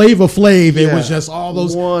just Flavor Flav. It was just all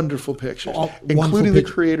those wonderful pictures, including the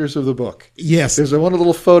creators of the book. Yes. There's one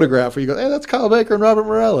little photograph where you go, hey, that's Kyle Baker and Robert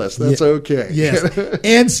Morales. That's okay. Yes.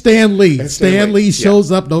 And Stan Lee. Stan Lee shows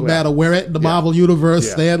up no matter where at the Marvel Universe.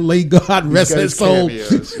 Stan Lee, God rest his soul.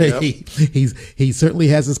 He certainly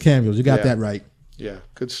has his cameos. You got that right. Yeah,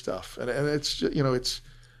 good stuff. And it's, it's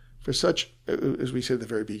for such, as we said at the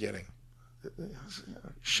very beginning,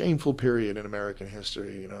 shameful period in American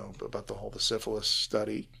history, about the syphilis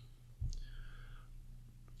study.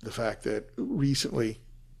 The fact that recently,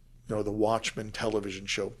 the Watchmen television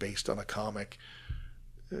show based on a comic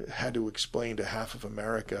had to explain to half of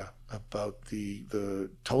America about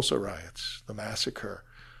the Tulsa riots, the massacre,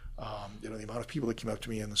 the amount of people that came up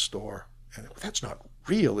to me in the store. And that's not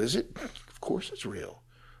real, is it? Of course it's real.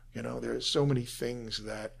 There's so many things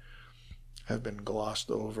that have been glossed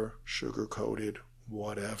over, sugar-coated,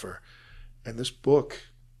 whatever. And this book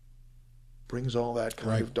brings all that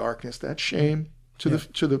kind of darkness, that shame to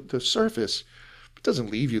the surface. It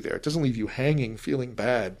doesn't leave you there. It doesn't leave you hanging, feeling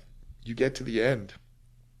bad. You get to the end,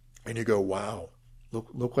 and you go, "Wow,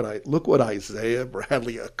 look what Isaiah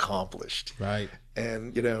Bradley accomplished." Right.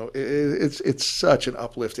 And it's such an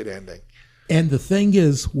uplifted ending. And the thing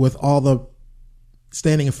is, with all the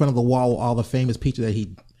standing in front of the wall, all the famous people that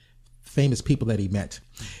he met,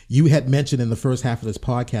 you had mentioned in the first half of this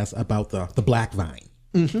podcast about the Black Vine.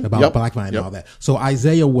 About Black Vine and all that. So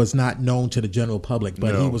Isaiah was not known to the general public,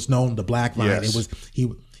 but he was known to Black Vine. Yes. It was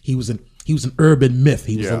he was an urban myth.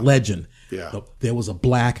 He was a legend. Yeah. There was a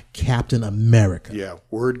Black Captain America. Yeah,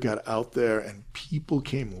 word got out there, and people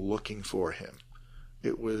came looking for him.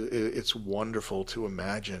 It's wonderful to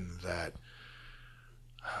imagine that.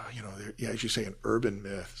 As you say, an urban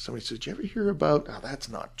myth. Somebody says, "Did you ever hear about?" "Oh, that's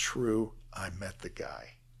not true. I met the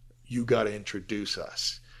guy. You got to introduce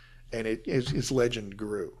us." And his legend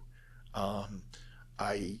grew. I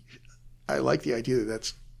like the idea that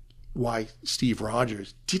that's why Steve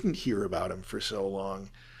Rogers didn't hear about him for so long.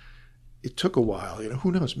 It took a while.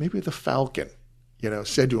 Who knows? Maybe the Falcon,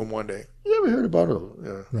 said to him one day, "You ever heard about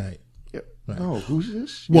him?" Right. Yeah. Right. No, who's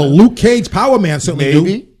this? Well, Luke Cage, Power Man, certainly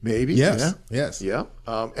knew. Maybe. Yes. Yeah. Yes. Yeah.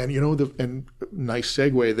 And nice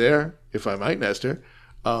segue there, if I might, Nestor.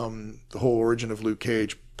 The whole origin of Luke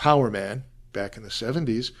Cage, Power Man, back in the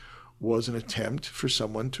 70s, was an attempt for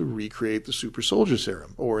someone to recreate the super soldier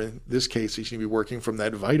serum, or in this case, he seemed to be working from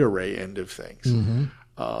that Vita Ray end of things. Mm-hmm.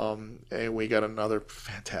 And we got another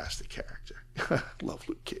fantastic character. Love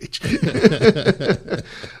Luke Cage.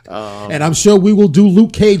 And I'm sure we will do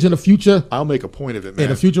Luke Cage in the future. I'll make a point of it, man.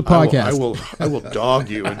 In a future podcast. I will dog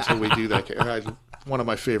you until we do that. One of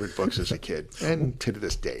my favorite books as a kid, and to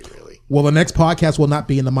this day, really. Well, the next podcast will not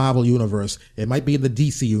be in the Marvel universe. It might be in the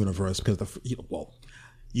DC universe because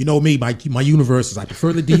you know me, my universe is I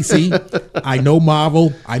prefer the DC. I know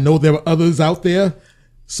Marvel. I know there are others out there.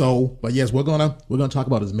 So, but yes, we're gonna talk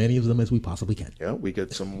about as many of them as we possibly can. Yeah, we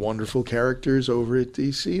got some wonderful characters over at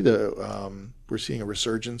DC. We're seeing a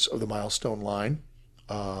resurgence of the Milestone line.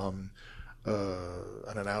 An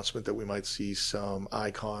announcement that we might see some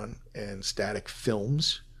Icon and Static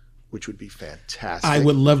films, which would be fantastic. I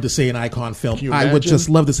would love to see an Icon film. I would just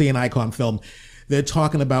love to see an Icon film. They're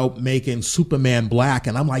talking about making Superman black,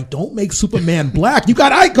 and I'm like, don't make Superman black. You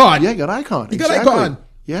got Icon. Yeah, you got Icon. You got Icon.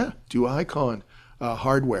 Yeah, do Icon.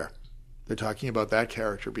 Hardware. They're talking about that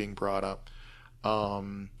character being brought up.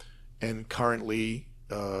 And currently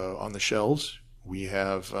on the shelves, we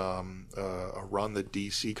have a run that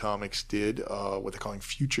DC Comics did, what they're calling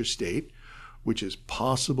Future State, which is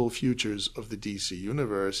possible futures of the DC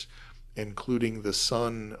universe, including the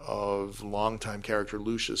son of longtime character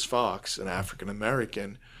Lucius Fox, an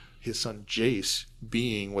African-American, his son Jace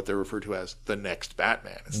being what they refer to as the next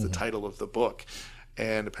Batman. It's the title of the book.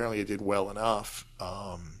 And apparently it did well enough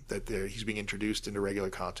that he's being introduced into regular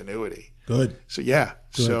continuity. Good. So, yeah.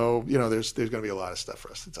 Good. So, there's going to be a lot of stuff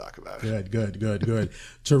for us to talk about. Good.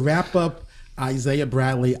 To wrap up Isaiah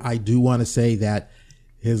Bradley, I do want to say that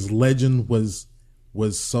his legend was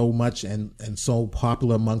so much and so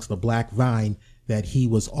popular amongst the Black Vine that he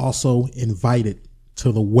was also invited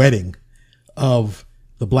to the wedding of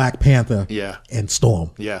the Black Panther and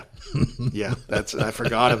Storm. Yeah. Yeah. I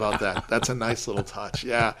forgot about that. That's a nice little touch.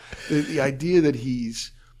 Yeah. The idea that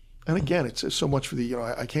and again, it's so much for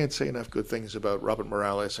I can't say enough good things about Robert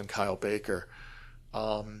Morales and Kyle Baker.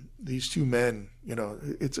 These two men,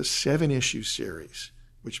 it's a 7-issue series,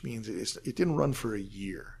 which means it didn't run for a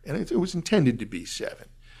year, and it was intended to be 7.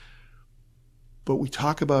 But we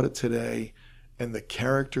talk about it today, and the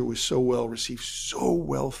character was so well received, so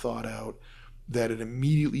well thought out, that it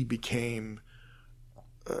immediately became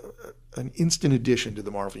an instant addition to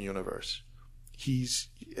the Marvel Universe. He's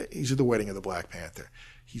at the wedding of the Black Panther.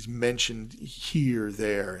 He's mentioned here,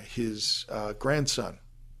 there. His grandson,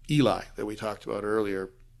 Eli, that we talked about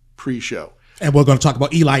earlier, pre-show. And we're going to talk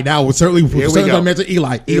about Eli now. We're certainly going to mention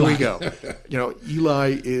Eli. Here we go.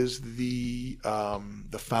 Eli is the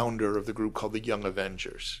founder of the group called the Young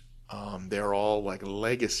Avengers. They're all like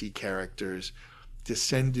legacy characters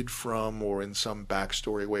descended from, or in some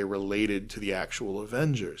backstory way related to, the actual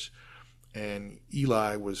Avengers. And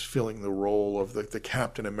Eli was filling the role of the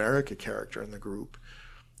Captain America character in the group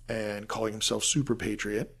and calling himself Super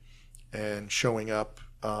Patriot and showing up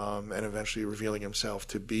and eventually revealing himself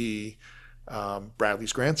to be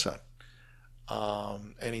Bradley's grandson.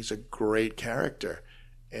 And he's a great character.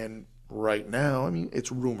 And right now,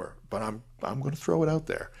 it's rumor, but I'm going to throw it out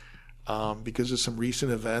there. Because of some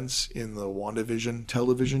recent events in the WandaVision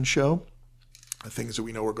television show, the things that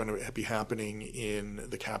we know are going to be happening in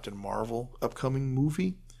the Captain Marvel upcoming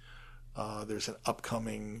movie. There's an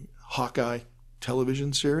upcoming Hawkeye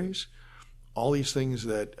television series. all these things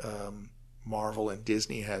that Marvel and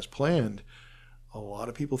Disney has planned, a lot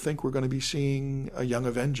of people think we're going to be seeing a Young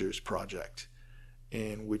Avengers project,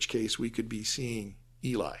 in which case we could be seeing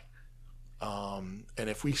Eli. And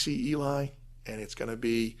if we see Eli, and it's going to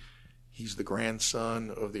be, he's the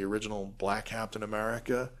grandson of the original Black Captain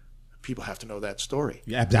America, people have to know that story.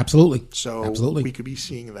 Yeah, absolutely. So absolutely. We could be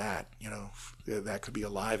seeing that, that could be a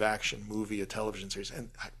live action movie, a television series. And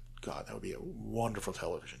God, that would be a wonderful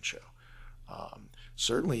television show.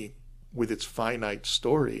 Certainly with its finite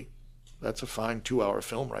story, that's a fine 2-hour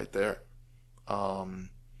film right there. I'd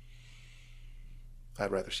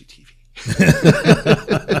rather see TV.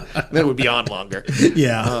 Then it would be on longer.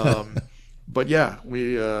 Yeah. But yeah,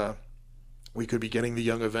 we could be getting the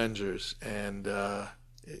Young Avengers, and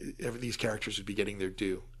these characters would be getting their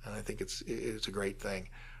due. And I think it's a great thing.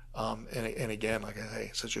 And again, like I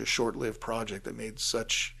say, such a short-lived project that made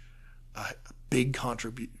such a big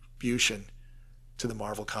contribution to the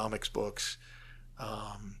Marvel Comics books.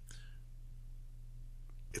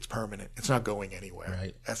 It's permanent. It's not going anywhere.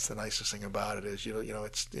 Right. That's the nicest thing about it is,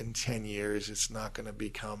 it's in 10 years, it's not going to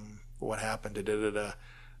become what happened to da-da-da.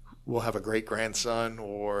 We'll have a great-grandson,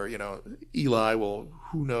 or, Eli will,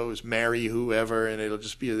 who knows, marry whoever, and it'll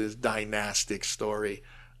just be this dynastic story.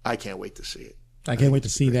 I can't wait to see it. I can't wait to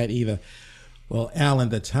see that either. Well, Alan,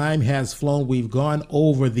 the time has flown. We've gone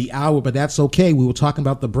over the hour, but that's okay. We were talking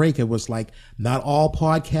about the break. It was like not all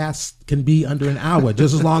podcasts can be under an hour,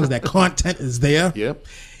 just as long as that content is there. Yep.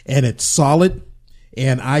 And it's solid.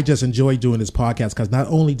 And I just enjoy doing this podcast because not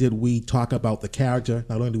only did we talk about the character,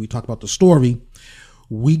 not only did we talk about the story,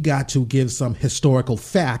 we got to give some historical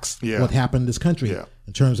facts, what happened in this country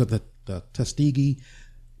in terms of the Tuskegee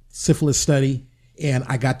syphilis study. And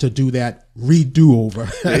I got to do that do-over.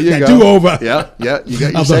 There you go. Do-over. Yeah. You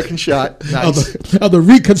got your second shot. Nice. Of the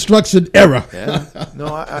Reconstruction era. Yeah. No,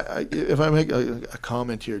 I if I make a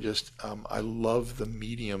comment here, just I love the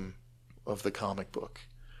medium of the comic book.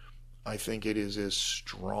 I think it is as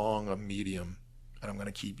strong a medium, and I'm going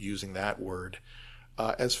to keep using that word,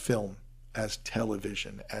 as film, as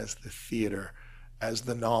television, as the theater, as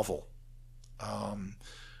the novel.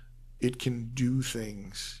 It can do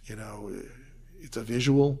things, It's a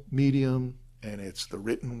visual medium, and it's the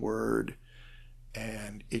written word,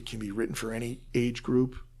 and it can be written for any age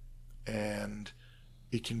group, and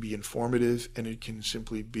it can be informative, and it can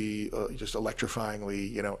simply be just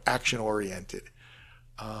electrifyingly, action-oriented.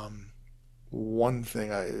 One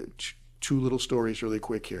thing, two little stories really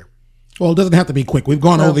quick here. Well, it doesn't have to be quick. We've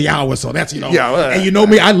gone over the hour, so that's, and you know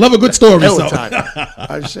me, I love a good story. So.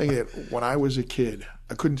 I was saying that when I was a kid,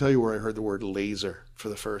 I couldn't tell you where I heard the word laser for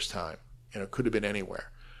the first time. It could have been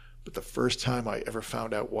anywhere. But the first time I ever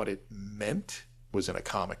found out what it meant was in a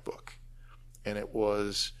comic book. And it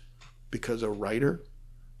was because a writer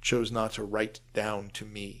chose not to write down to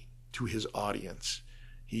me, to his audience.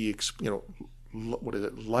 He, what is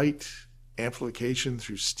it? Light amplification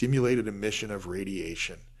through stimulated emission of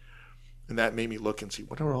radiation. And that made me look and see,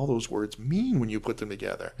 what do all those words mean when you put them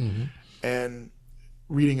together? Mm-hmm. And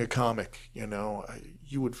reading a comic,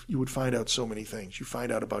 you would find out so many things. You find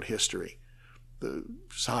out about history, the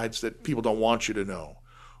sides that people don't want you to know,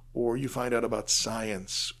 or you find out about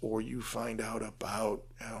science, or you find out about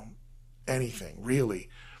anything, really.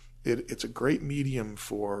 It's a great medium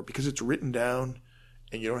because it's written down,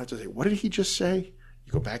 and you don't have to say, what did he just say?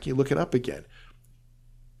 You go back and you look it up again.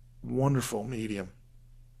 Wonderful medium.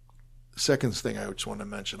 Second thing I just want to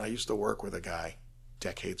mention, I used to work with a guy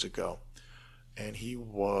decades ago, and he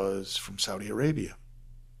was from Saudi Arabia.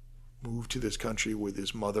 Moved to this country with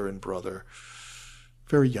his mother and brother,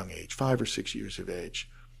 very young age, 5 or 6 years of age.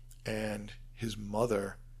 And his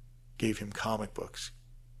mother gave him comic books,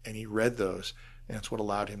 and he read those, and that's what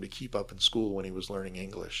allowed him to keep up in school when he was learning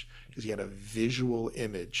English, because he had a visual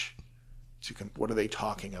image to what are they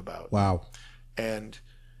talking about? Wow. And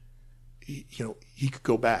he could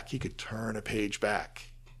go back, he could turn a page back,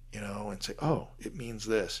 and say, oh, it means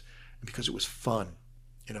this. And because it was fun,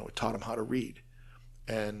 it taught him how to read.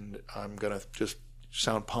 And I'm going to just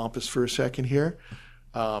sound pompous for a second here.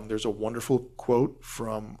 There's a wonderful quote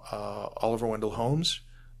from Oliver Wendell Holmes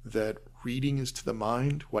that reading is to the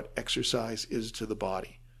mind what exercise is to the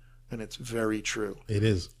body. And it's very true. It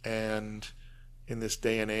is. And in this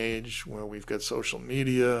day and age where we've got social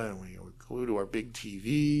media and we're glued to our big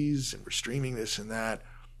TVs and we're streaming this and that,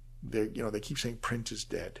 they keep saying print is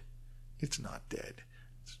dead. It's not dead.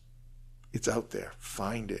 It's out there.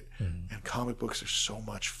 Find it. Mm-hmm. And comic books are so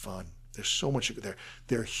much fun. There's so much.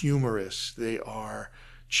 They're humorous. They are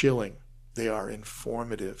chilling. They are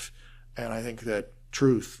informative. And I think that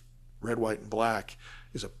Truth, Red, White, and Black,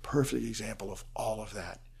 is a perfect example of all of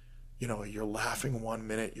that. You're laughing one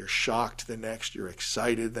minute, you're shocked the next, you're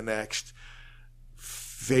excited the next.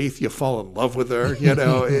 Faith, you fall in love with her.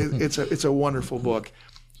 It's a wonderful book.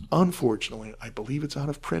 Unfortunately, I believe it's out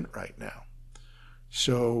of print right now.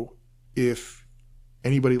 So if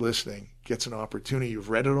anybody listening gets an opportunity, you've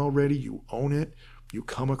read it already, you own it, you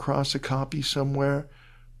come across a copy somewhere,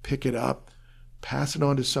 pick it up, pass it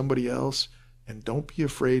on to somebody else, and don't be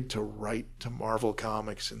afraid to write to Marvel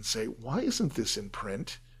Comics and say, why isn't this in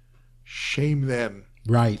print? Shame them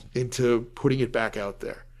into putting it back out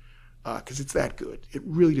there, because it's that good. It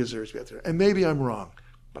really deserves to be out there. And maybe I'm wrong,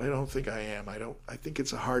 but I don't think I am. I think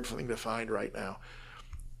it's a hard thing to find right now,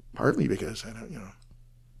 partly because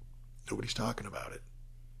nobody's talking about it,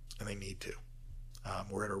 and they need to.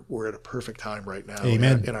 We're at a perfect time right now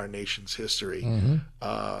in our nation's history. Mm-hmm.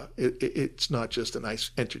 It's not just a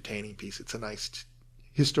nice entertaining piece; it's a nice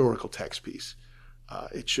historical text piece.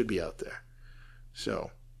 It should be out there.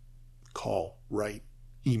 So, call, write,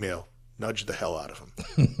 email, nudge the hell out of them.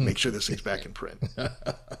 Make sure this thing's back in print.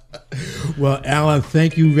 Well, Alan,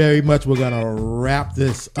 thank you very much. We're going to wrap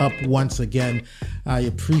this up once again. I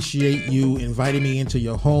appreciate you inviting me into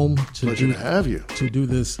your home to do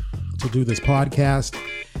this podcast.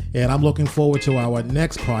 And I'm looking forward to our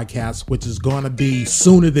next podcast, which is going to be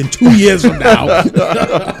sooner than 2 years from now.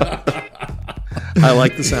 I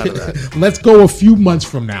like the sound of that. Let's go a few months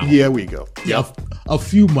from now. Yeah, we go. Yep. A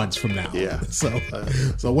few months from now. Yeah. So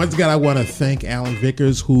once again, I want to thank Alan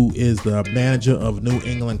Vickers, who is the manager of New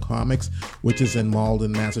England Comics, which is in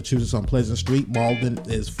Malden, Massachusetts on Pleasant Street. Malden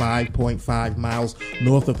is 5.5 miles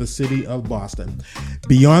north of the city of Boston.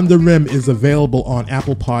 Beyond the Rim is available on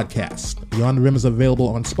Apple Podcasts. Beyond the Rim is available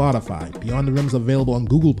on Spotify. Beyond the Rim is available on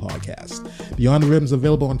Google Podcasts. Beyond the Rim is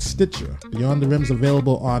available on Stitcher. Beyond the Rim is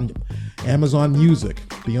available on Amazon Music.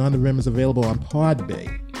 Beyond the Rim is available on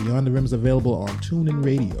Podbay. Beyond the Rim is available on TuneIn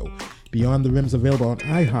Radio. Beyond the Rim is available on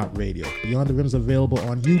iHeartRadio. Beyond the Rim is available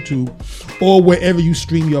on YouTube or wherever you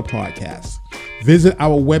stream your podcasts. Visit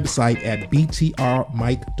our website at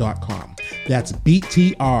btrmic.com. That's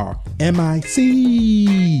btrmic.com,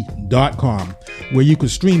 where you can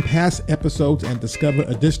stream past episodes and discover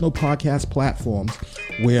additional podcast platforms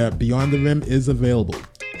where Beyond the Rim is available.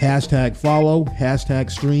 #follow,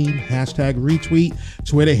 #stream, #retweet,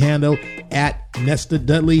 Twitter handle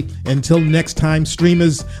 @NestorDudley. Until next time,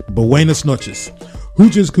 streamers, buenas noches.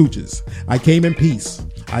 Hooches cooches. I came in peace.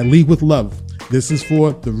 I leave with love. This is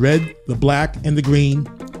for the red, the black, and the green.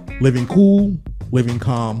 Living cool, living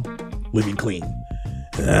calm, living clean.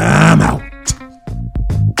 I'm out.